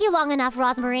 Took you long enough,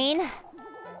 Rosmarine.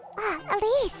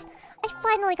 Elise! I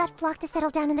finally got Flock to settle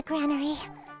down in the granary.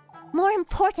 More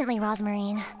importantly,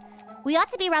 Rosmarine, we ought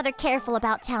to be rather careful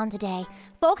about town today.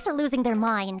 Folks are losing their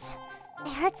minds. I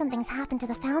heard something's happened to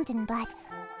the fountain, but...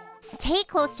 Stay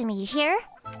close to me, you hear?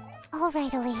 All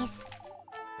right, Elise.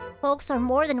 Folks are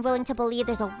more than willing to believe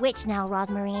there's a witch now,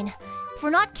 Rosmarine. If we're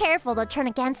not careful, they'll turn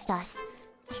against us.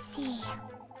 I see.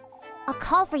 I'll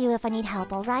call for you if I need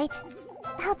help, all right?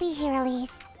 I'll be here,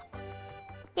 Elise.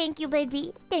 Thank you,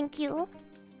 baby. Thank you.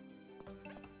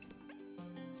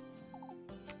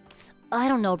 I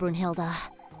don't know, Brunhilde.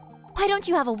 Why don't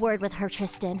you have a word with her,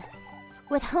 Tristan?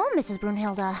 With whom, Mrs.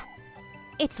 Brunhilde?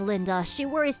 It's Linda. She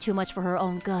worries too much for her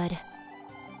own good.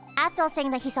 Athel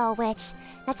saying that he saw a witch.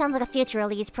 That sounds like a future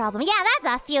Elise problem. Yeah,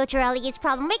 that's a future Elise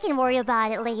problem. We can worry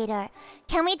about it later.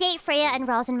 Can we date Freya and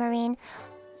Rosemarine?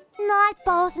 Not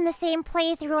both in the same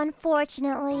playthrough,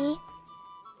 unfortunately.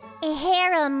 A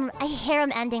harem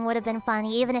ending would have been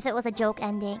funny, even if it was a joke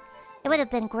ending. It would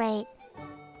have been great.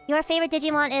 Your favorite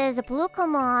Digimon is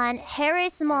Blucomon,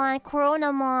 Harrismon,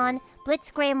 Coronamon,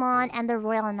 Blitzgraymon, and the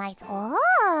Royal Knights.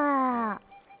 Oh!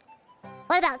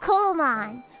 What about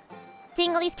Coolmon?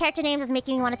 Seeing all these character names is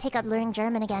making me want to take up learning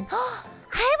German again.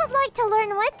 I would like to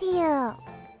learn with you!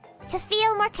 To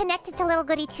feel more connected to little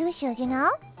Goody Two Shoes, you know?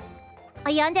 A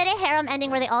yandere harem ending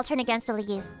where they all turn against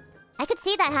Elise. I could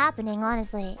see that happening,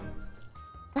 honestly.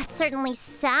 That certainly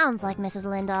sounds like Mrs.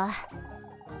 Linda.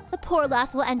 The poor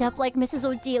lass will end up like Mrs.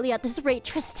 Odelia at this rate,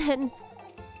 Tristan.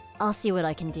 I'll see what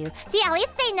I can do. See, at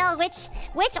least they know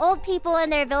which old people in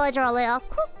their village are a little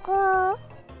cuckoo.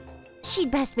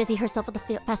 She'd best busy herself with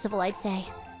the festival, I'd say.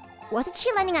 Wasn't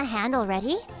she lending a hand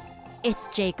already? It's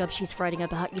Jacob she's fretting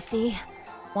about, you see.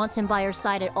 Wants him by her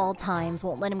side at all times,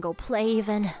 won't let him go play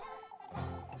even.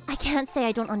 I can't say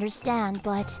I don't understand,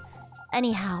 but...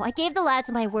 Anyhow, I gave the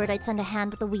lads my word I'd send a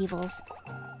hand with the weevils.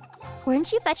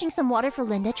 Weren't you fetching some water for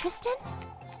Linda, Tristan?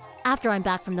 After I'm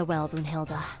back from the well,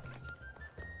 Brunhilde.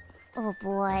 Oh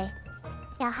boy.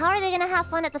 Yeah, how are they gonna have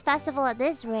fun at the festival at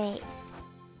this rate?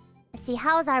 Let's see,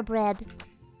 how's our bread?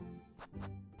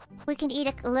 We can eat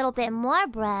a little bit more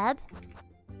bread.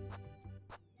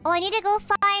 Oh, I need to go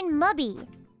find Mubby.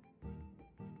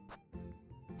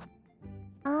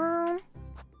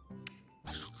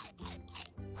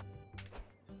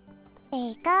 There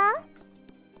you go.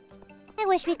 I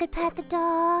wish we could pet the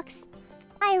dogs.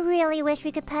 I really wish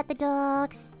we could pet the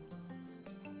dogs.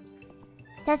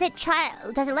 Does it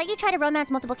let you try to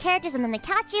romance multiple characters and then they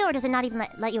catch you, or does it not even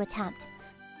let you attempt?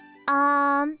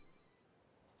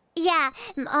 Yeah,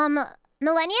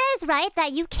 Millennia is right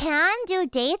that you can do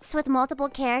dates with multiple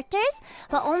characters,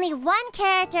 but only one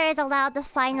character is allowed the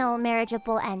final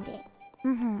marriageable ending.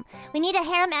 We need a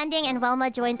harem ending and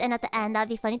Welma joins in at the end. That'd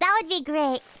be funny. That would be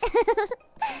great.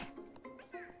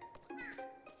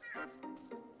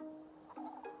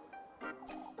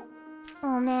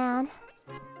 Oh, man.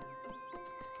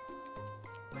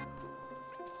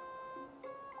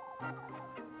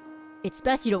 It's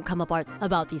best you don't come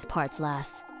about these parts,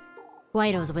 lass.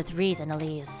 Guido's with reason,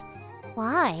 Elise.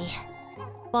 Why?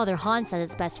 Father Han says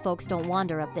it's best folks don't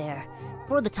wander up there.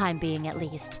 For the time being, at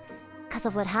least. Because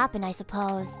of what happened, I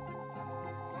suppose.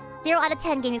 0 out of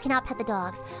 10 game, you cannot pet the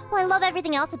dogs. Well, I love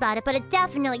everything else about it, but it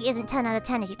definitely isn't 10 out of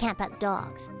 10 if you can't pet the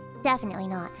dogs. Definitely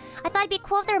not. I thought it'd be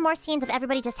cool if there were more scenes of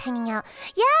everybody just hanging out.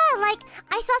 Yeah, like,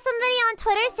 I saw somebody on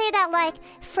Twitter say that, like,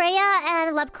 Freya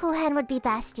and Lebkuchen would be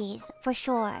besties, for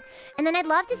sure. And then I'd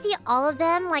love to see all of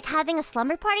them, like, having a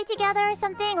slumber party together or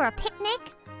something, or a picnic.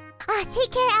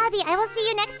 Take care, Abby. I will see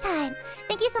you next time.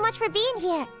 Thank you so much for being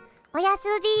here.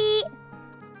 Oyasubi.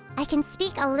 I can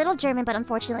speak a little German, but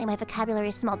unfortunately my vocabulary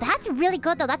is small. That's really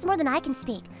good, though. That's more than I can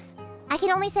speak. I can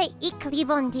only say Ich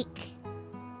liebe dich.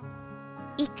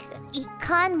 Ich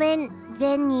kann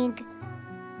wenig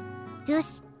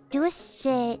Deutsch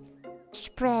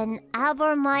sprechen,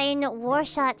 aber mein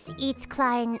Wortschatz ist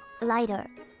klein, leider.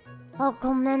 Oh,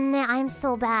 gomenne, I'm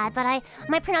so bad, but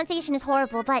my pronunciation is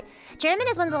horrible. But German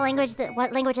is one of the languages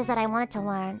that I wanted to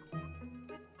learn,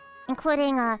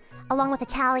 including along with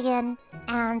Italian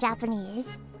and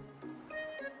Japanese.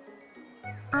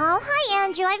 Oh, hi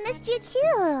Andrew, I missed you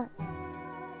too.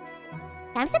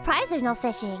 I'm surprised there's no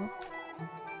fishing.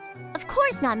 Of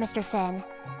course not, Mr. Finn.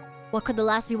 What could the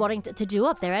lass be wanting to do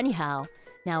up there anyhow?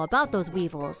 Now, about those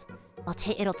weevils.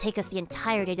 It'll take us the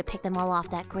entire day to pick them all off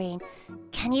that grain.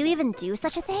 Can you even do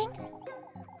such a thing?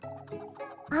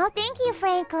 Oh, thank you,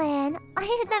 Franklin.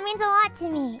 That means a lot to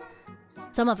me.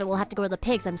 Some of it will have to go to the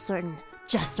pigs, I'm certain.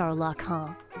 Just our luck, huh?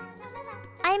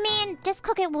 I mean, just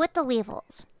cook it with the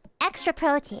weevils. Extra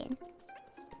protein.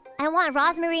 I want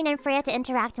Rosmarine and Freya to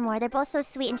interact more. They're both so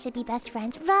sweet and should be best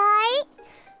friends, right?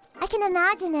 I can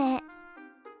imagine it.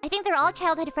 I think they're all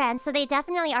childhood friends, so they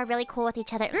definitely are really cool with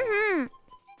each other.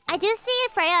 I do see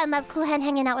Freya and Lebkuchen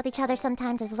hanging out with each other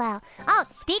sometimes as well. Oh,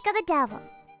 speak of the devil.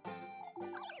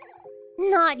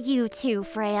 Not you too,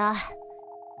 Freya.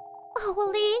 Oh,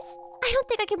 Elise, I don't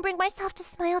think I can bring myself to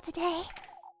smile today.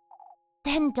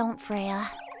 Then don't, Freya.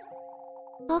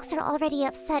 Folks are already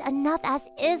upset enough as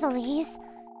is, Elise.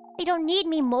 They don't need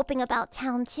me moping about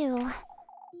town, too.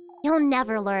 You'll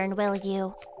never learn, will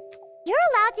you? You're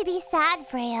allowed to be sad,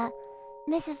 Freya.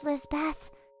 Mrs. Lisbeth.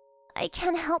 I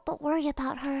can't help but worry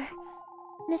about her.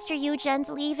 Mr. Eugen's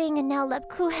leaving, and now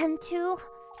Lebkuchen, too.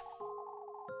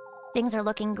 Things are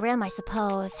looking grim, I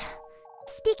suppose.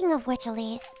 Speaking of which,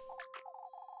 Elise...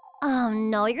 Oh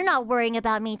no, you're not worrying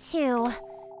about me, too.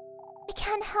 I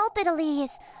can't help it,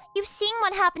 Elise. You've seen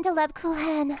what happened to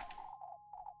Lebkuchen.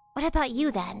 What about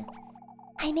you, then?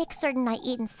 I make certain I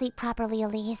eat and sleep properly,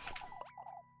 Elise.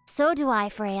 So do I,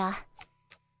 Freya.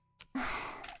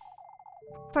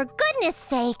 For goodness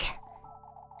sake!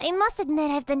 I must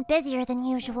admit I've been busier than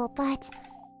usual, but...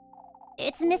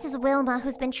 It's Mrs. Wilma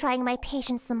who's been trying my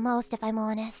patience the most, if I'm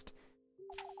honest.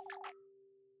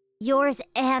 Yours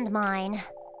and mine.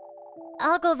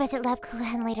 I'll go visit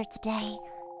Lebkuchen later today.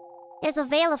 There's a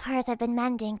veil of hers I've been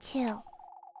mending, too.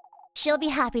 She'll be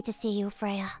happy to see you,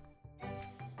 Freya.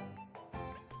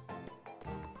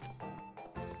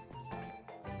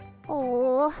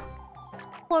 Oh,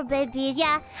 poor babies.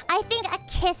 Yeah, I think a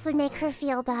kiss would make her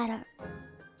feel better.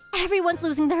 Everyone's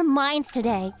losing their minds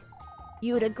today.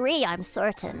 You'd agree, I'm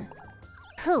certain.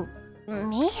 Who?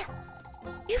 Me?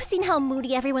 You've seen how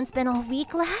moody everyone's been all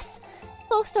week, lass.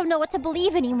 Folks don't know what to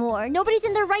believe anymore. Nobody's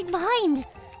in their right mind.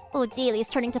 Oh, Delia's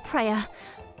turning to Freya.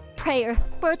 Prayer,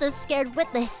 Bertha's scared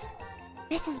witless.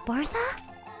 Mrs. Bertha?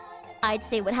 I'd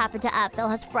say what happened to Apfel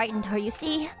has frightened her, you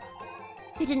see.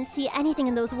 You didn't see anything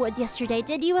in those woods yesterday,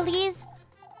 did you, Elise?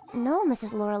 No,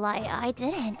 Mrs. Lorelei, I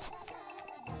didn't.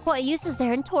 What use is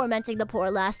there in tormenting the poor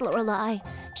lass, Lorelei?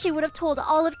 She would have told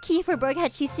all of Kieferberg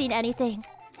had she seen anything.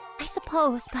 I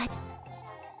suppose, but...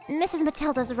 Mrs.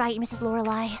 Matilda's right, Mrs.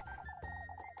 Lorelei.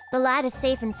 The lad is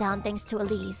safe and sound thanks to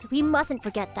Elise. We mustn't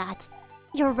forget that.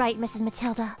 You're right, Mrs.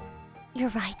 Matilda. You're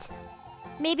right.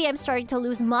 Maybe I'm starting to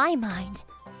lose my mind.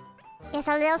 It's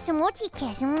a little smoochie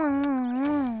kiss.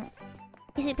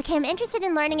 You became interested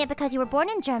in learning it because you were born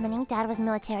in Germany. Dad was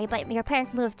military, but your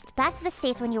parents moved back to the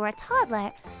States when you were a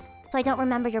toddler. So I don't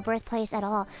remember your birthplace at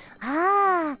all.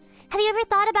 Ah! Have you ever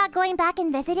thought about going back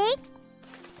and visiting?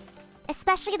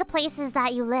 Especially the places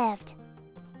that you lived.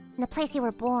 And the place you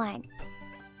were born.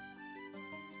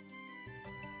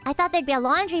 I thought there'd be a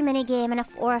laundry minigame and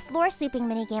or a floor sweeping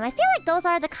minigame. I feel like those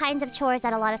are the kinds of chores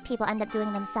that a lot of people end up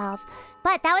doing themselves.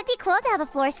 But that would be cool to have a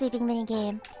floor sweeping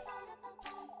minigame.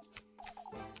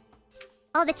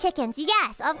 Oh, the chickens.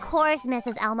 Yes, of course,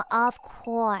 Mrs. Elma. Of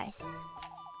course.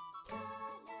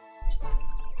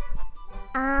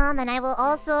 And I will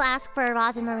also ask for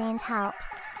Rosamarine's help.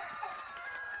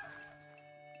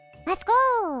 Let's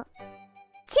go!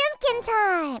 Chimkin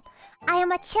time! I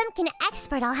am a chimkin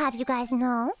expert, I'll have you guys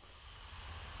know.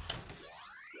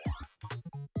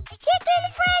 Chicken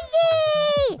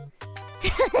frenzy!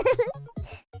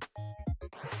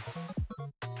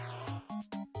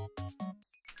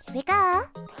 Here we go.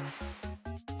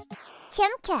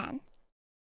 Chimkin.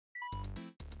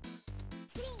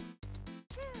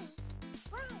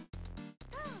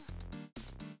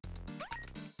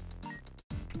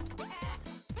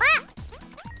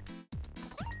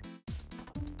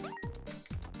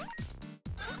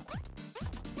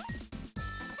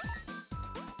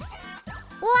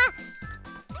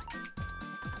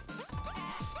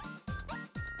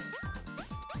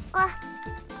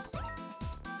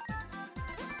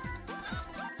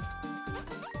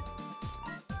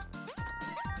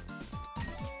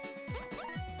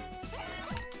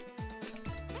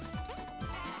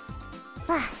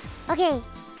 Okay.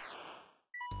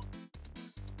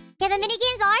 Yeah, the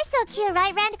minigames are so cute,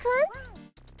 right, Rancoon?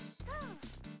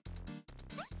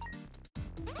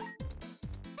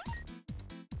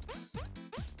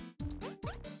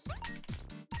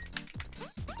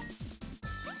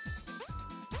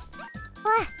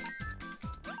 What?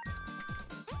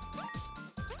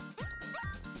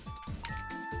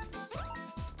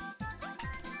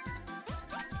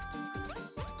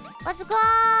 Let's go!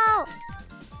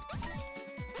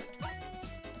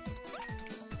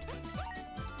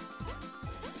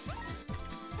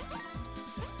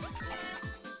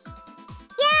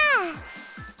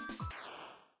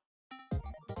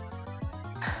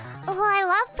 Oh, I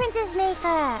love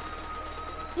maker.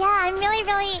 Yeah, I'm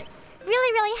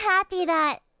really happy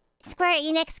that Square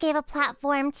Enix gave a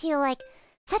platform to, like,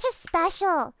 such a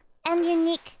special and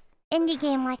unique indie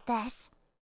game like this.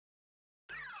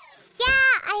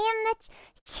 Yeah, I am the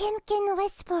Chimkin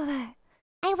Whisperer.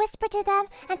 I whisper to them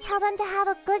and tell them to have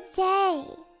a good day.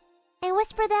 I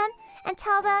whisper them and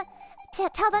tell them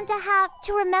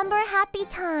to remember happy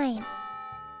time.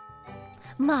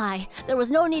 My, there was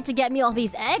no need to get me all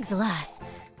these eggs, lass.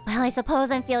 Well, I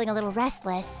suppose I'm feeling a little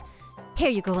restless. Here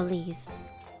you go, Elise.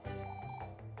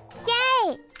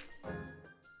 Yay!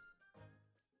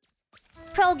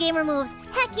 Pro gamer moves.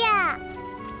 Heck yeah!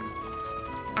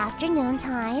 Afternoon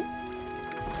time.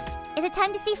 Is it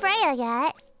time to see Freya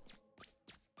yet?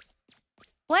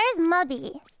 Where's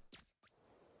Mubby?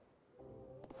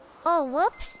 Oh,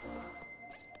 whoops.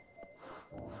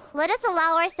 Let us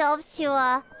allow ourselves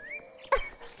to,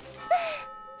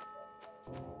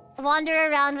 wander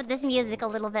around with this music a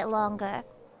little bit longer.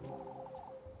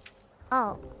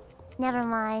 Oh, never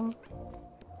mind.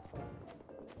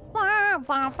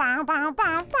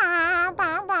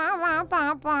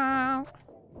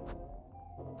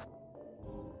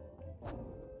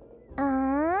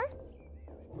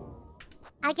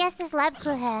 I guess this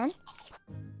Lebkuchen.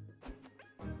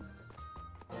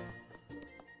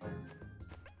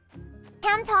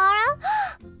 Hamtaro?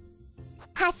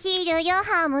 Hashiru yo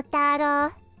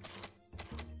Hamutaro.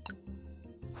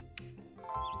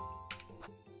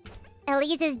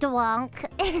 Elise's Dwonk.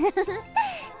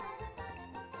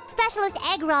 Specialist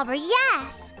egg robber,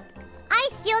 yes! I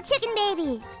steal chicken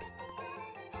babies!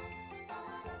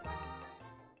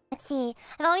 Let's see.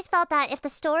 I've always felt that if the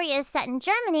story is set in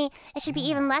Germany, it should be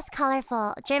even less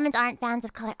colorful. Germans aren't fans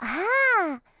of color.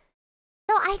 Ah!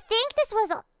 So I think this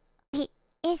was... Wait,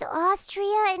 is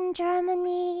Austria in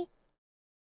Germany?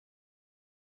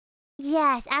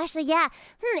 Yes, actually, yeah.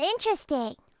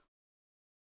 Interesting.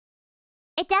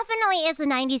 It definitely is the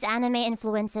 90s anime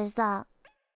influences, though.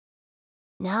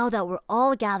 Now that we're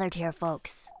all gathered here,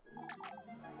 folks.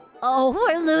 Oh,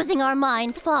 we're losing our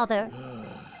minds, Father.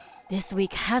 This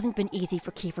week hasn't been easy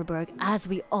for Kieferberg, as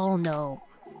we all know.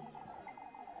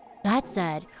 That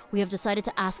said, we have decided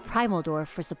to ask Primaldorf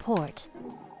for support.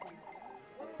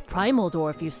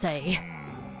 Primaldorf, you say?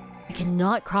 We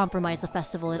cannot compromise the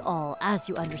festival at all, as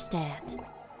you understand.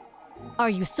 Are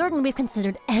you certain we've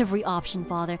considered every option,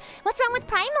 Father? What's wrong with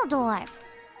Primaldorf?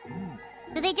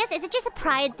 Is it just a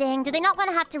pride thing? Do they not want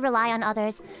to have to rely on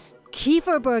others?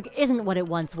 Kieferberg isn't what it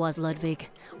once was, Ludwig.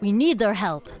 We need their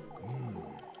help.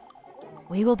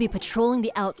 We will be patrolling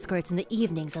the outskirts in the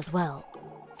evenings as well.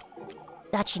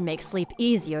 That should make sleep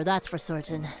easier, that's for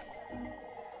certain.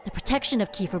 The protection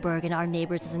of Kieferberg and our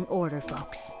neighbors is in order,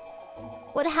 folks.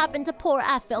 What happened to poor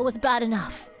Athel was bad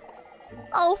enough.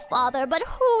 Oh, Father, but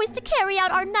who is to carry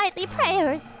out our nightly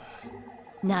prayers?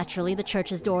 Naturally, the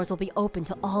church's doors will be open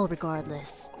to all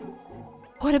regardless.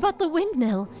 What about the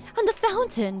windmill and the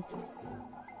fountain?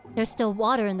 There's still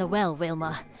water in the well,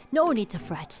 Wilma. No need to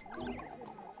fret.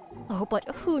 Oh, but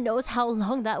who knows how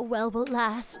long that well will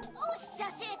last? Oh,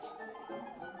 shush it!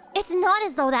 It's not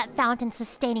as though that fountain's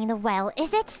sustaining the well,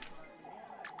 is it?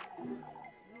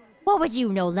 What would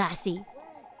you know, lassie?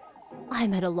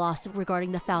 I'm at a loss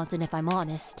regarding the fountain, if I'm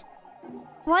honest.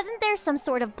 Wasn't there some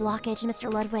sort of blockage,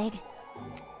 Mr. Ludwig?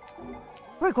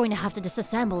 We're going to have to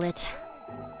disassemble it.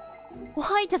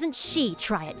 Why doesn't she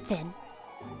try it, Finn?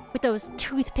 With those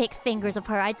toothpick fingers of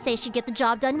her, I'd say she'd get the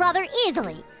job done rather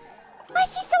easily. Why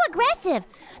is she so aggressive?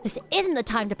 This isn't the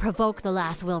time to provoke the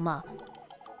lass, Wilma.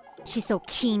 She's so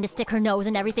keen to stick her nose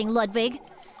in everything, Ludwig.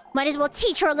 Might as well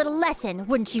teach her a little lesson,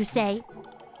 wouldn't you say?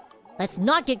 Let's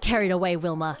not get carried away,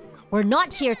 Wilma. We're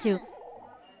not here to...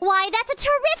 Why, that's a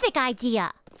terrific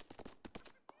idea!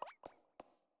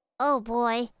 Oh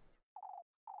boy.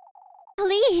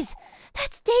 Please!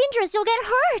 That's dangerous, you'll get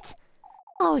hurt!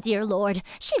 Oh dear Lord,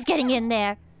 she's getting in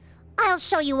there. I'll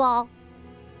show you all.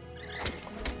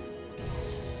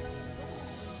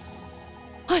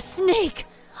 A snake!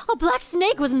 A black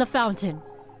snake was in the fountain!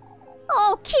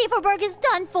 Oh, Kieferberg is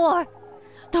done for!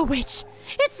 The witch!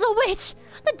 It's the witch!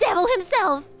 The devil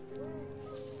himself!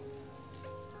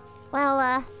 Well,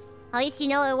 at least you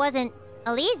know it wasn't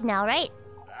Elise now, right?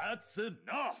 That's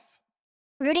enough!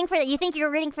 You think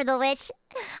you're rooting for the witch?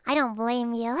 I don't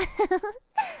blame you.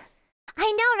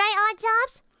 I know, right,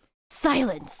 Oddjobs?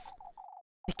 Silence!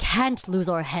 We can't lose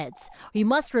our heads. We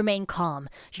must remain calm.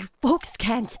 You folks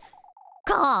can't...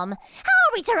 Calm? How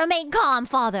are we to remain calm,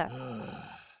 Father?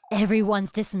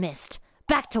 Everyone's dismissed.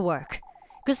 Back to work.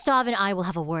 Gustav and I will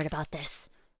have a word about this.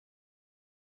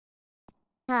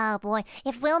 Oh boy,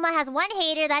 if Wilma has one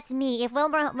hater, that's me. If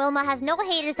Wilma has no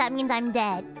haters, that means I'm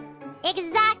dead.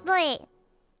 Exactly.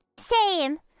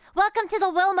 Same. Welcome to the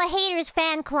Wilma Haters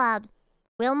fan club.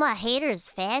 Wilma Haters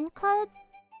fan club?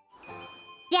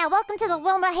 Yeah, welcome to the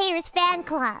Wilma Haters fan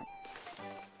club.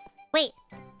 Wait.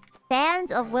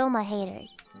 Fans of Wilma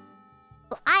Haters.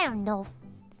 Well, I don't know.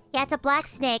 Yeah, it's a black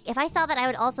snake. If I saw that, I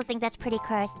would also think that's pretty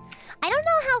cursed. I don't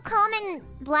know how common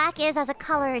black is as a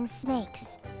color in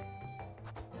snakes.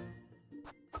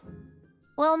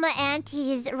 Wilma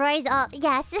aunties rise up.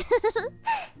 Yes.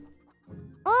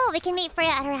 Oh, we can meet Freya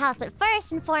at her house. But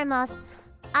first and foremost,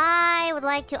 I would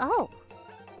like to... Oh.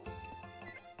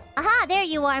 Aha, there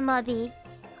you are, Mubby.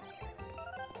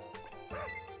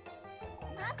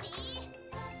 Puppy.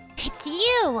 It's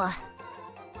you.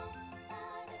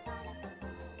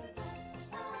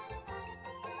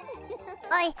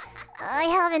 I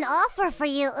have an offer for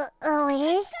you,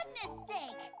 Elise. Goodness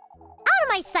sake. Out of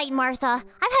my sight, Martha.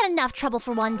 I've had enough trouble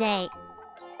for one day.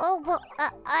 Oh, well,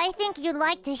 I think you'd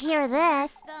like to hear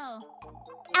this. So,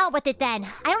 Out with it then.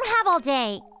 I don't have all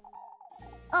day.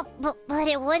 Oh, but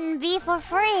it wouldn't be for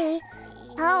free.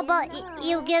 How about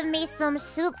you give me some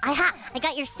soup? I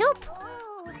got your soup.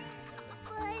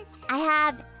 I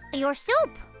have your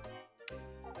soup.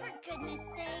 for goodness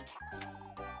sake.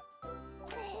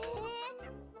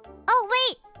 Oh,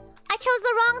 wait! I chose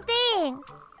the wrong thing!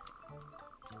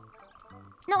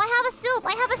 No, I have a soup!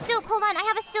 I have a soup! Hold on, I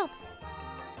have a soup!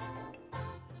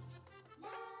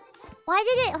 Why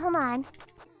did it... Hold on.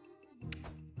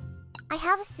 I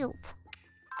have a soup.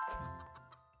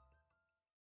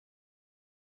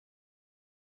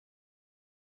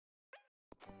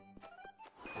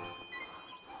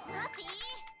 Puppy.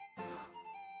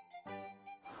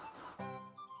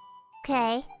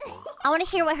 Okay. I want to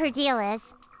hear what her deal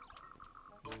is.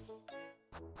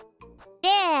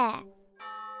 There!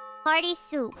 Hearty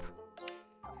soup.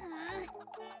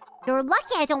 You're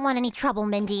lucky I don't want any trouble,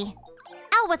 Mindy.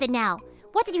 Out with it now.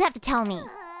 What did you have to tell me?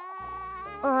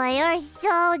 Oh, you're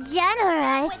so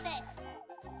generous. With it.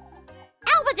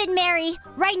 Out with it, Mary!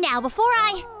 Right now, before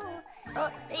I...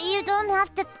 you don't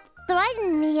have to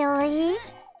threaten me,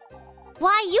 Elise.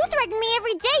 Why, you threaten me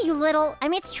every day, you little... I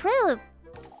mean, it's true.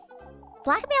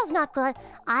 Blackmail's not good.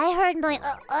 I heard my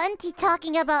auntie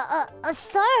talking about a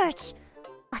search.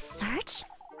 A search?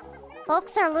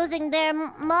 Folks are losing their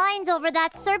minds over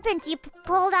that serpent you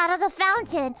pulled out of the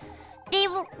fountain. They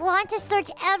want to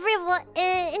search everyone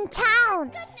in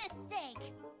town. Goodness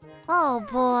sake. Oh,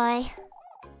 boy.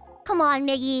 Come on,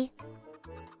 Miggy.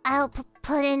 I'll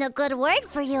put in a good word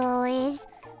for you, Elise.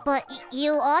 But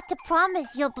you ought to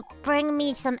promise you'll bring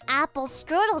me some apple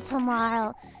strudel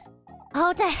tomorrow.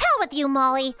 Oh, to hell with you,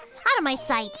 Molly. Out of my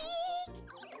sight.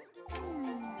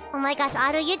 Oh my gosh,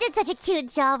 Otto, you did such a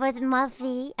cute job with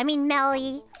Muffy. I mean,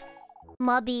 Melly.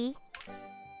 Mubby.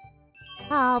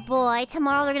 Oh boy,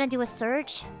 tomorrow we're gonna do a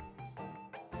search.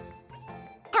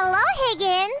 Hello,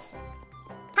 Higgins!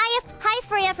 Hi,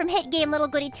 Freya from Hit Game, little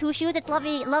Goody Two Shoes. It's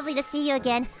lovely to see you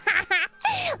again.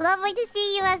 Lovely to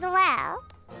see you as well.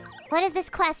 What is this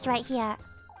quest right here?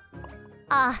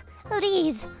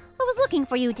 Lise, I was looking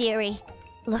for you, dearie.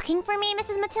 Looking for me,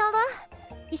 Mrs. Matilda?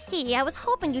 You see, I was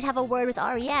hoping you'd have a word with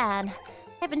Ariane.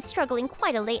 I've been struggling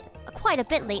quite a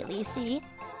bit lately, you see.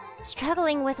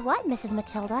 Struggling with what, Mrs.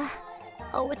 Matilda?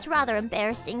 Oh, it's rather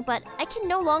embarrassing, but I can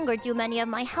no longer do many of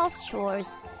my house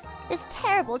chores. This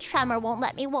terrible tremor won't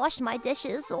let me wash my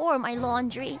dishes or my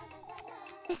laundry.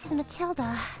 Mrs.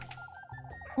 Matilda...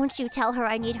 Won't you tell her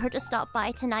I need her to stop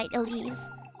by tonight, Elise?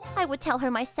 I would tell her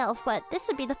myself, but this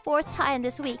would be the 4th time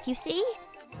this week, you see?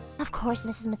 Of course,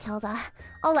 Mrs. Matilda.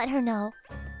 I'll let her know.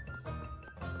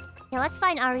 Yeah, let's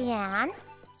find Ariane.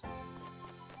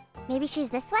 Maybe she's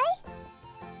this way?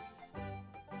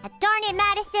 Darn it,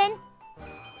 Madison!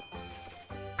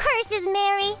 Curses,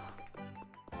 Mary!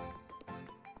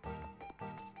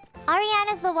 Ariane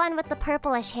is the one with the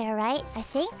purplish hair, right? I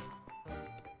think?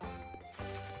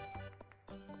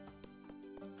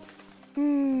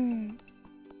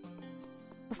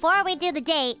 Before we do the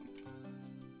date...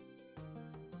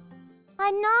 I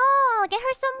know!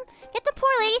 Get the poor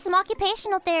lady some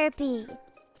occupational therapy.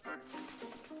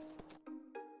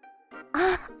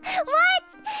 What?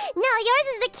 No, yours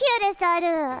is the cutest,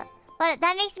 Aru. But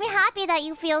that makes me happy that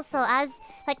you feel so, as,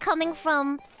 like, coming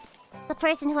from the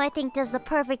person who I think does the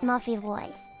perfect Muffy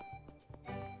voice.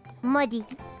 Muddy.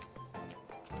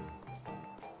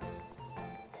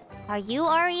 Are you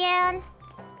Ariane?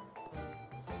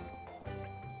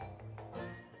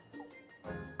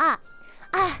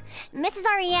 Mrs.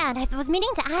 Ariane, I was meaning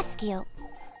to ask you.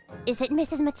 Is it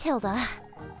Mrs. Matilda?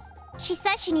 She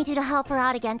said she needs you to help her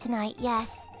out again tonight,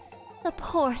 yes. The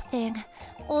poor thing.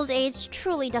 Old age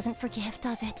truly doesn't forgive,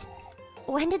 does it?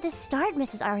 When did this start,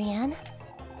 Mrs. Ariane?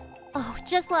 Oh,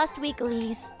 just last week,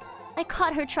 Elise. I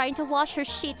caught her trying to wash her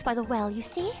sheets by the well, you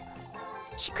see?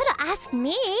 She could have asked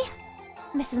me.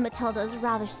 Mrs. Matilda is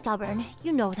rather stubborn,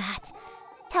 you know that.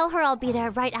 Tell her I'll be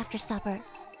there right after supper.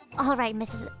 All right,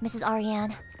 Mrs.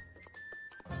 Ariane.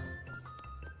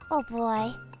 Oh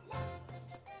boy.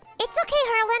 It's okay,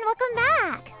 Harlan. Welcome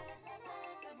back.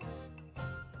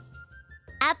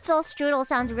 Apfel strudel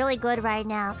sounds really good right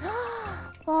now.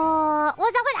 Oh,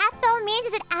 was that what apfel means?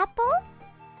 Is it apple?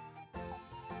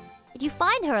 Did you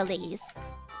find her, Elise?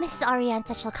 Mrs. Ariane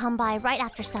said she'll come by right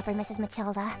after supper, Mrs.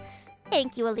 Matilda.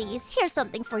 Thank you, Elise. Here's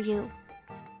something for you.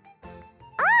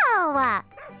 Oh!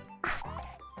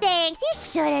 Thanks, you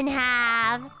shouldn't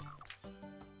have.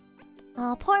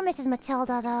 Oh, poor Mrs.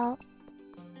 Matilda, though.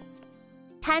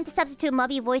 Time to substitute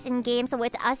Mubby voice in game so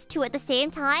it's us two at the same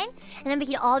time. And then we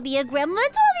can all be a gremlin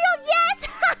 12-year-old. Yes!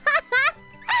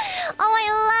 Oh, I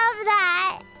love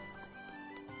that.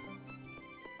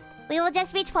 We will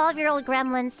just be 12-year-old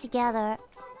gremlins together.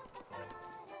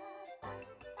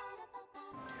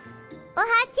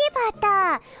 Ohachi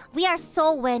pata! We are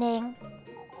so winning.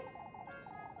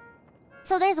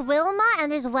 So there's Wilma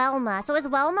and there's Welma. So is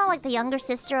Welma like the younger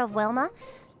sister of Wilma?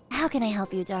 How can I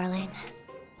help you, darling?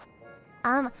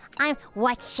 I'm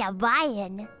what ya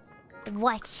buying?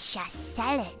 What ya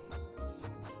selling?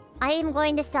 I am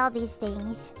going to sell these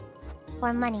things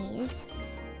for monies.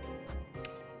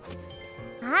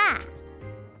 Ah.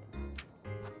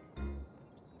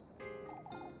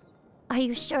 Are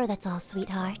you sure that's all,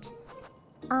 sweetheart?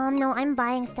 No, I'm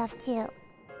buying stuff too.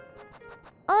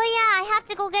 Oh yeah, I have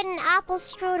to go get an apple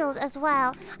strudel as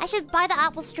well. I should buy the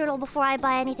apple strudel before I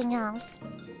buy anything else.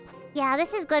 Yeah,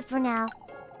 this is good for now.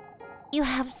 You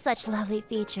have such lovely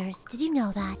features. Did you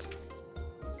know that?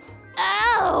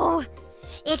 Oh!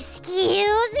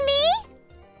 Excuse me?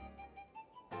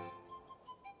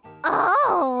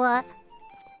 Oh!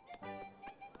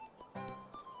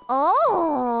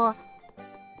 Oh!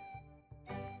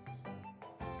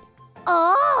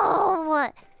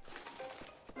 Oh!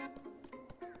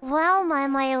 Well,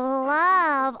 my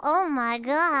love. Oh my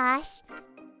gosh.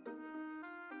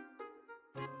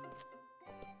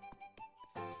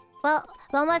 Well,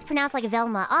 Velma is pronounced like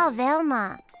Velma. Oh,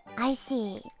 Velma. I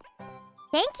see.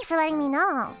 Thank you for letting me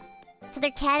know. So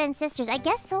they're canon sisters. I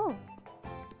guess so.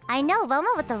 I know,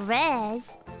 Velma with the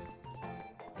res.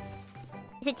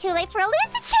 Is it too late for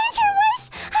Elise to change her wish?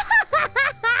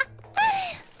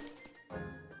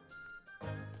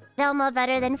 Velma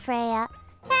better than Freya.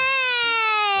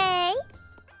 Hey!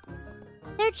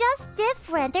 They're just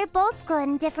different. They're both good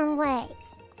in different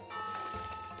ways.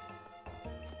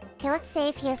 Okay, let's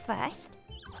save here first.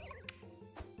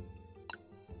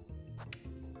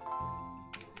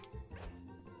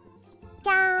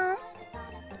 Down.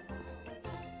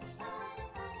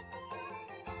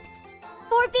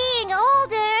 For being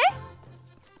older.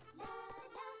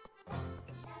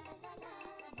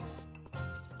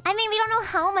 I mean, we don't know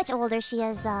how much older she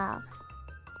is, though.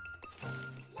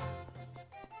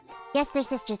 Yes, they're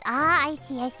sisters. Ah, I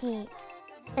see, I see.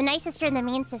 The nice sister and the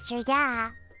mean sister, yeah.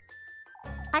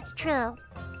 That's true.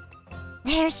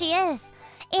 There she is.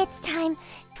 It's time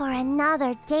for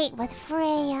another date with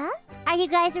Freya. Are you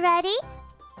guys ready?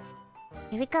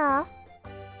 Here we go.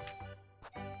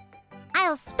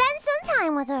 I'll spend some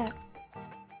time with her.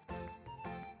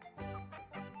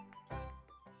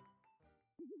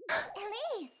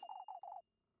 Elise!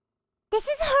 This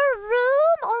is her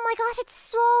room? Oh my gosh, it's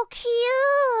so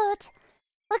cute.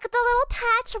 Look at the little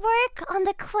patchwork on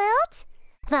the quilt.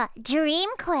 The dream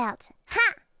quilt.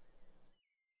 Ha!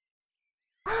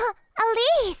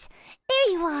 Elise! There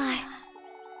you are.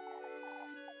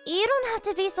 You don't have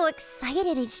to be so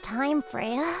excited each time,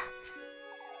 Freya.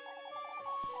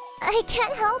 I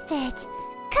can't help it.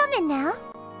 Come in now.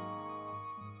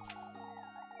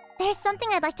 There's something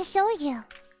I'd like to show you.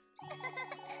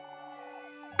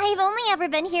 I've only ever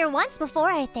been here once before,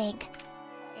 I think.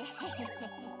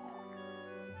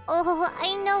 Oh,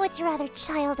 I know it's rather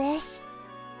childish.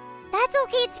 That's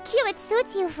okay, it's cute. It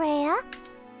suits you, Freya.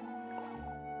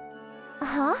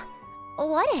 Huh?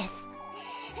 What is?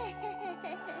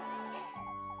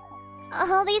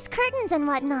 All these curtains and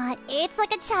whatnot. It's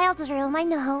like a child's room, I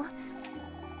know.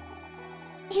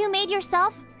 You made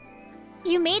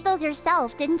those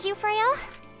yourself, didn't you, Freya?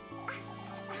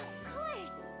 Of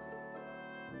course.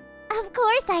 Of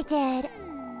course I did.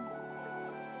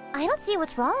 I don't see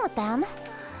what's wrong with them.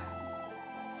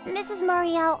 Mrs.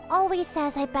 Muriel always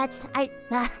says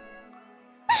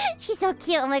She's so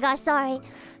cute, oh my gosh, sorry.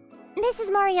 Mrs.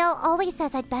 Muriel always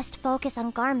says I'd best focus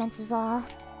on garments is all.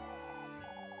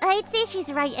 I'd say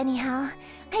she's right anyhow.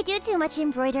 I do too much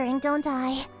embroidering, don't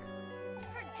I?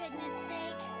 For goodness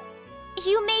sake.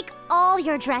 You make all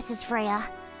your dresses, Freya.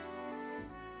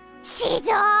 She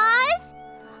does?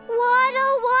 What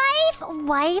a wife!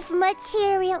 Wife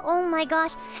material, oh my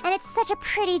gosh. And it's such a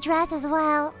pretty dress as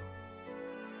well.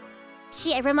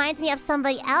 It reminds me of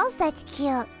somebody else that's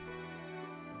cute.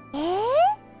 Eh?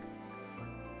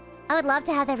 I would love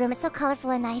to have that room. It's so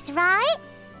colorful and nice, right?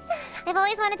 I've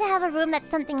always wanted to have a room that's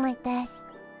something like this.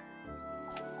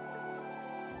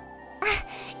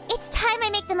 It's time I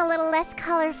make them a little less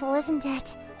colorful, isn't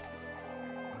it?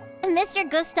 And Mr.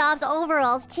 Gustav's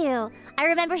overalls, too. I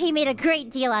remember he made a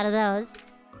great deal out of those.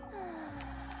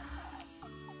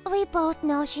 We both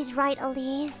know she's right,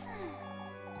 Elise.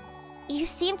 You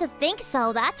seem to think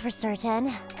so, that's for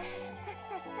certain.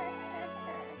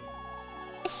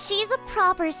 She's a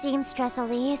proper seamstress,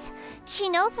 Elise. She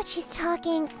knows what she's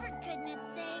talking. For goodness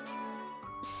sake.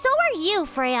 So are you,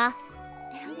 Freya.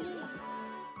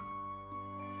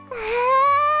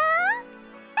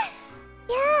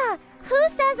 Yeah, who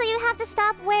says that you have to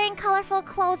stop wearing colorful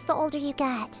clothes the older you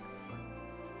get?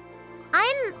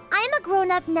 I'm a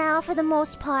grown-up now for the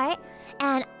most part,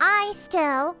 and I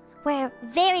still wear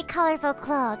very colorful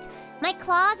clothes. My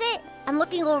closet, I'm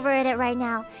looking over at it right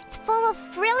now. It's full of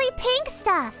frilly pink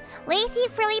stuff, lacy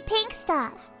frilly pink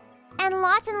stuff, and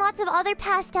lots of other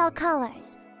pastel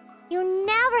colors. You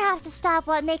never have to stop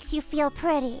what makes you feel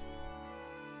pretty.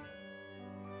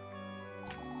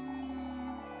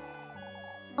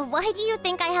 Why do you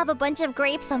think I have a bunch of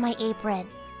grapes on my apron?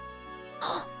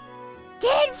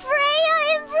 Did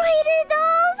Freya embroider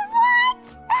those?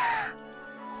 What?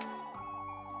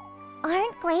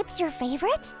 Aren't grapes your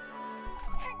favorite?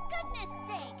 For goodness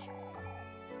sake.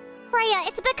 Freya,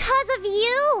 it's because of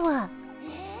you!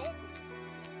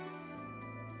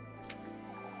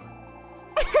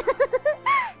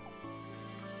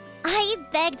 I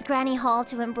begged Granny Hall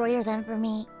to embroider them for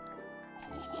me.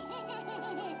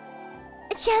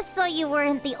 Just so you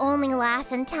weren't the only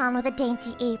lass in town with a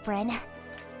dainty apron.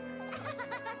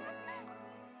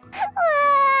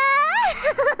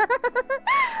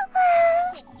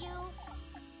 Shit, you.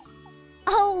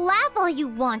 Oh, laugh all you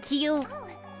want, you. Oh,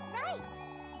 right.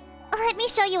 Let me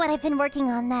show you what I've been working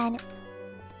on then.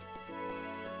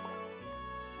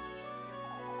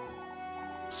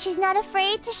 She's not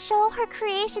afraid to show her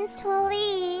creations to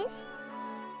Elise.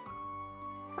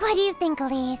 What do you think,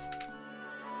 Elise?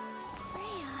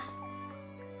 Freya.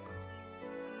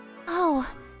 Oh,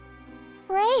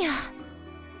 Freya.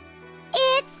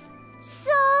 It's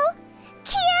so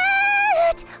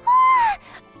cute!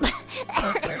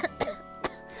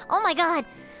 Oh my god.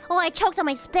 Oh, I choked on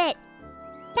my spit.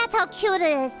 That's how cute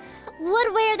it is.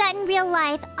 Would wear that in real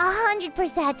life,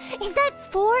 100%. Is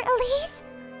that for Elise?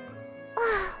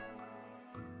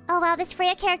 Oh wow, this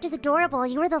Freya character's adorable.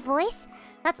 You were the voice?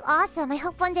 That's awesome. I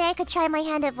hope one day I could try my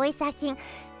hand at voice acting.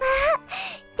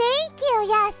 Thank you.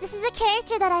 Yes, this is a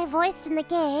character that I voiced in the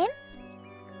game.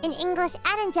 In English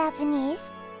and in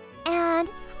Japanese.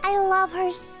 And I love her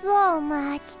so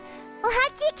much.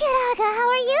 Ohachi Kiraga, how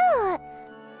are you?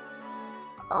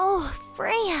 Oh,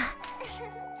 Freya.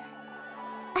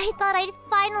 I thought I'd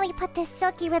finally put this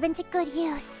silky ribbon to good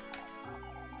use.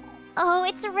 Oh,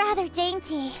 it's rather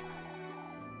dainty.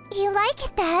 You like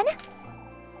it then?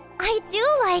 I do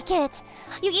like it.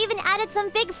 You even added some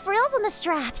big frills on the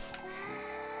straps.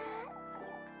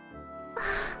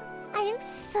 I'm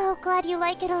so glad you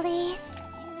like it, Elise.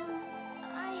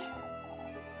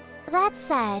 That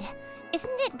said,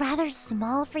 isn't it rather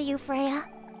small for you, Freya?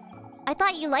 I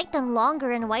thought you liked them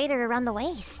longer and wider around the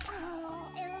waist.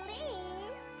 Oh,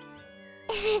 Elise.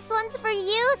 This one's for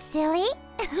you, silly.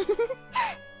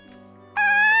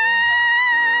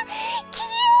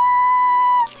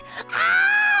 Cute!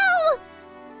 Ow!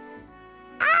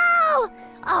 Ow!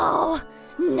 Oh,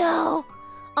 no.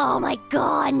 Oh my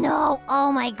god, no.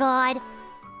 Oh my god.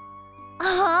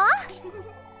 Huh?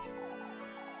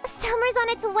 Summer's on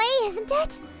its way, isn't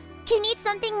it? You need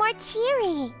something more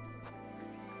cheery.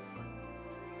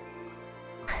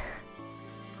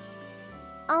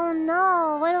 Oh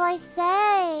no, what do I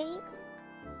say?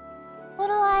 What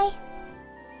do I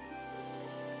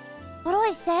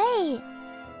say?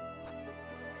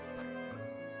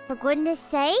 For goodness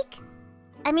sake?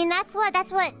 I mean, that's what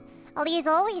Elise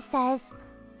always says.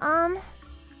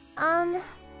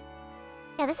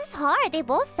 Yeah, this is hard. They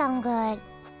both sound good.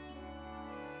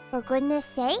 For goodness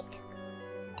sake?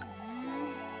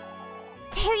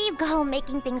 There you go,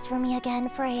 making things for me again,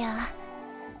 Freya.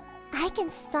 I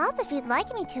can stop if you'd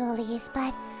like me to, Elise,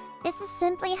 but this is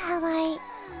simply how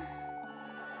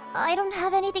I don't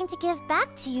have anything to give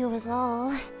back to you is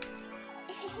all.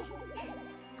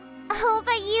 Oh,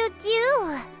 but you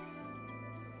do.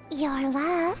 Your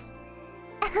love.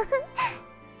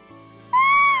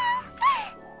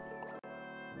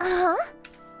 Huh?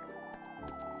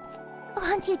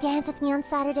 Won't you dance with me on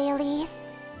Saturday, Elise?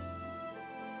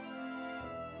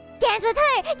 Dance with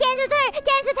her! Dance with her!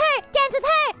 Dance with her! Dance with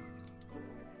her!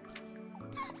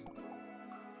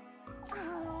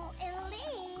 Oh,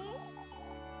 Elise.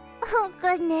 Oh,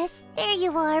 goodness. There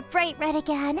you are, bright red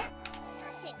again.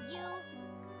 Shush it, you.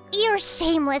 You're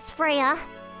shameless, Freya.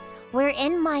 We're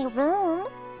in my room,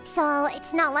 so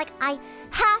it's not like I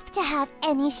have to have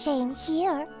any shame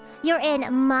here. You're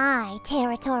in my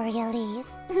territory, Elise.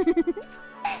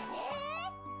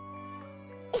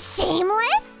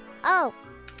 Shameless? Oh.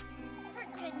 For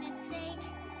goodness sake.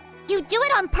 You do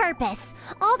it on purpose.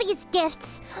 All these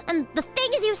gifts and the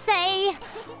things you say.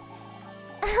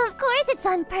 Of course it's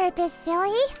on purpose,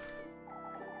 silly.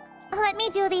 Let me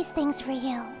do these things for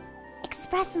you.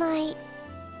 Express my...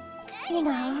 You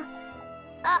know...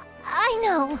 I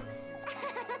know.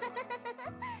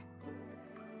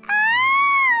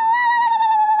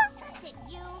 Shush it,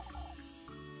 you.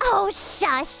 Oh,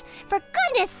 shush! For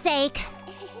goodness sake!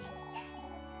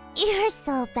 You're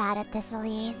so bad at this,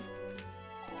 Elise.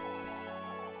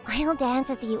 I'll dance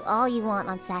with you all you want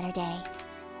on Saturday.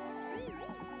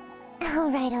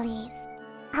 Alright, Elise.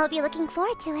 I'll be looking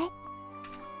forward to it.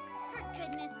 For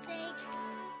goodness sake.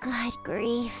 Good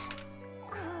grief.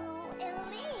 Oh,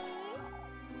 Elise.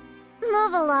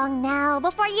 Move along now,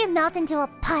 before you melt into a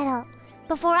puddle.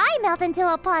 Before I melt into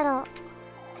a puddle.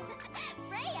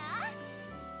 Freya?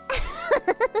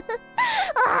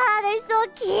 Ah, they're so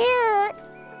cute!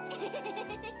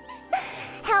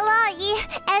 Hello,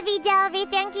 Evie Delvey.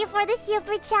 Thank you for the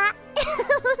super chat.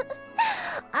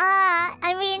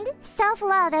 I mean,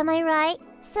 self-love, am I right?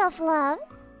 Self-love.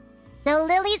 The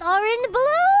lilies are in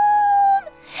bloom!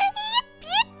 Yip,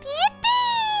 yip,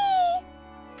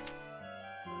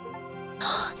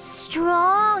 yippee!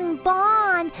 Strong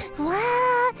bond!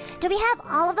 Wow! Do we have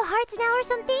all of the hearts now or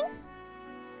something?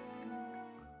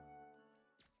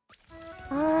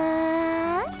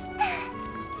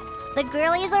 The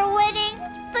girlies are winning!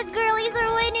 The girlies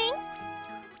are winning!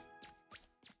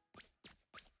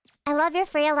 I love your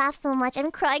Freya laugh so much.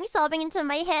 I'm crying, sobbing into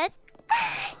my head.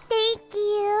 Thank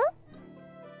you!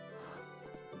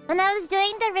 When I was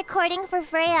doing the recording for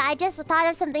Freya, I just thought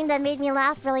of something that made me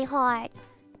laugh really hard.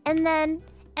 And then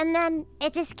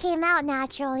it just came out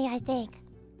naturally, I think.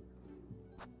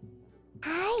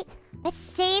 Hi, let's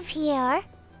save here.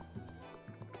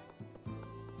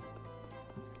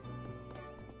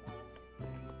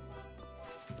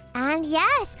 And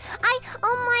yes,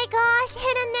 oh my gosh,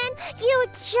 Hinanen, you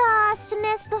just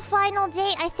missed the final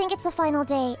date. I think it's the final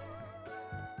date.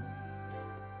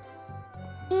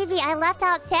 Phoebe, I left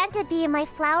out Santa Bee and my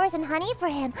flowers and honey for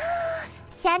him.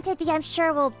 Santa Bee, I'm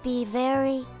sure, will be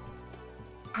very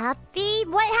happy.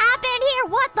 What happened here?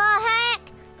 What the heck?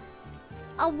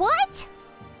 A what?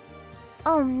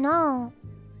 Oh no.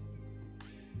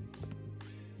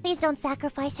 Please don't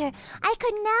sacrifice her. I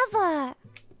could never.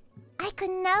 I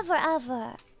could never,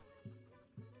 ever.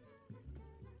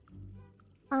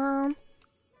 Hold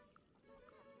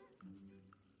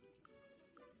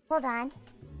on.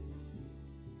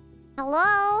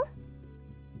 Hello?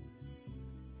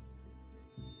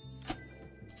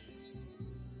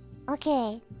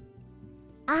 Okay.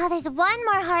 There's one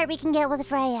more heart we can get with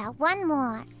Freya. One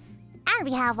more. And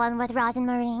we have one with Rosin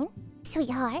Marine.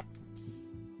 Sweetheart.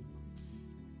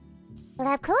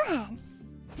 Lab Kuhan.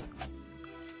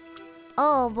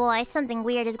 Oh boy, something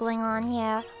weird is going on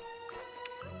here.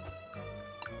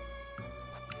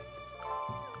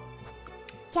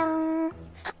 Dun.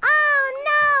 Oh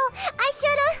no! I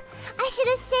should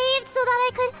have saved so that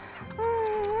I could.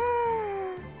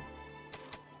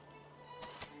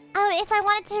 Oh, if I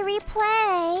wanted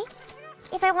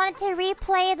to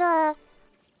replay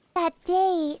that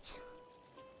date.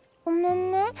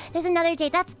 There's another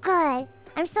date. That's good.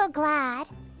 I'm so glad.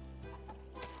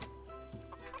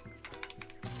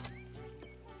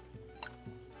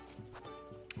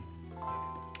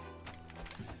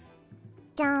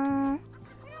 Dun.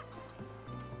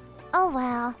 Oh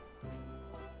well.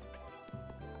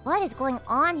 What is going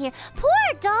on here? Poor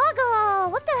Doggo!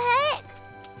 What the heck?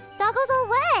 Doggo's all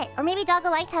wet. Or maybe Doggo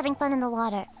likes having fun in the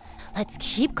water. Let's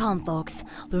keep calm, folks.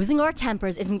 Losing our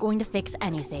tempers isn't going to fix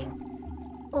anything.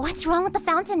 What's wrong with the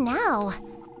fountain now?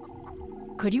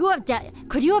 Could you have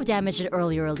damaged it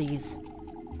earlier, Elise?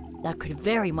 That could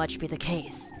very much be the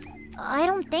case. I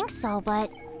don't think so,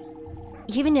 but...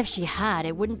 Even if she had,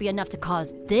 it wouldn't be enough to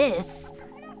cause this.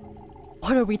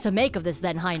 What are we to make of this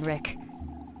then, Heinrich?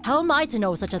 How am I to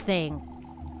know such a thing?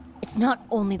 It's not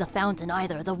only the fountain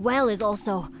either. The well is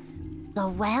also... The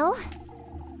well?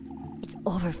 It's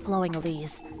overflowing,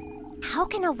 Elise. How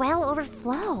can a well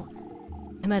overflow?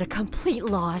 I'm at a complete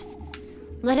loss.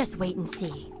 Let us wait and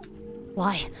see.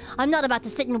 Why, I'm not about to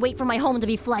sit and wait for my home to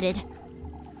be flooded.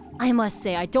 I must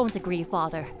say I don't agree,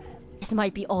 Father. This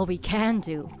might be all we can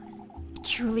do. It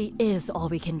truly is all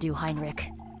we can do, Heinrich.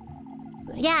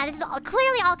 Yeah, this is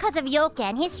clearly all because of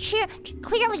Yoken. He's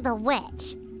clearly the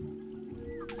witch.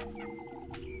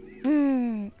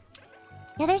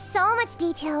 Yeah, there's so much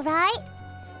detail, right?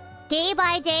 Gay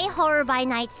by day, horror by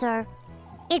night, sir.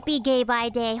 It be gay by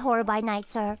day, horror by night,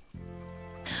 sir.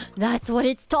 That's what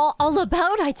it's all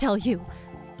about, I tell you.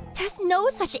 There's no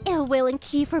such ill will in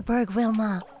Kieferberg,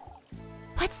 Wilma.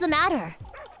 What's the matter?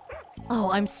 Oh,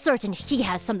 I'm certain he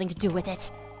has something to do with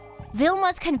it.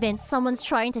 Vilma's convinced someone's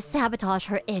trying to sabotage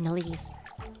her in, Elise.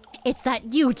 It's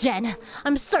that you, Jen.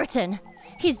 I'm certain.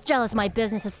 He's jealous my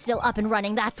business is still up and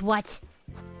running, that's what.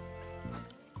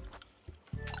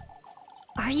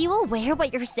 Are you aware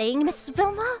what you're saying, Mrs.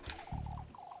 Vilma?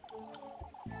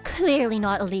 Clearly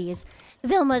not, Elise.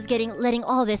 Vilma's letting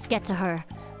all this get to her.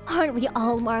 Aren't we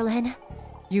all, Marlin?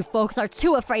 You folks are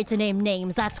too afraid to name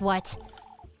names, that's what.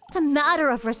 It's a matter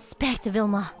of respect,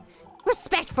 Vilma.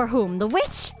 Respect for whom? The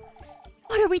witch?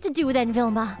 What are we to do then,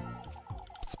 Vilma?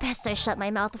 It's best I shut my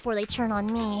mouth before they turn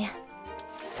on me.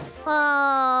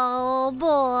 Oh,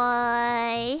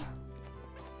 boy.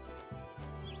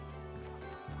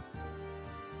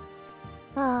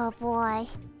 Oh, boy.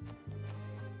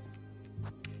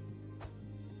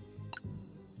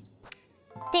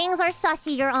 Things are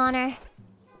sussy, Your Honor.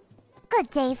 Good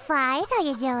day, Flies. How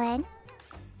you doing?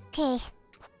 Okay.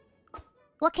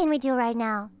 What can we do right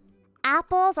now?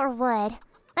 Apples or wood?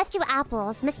 Let's do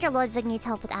apples. Mr. Ludwig needs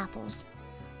help with apples.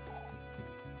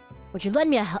 Would you lend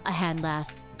me a hand,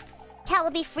 lass? Cat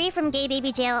will be free from gay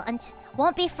baby jail and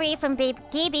won't be free from gay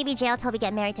baby jail till we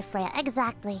get married to Freya.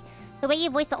 Exactly. The way you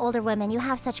voice the older women, you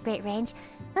have such great range.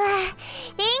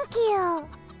 Thank you.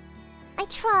 I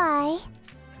try.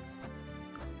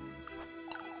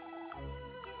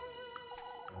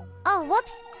 Oh,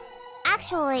 whoops.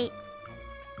 Actually...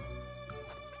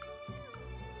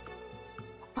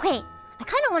 Okay, I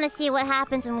kind of want to see what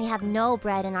happens when we have no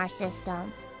bread in our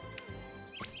system.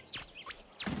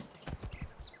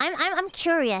 I'm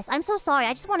curious. I'm so sorry.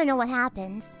 I just want to know what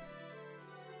happens.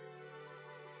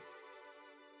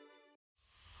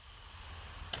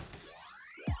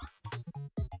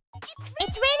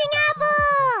 It's raining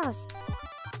apples!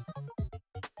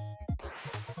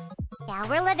 Yeah,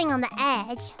 we're living on the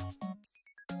edge.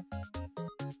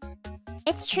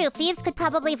 It's true, Phoebes could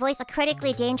probably voice a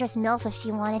critically dangerous MILF if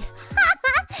she wanted.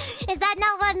 Is that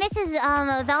not what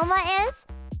Mrs. Velma is?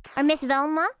 Or Miss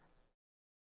Velma?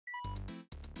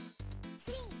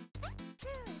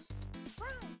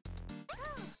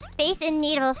 Face in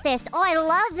need of a fist. Oh, I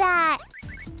love that!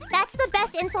 That's the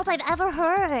best insult I've ever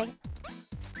heard.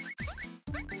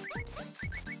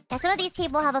 Yeah, some of these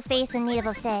people have a face in need of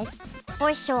a fist.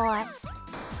 For sure.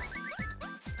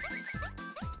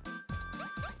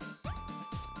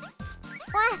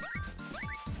 What?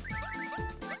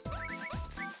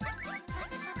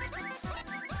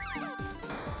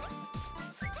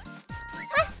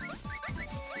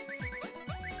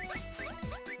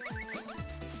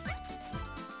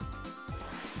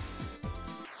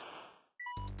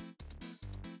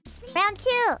 Round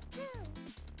 2!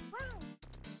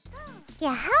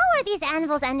 Yeah, how are these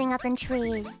anvils ending up in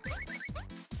trees?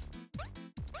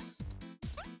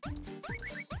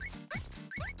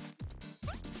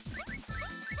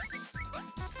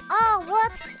 Oh,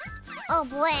 whoops! Oh,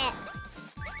 boy.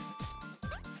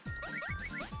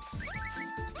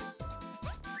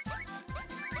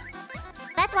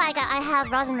 That's why I have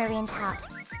Rosemarine's help.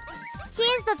 She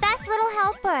is the best little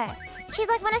helper. She's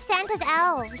like one of Santa's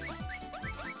elves.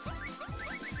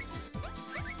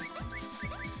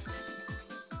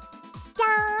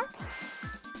 Ta-da!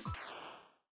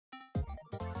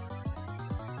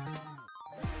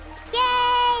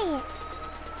 Yay!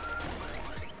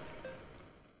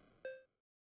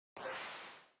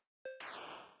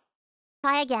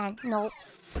 Try again. Nope.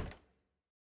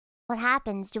 What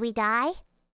happens? Do we die?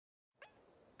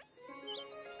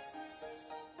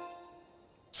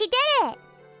 She did it!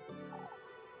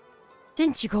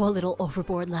 Didn't you go a little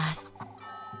overboard, lass?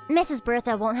 Mrs.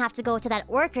 Bertha won't have to go to that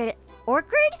orchard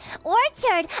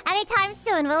anytime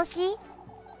soon, will she?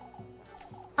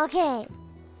 Okay.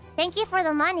 Thank you for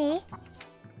the money.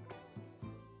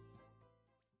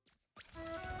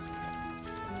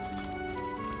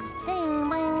 Bing,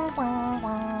 bang, bang,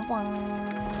 bang,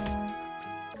 bang.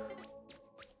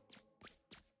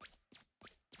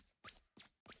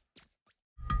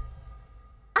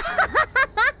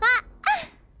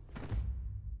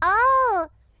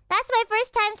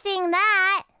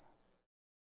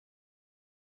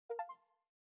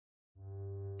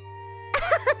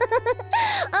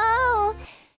 Oh,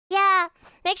 yeah.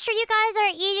 Make sure you guys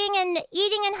are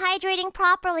eating and hydrating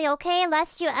properly, okay?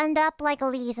 Lest you end up like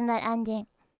Elise in that ending.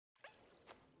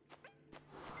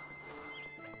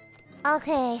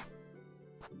 Okay.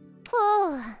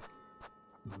 Whew.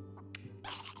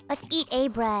 Let's eat a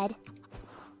bread.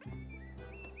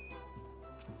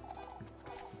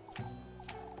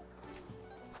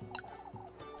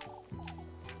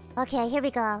 Okay, here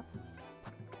we go.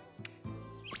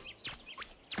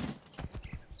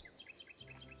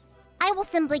 I will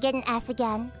simply get an S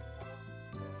again.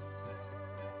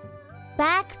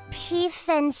 Back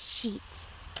Pifen sheet.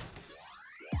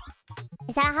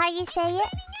 Is that how you say it?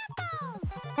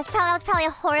 That was probably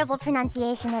a horrible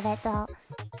pronunciation of it, though.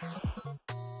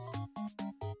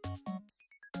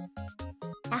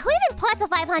 Now, who even puts a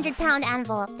 500-pound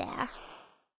envelope there?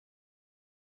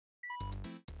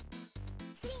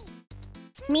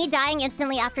 Me dying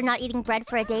instantly after not eating bread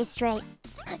for a day straight.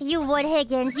 You would,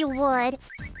 Higgins, you would.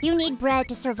 You need bread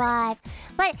to survive.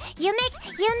 But you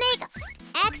make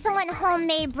excellent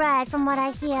homemade bread, from what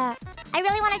I hear. I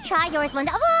really want to try yours one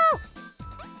day. Oh!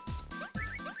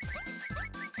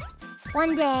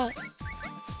 One day.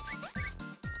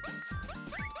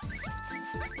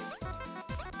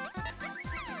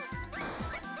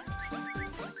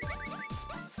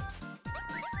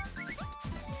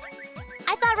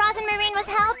 I thought Rosemarine was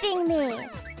helping me.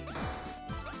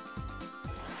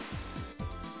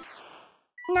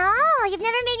 No, you've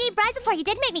never made me bread before. You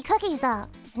did make me cookies, though.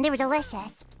 And they were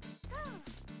delicious.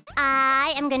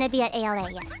 I am gonna be at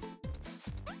ALA, yes.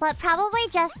 But probably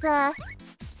just the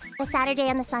Saturday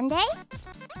and the Sunday?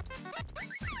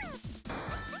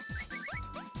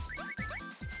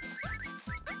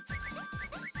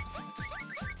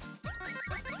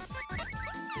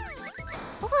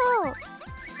 Ooh.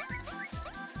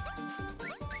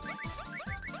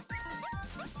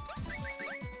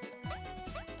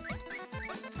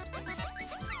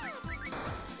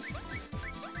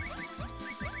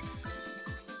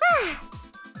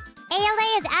 ALA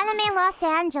is Anime Los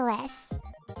Angeles.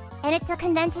 And it's a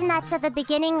convention that's at the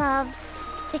beginning of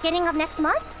next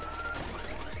month?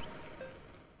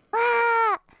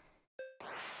 Ah!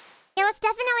 Yeah, let's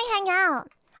definitely hang out.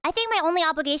 I think my only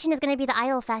obligation is gonna be the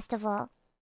IO Festival.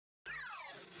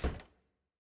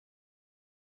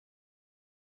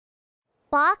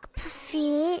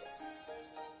 Bakpfi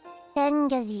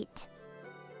Fengazit.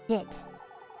 Dit.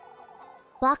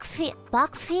 Bakpfi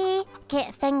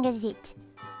Fengazit.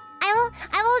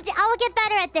 I will get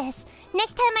better at this.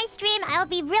 Next time I stream, I'll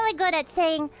be really good at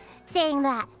saying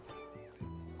that.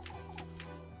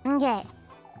 Okay.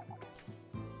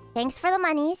 Thanks for the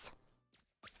monies.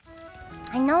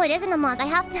 I know it isn't a month.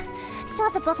 Still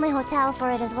have to book my hotel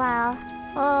for it as well.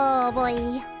 Oh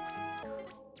boy.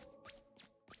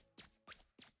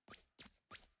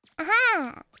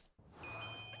 Aha!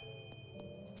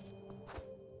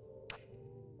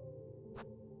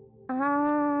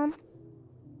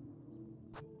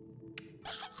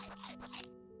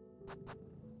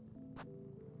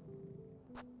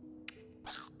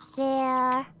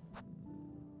 There.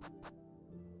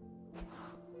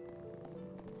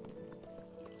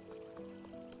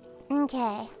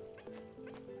 Okay.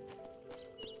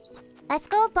 Let's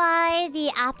go buy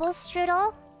the apple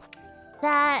strudel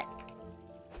that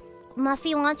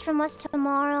Muffy wants from us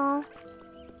tomorrow.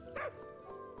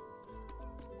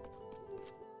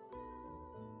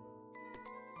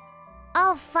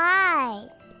 Oh, fine.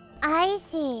 I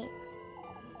see.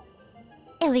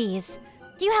 Elise,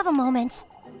 do you have a moment?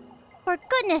 For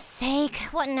goodness sake,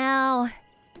 what now?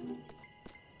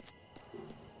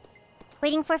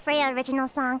 Waiting for Freya original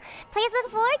song. Please look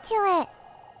forward to it.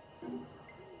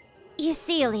 You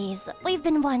see, Elise, we've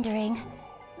been wondering.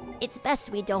 It's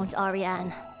best we don't,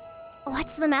 Ariane.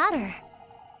 What's the matter?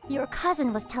 Your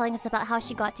cousin was telling us about how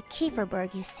she got to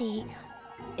Kieferberg, you see.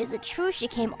 Is it true she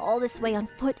came all this way on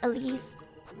foot, Elise?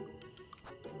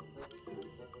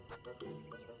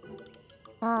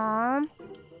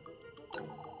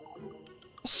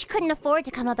 She couldn't afford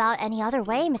to come about any other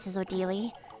way, Mrs.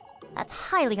 O'Dealy. That's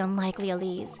highly unlikely,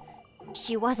 Elise.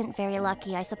 She wasn't very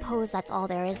lucky. I suppose that's all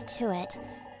there is to it.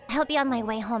 I'll be on my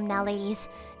way home now, ladies.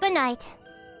 Good night.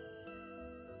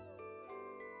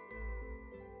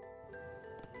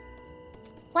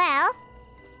 Well...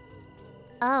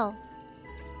 Oh.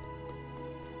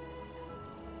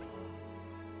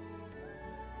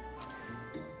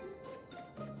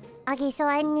 Okay, so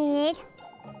I need...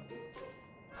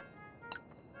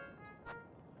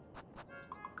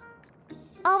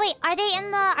 Oh wait, are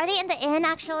they in the inn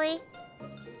actually?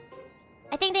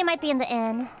 I think they might be in the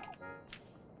inn.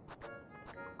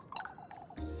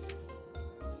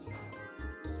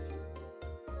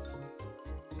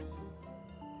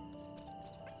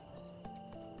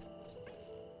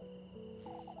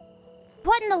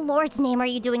 What in the Lord's name are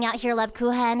you doing out here,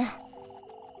 Lebkuchen?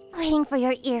 Waiting for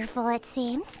your earful, it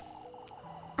seems.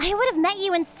 I would have met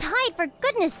you inside, for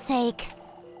goodness sake.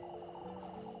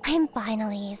 I'm fine,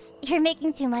 Elise. You're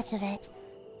making too much of it.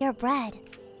 Your bread.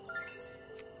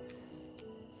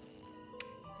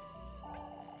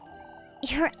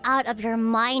 You're out of your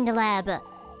mind, Leb.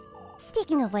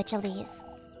 Speaking of which, Elise,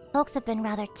 folks have been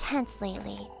rather tense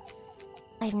lately.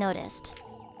 I've noticed.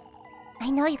 I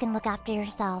know you can look after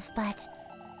yourself, but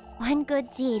one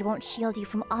good deed won't shield you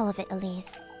from all of it,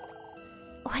 Elise.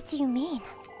 What do you mean?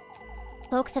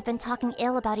 Folks have been talking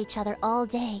ill about each other all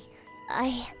day.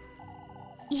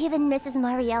 Even Mrs.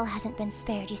 Marielle hasn't been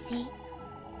spared, you see?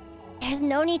 There's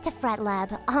no need to fret,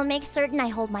 Leb. I'll make certain I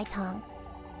hold my tongue.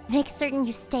 Make certain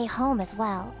you stay home as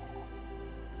well.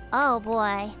 Oh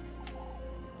boy.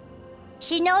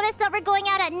 She noticed that we're going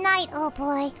out at night, oh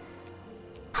boy.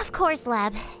 Of course,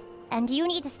 Leb. And you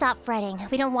need to stop fretting.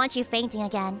 We don't want you fainting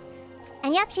again.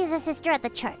 And yep, she's a sister at the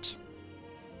church.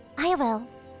 I will,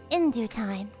 in due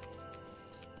time.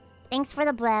 Thanks for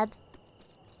the bleb.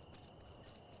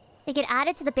 They get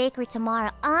added to the bakery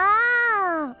tomorrow.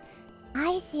 Oh!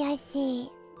 I see.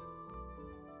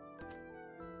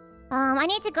 I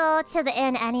need to go to the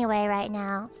inn anyway right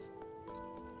now.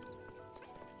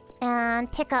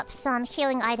 And pick up some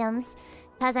healing items.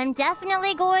 Because I'm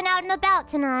definitely going out and about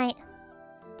tonight.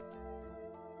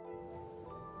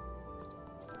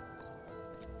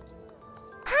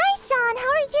 Hi, Sean,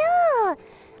 how are you?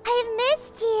 I've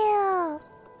missed you.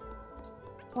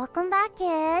 Welcome back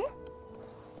in.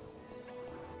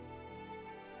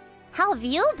 How have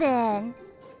you been?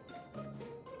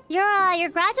 You're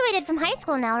graduated from high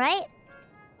school now, right?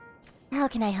 How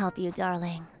can I help you,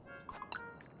 darling?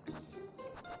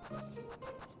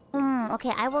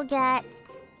 Okay, I will get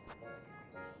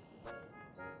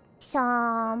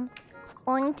some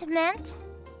ointment.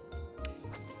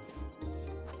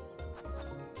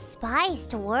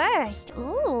 Spiced wurst.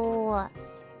 Ooh.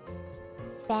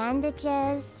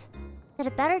 Bandages. Is it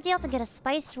a better deal to get a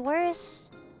spiced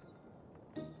wurst?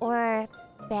 Or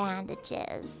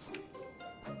bandages?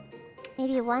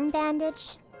 Maybe one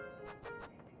bandage?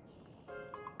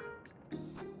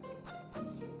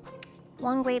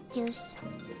 One grape juice.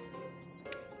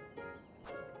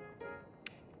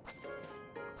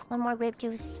 One more grape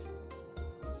juice.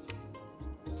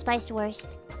 Spiced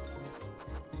wurst.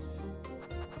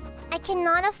 I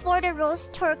cannot afford a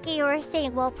roast turkey or a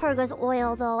St. Walpurga's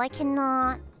oil, though. I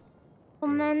cannot.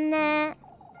 I'm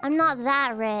not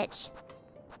that rich.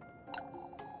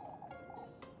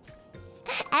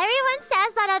 Everyone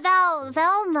says that about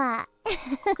Velma.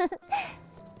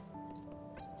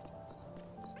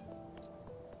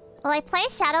 Well, I play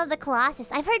Shadow of the Colossus.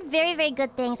 I've heard very, very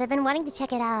good things. I've been wanting to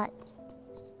check it out.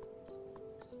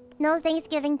 No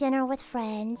Thanksgiving dinner with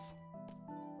friends.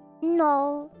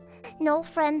 No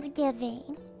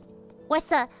Friendsgiving. What's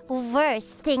the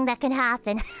worst thing that can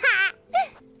happen?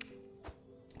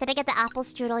 Did I get the apple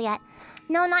strudel yet?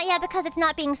 No, not yet because it's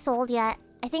not being sold yet.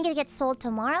 I think it gets sold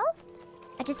tomorrow?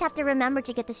 I just have to remember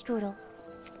to get the strudel.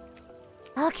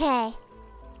 Okay.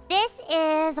 This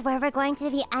is where we're going to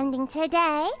be ending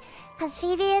today. Because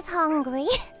Phoebe is hungry.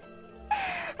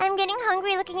 I'm getting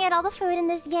hungry looking at all the food in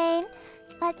this game.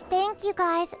 But thank you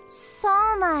guys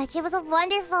so much. It was a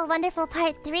wonderful, wonderful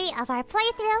part 3 of our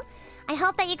playthrough. I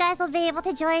hope that you guys will be able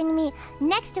to join me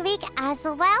next week as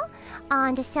well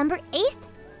on December 8th.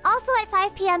 Also at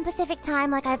 5 p.m. Pacific time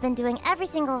like I've been doing every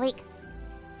single week.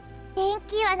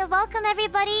 Thank you and welcome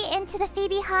everybody into the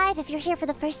Phoebe Hive if you're here for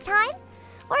the first time.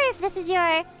 Or if this is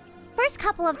your first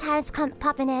couple of times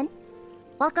popping in.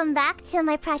 Welcome back to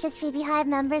my precious Phoebe Hive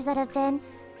members that have been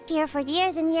here for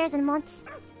years and years and months.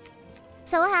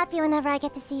 So happy whenever I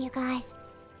get to see you guys.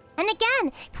 And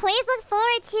again, please look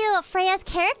forward to Freya's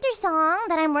character song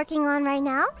that I'm working on right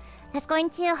now. That's going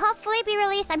to hopefully be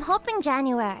released, I'm hoping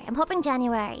January.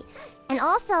 And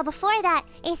also, before that,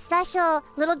 a special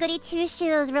little Goody Two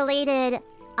Shoes related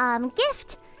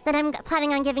gift that I'm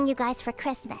planning on giving you guys for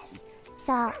Christmas.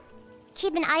 So,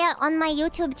 keep an eye out on my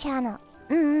YouTube channel.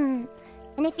 And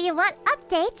if you want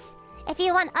updates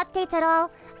at all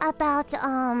about,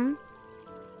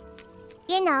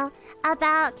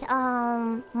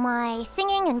 my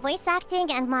singing and voice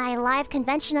acting and my live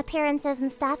convention appearances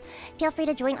and stuff, feel free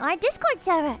to join our Discord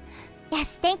server.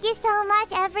 Yes, thank you so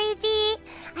much, Everybee.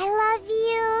 I love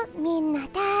you. Minna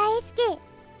daisuki.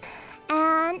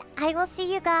 And I will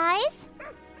see you guys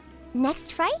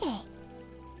next Friday.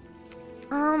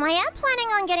 I am planning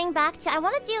on getting back to... I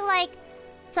want to do, like,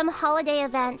 some holiday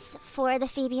events for the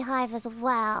Phoebe Hive as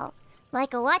well.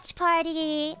 Like a watch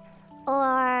party...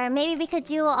 Or maybe we could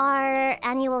do our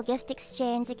annual gift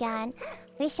exchange again.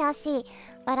 We shall see.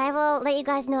 But I will let you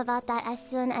guys know about that as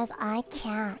soon as I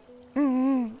can.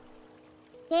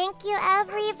 Thank you,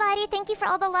 everybody. Thank you for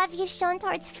all the love you've shown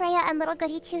towards Freya and little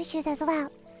Goody Two Shoes as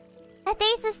well.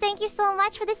 Athesis, thank you so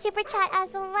much for the super chat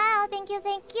as well. Thank you,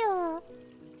 thank you.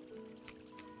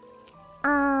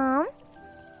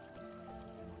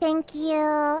 Thank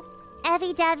you,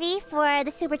 Evie Devi, for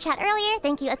the super chat earlier.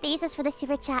 Thank you, Athesis, for the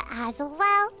super chat as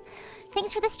well.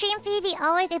 Thanks for the stream, Phoebe.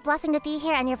 Always a blessing to be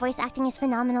here, and your voice acting is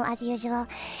phenomenal as usual.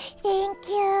 Thank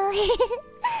you.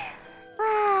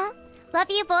 Love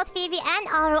you both, Phoebe and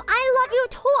Aru. I love you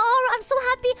too, Aru. I'm so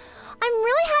happy. I'm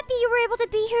really happy you were able to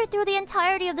be here through the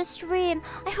entirety of the stream.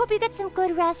 I hope you get some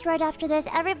good rest right after this.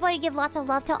 Everybody give lots of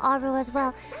love to Aru as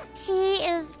well. She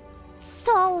is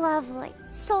so lovely.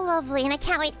 So lovely. And I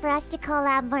can't wait for us to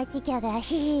collab more together.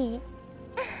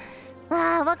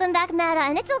 Welcome back, Meta.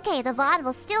 And it's okay. The VOD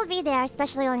will still be there,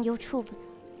 especially on YouTube.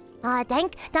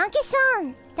 Danke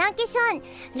schön. Danke schön.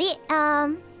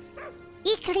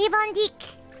 Ich liebe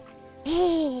dich.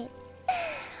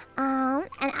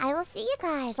 And I will see you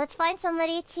guys. Let's find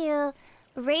somebody to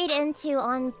raid into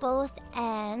on both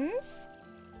ends.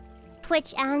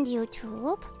 Twitch and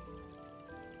YouTube.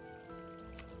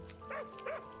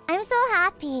 I'm so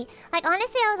happy. Like,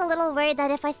 honestly, I was a little worried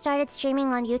that if I started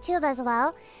streaming on YouTube as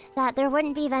well, that there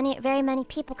wouldn't be very many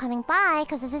people coming by,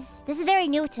 because this is very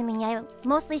new to me. I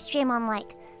mostly stream on,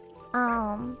 like,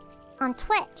 on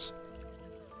Twitch.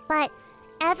 But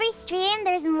every stream,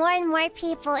 there's more and more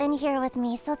people in here with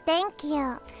me, so thank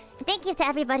you. Thank you to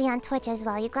everybody on Twitch as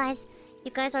well. You guys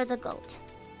are the GOAT.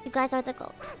 You guys are the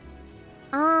GOAT.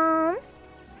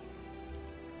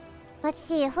 Let's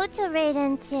see, who to raid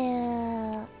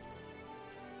into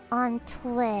on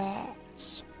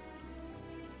Twitch.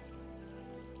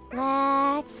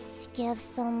 Let's give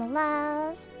some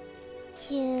love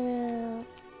to...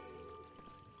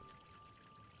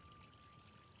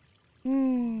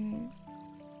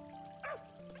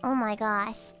 Oh my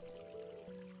gosh.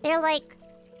 They're like...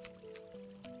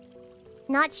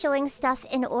 not showing stuff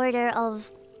in order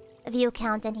of view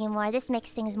count anymore. This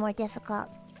makes things more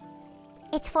difficult.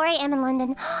 It's 4 AM in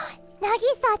London.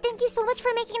 Nagisa, thank you so much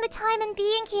for making the time and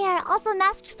being here. Also,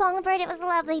 Masked Songbird, it was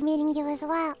lovely meeting you as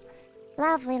well.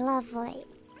 Lovely, lovely.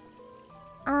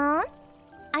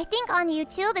 I think on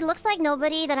YouTube, it looks like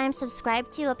nobody that I'm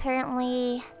subscribed to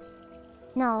apparently...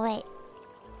 No, wait.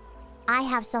 I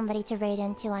have somebody to raid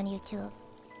into on YouTube.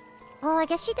 Oh, I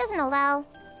guess she doesn't allow...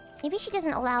 Maybe she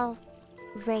doesn't allow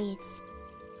raids.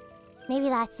 Maybe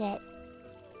that's it.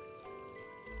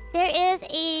 There is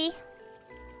a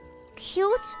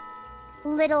cute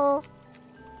little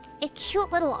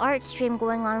art stream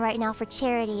going on right now for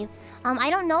charity.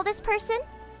 I don't know this person,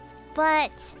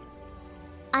 but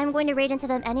I'm going to raid into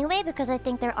them anyway because I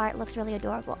think their art looks really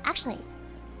adorable. Actually,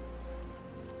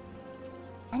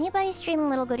 anybody streaming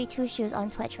Little Goody Two Shoes on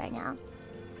Twitch right now?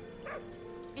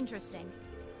 Interesting.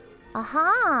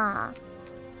 Aha!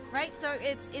 Right, so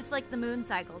it's like the moon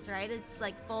cycles, right? It's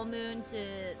like full moon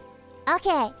to...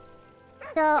 Okay.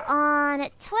 So on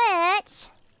Twitch...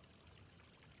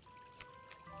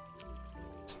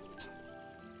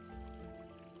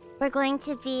 we're going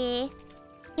to be...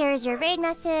 Here's your raid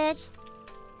message.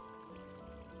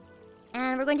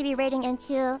 And we're going to be raiding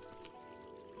into...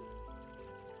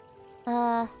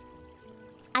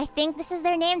 I think this is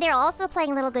their name. They're also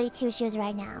playing Little Goody Two Shoes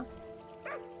right now.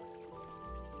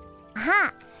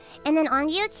 Aha! And then on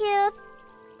YouTube...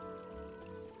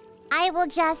 I will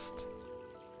just...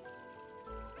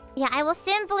 Yeah, I will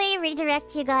simply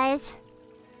redirect you guys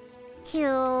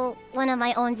to one of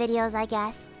my own videos, I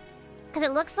guess. Because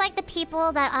it looks like the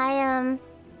people that I am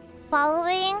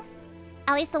following,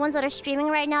 at least the ones that are streaming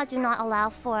right now, do not allow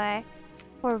for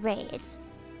raids.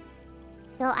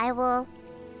 So I will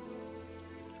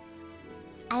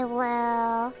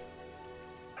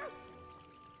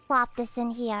plop this in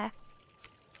here.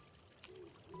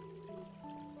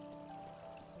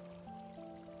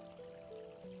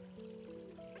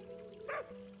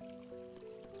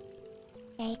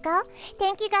 There you go.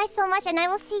 Thank you guys so much, and I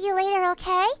will see you later,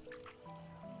 okay?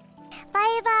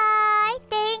 Bye-bye!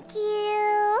 Thank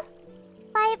you!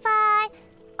 Bye-bye!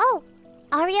 Oh!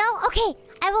 Ariel? Okay,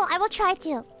 I will try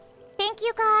to. Thank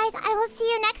you guys. I will see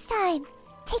you next time.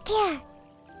 Take care.